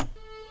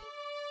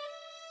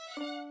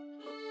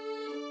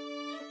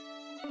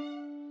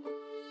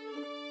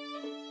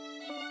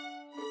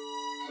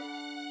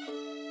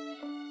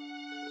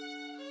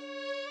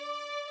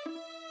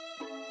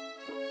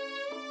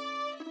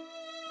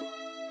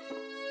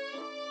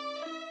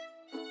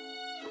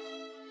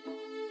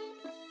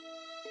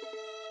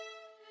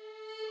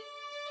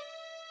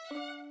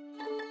 Bye.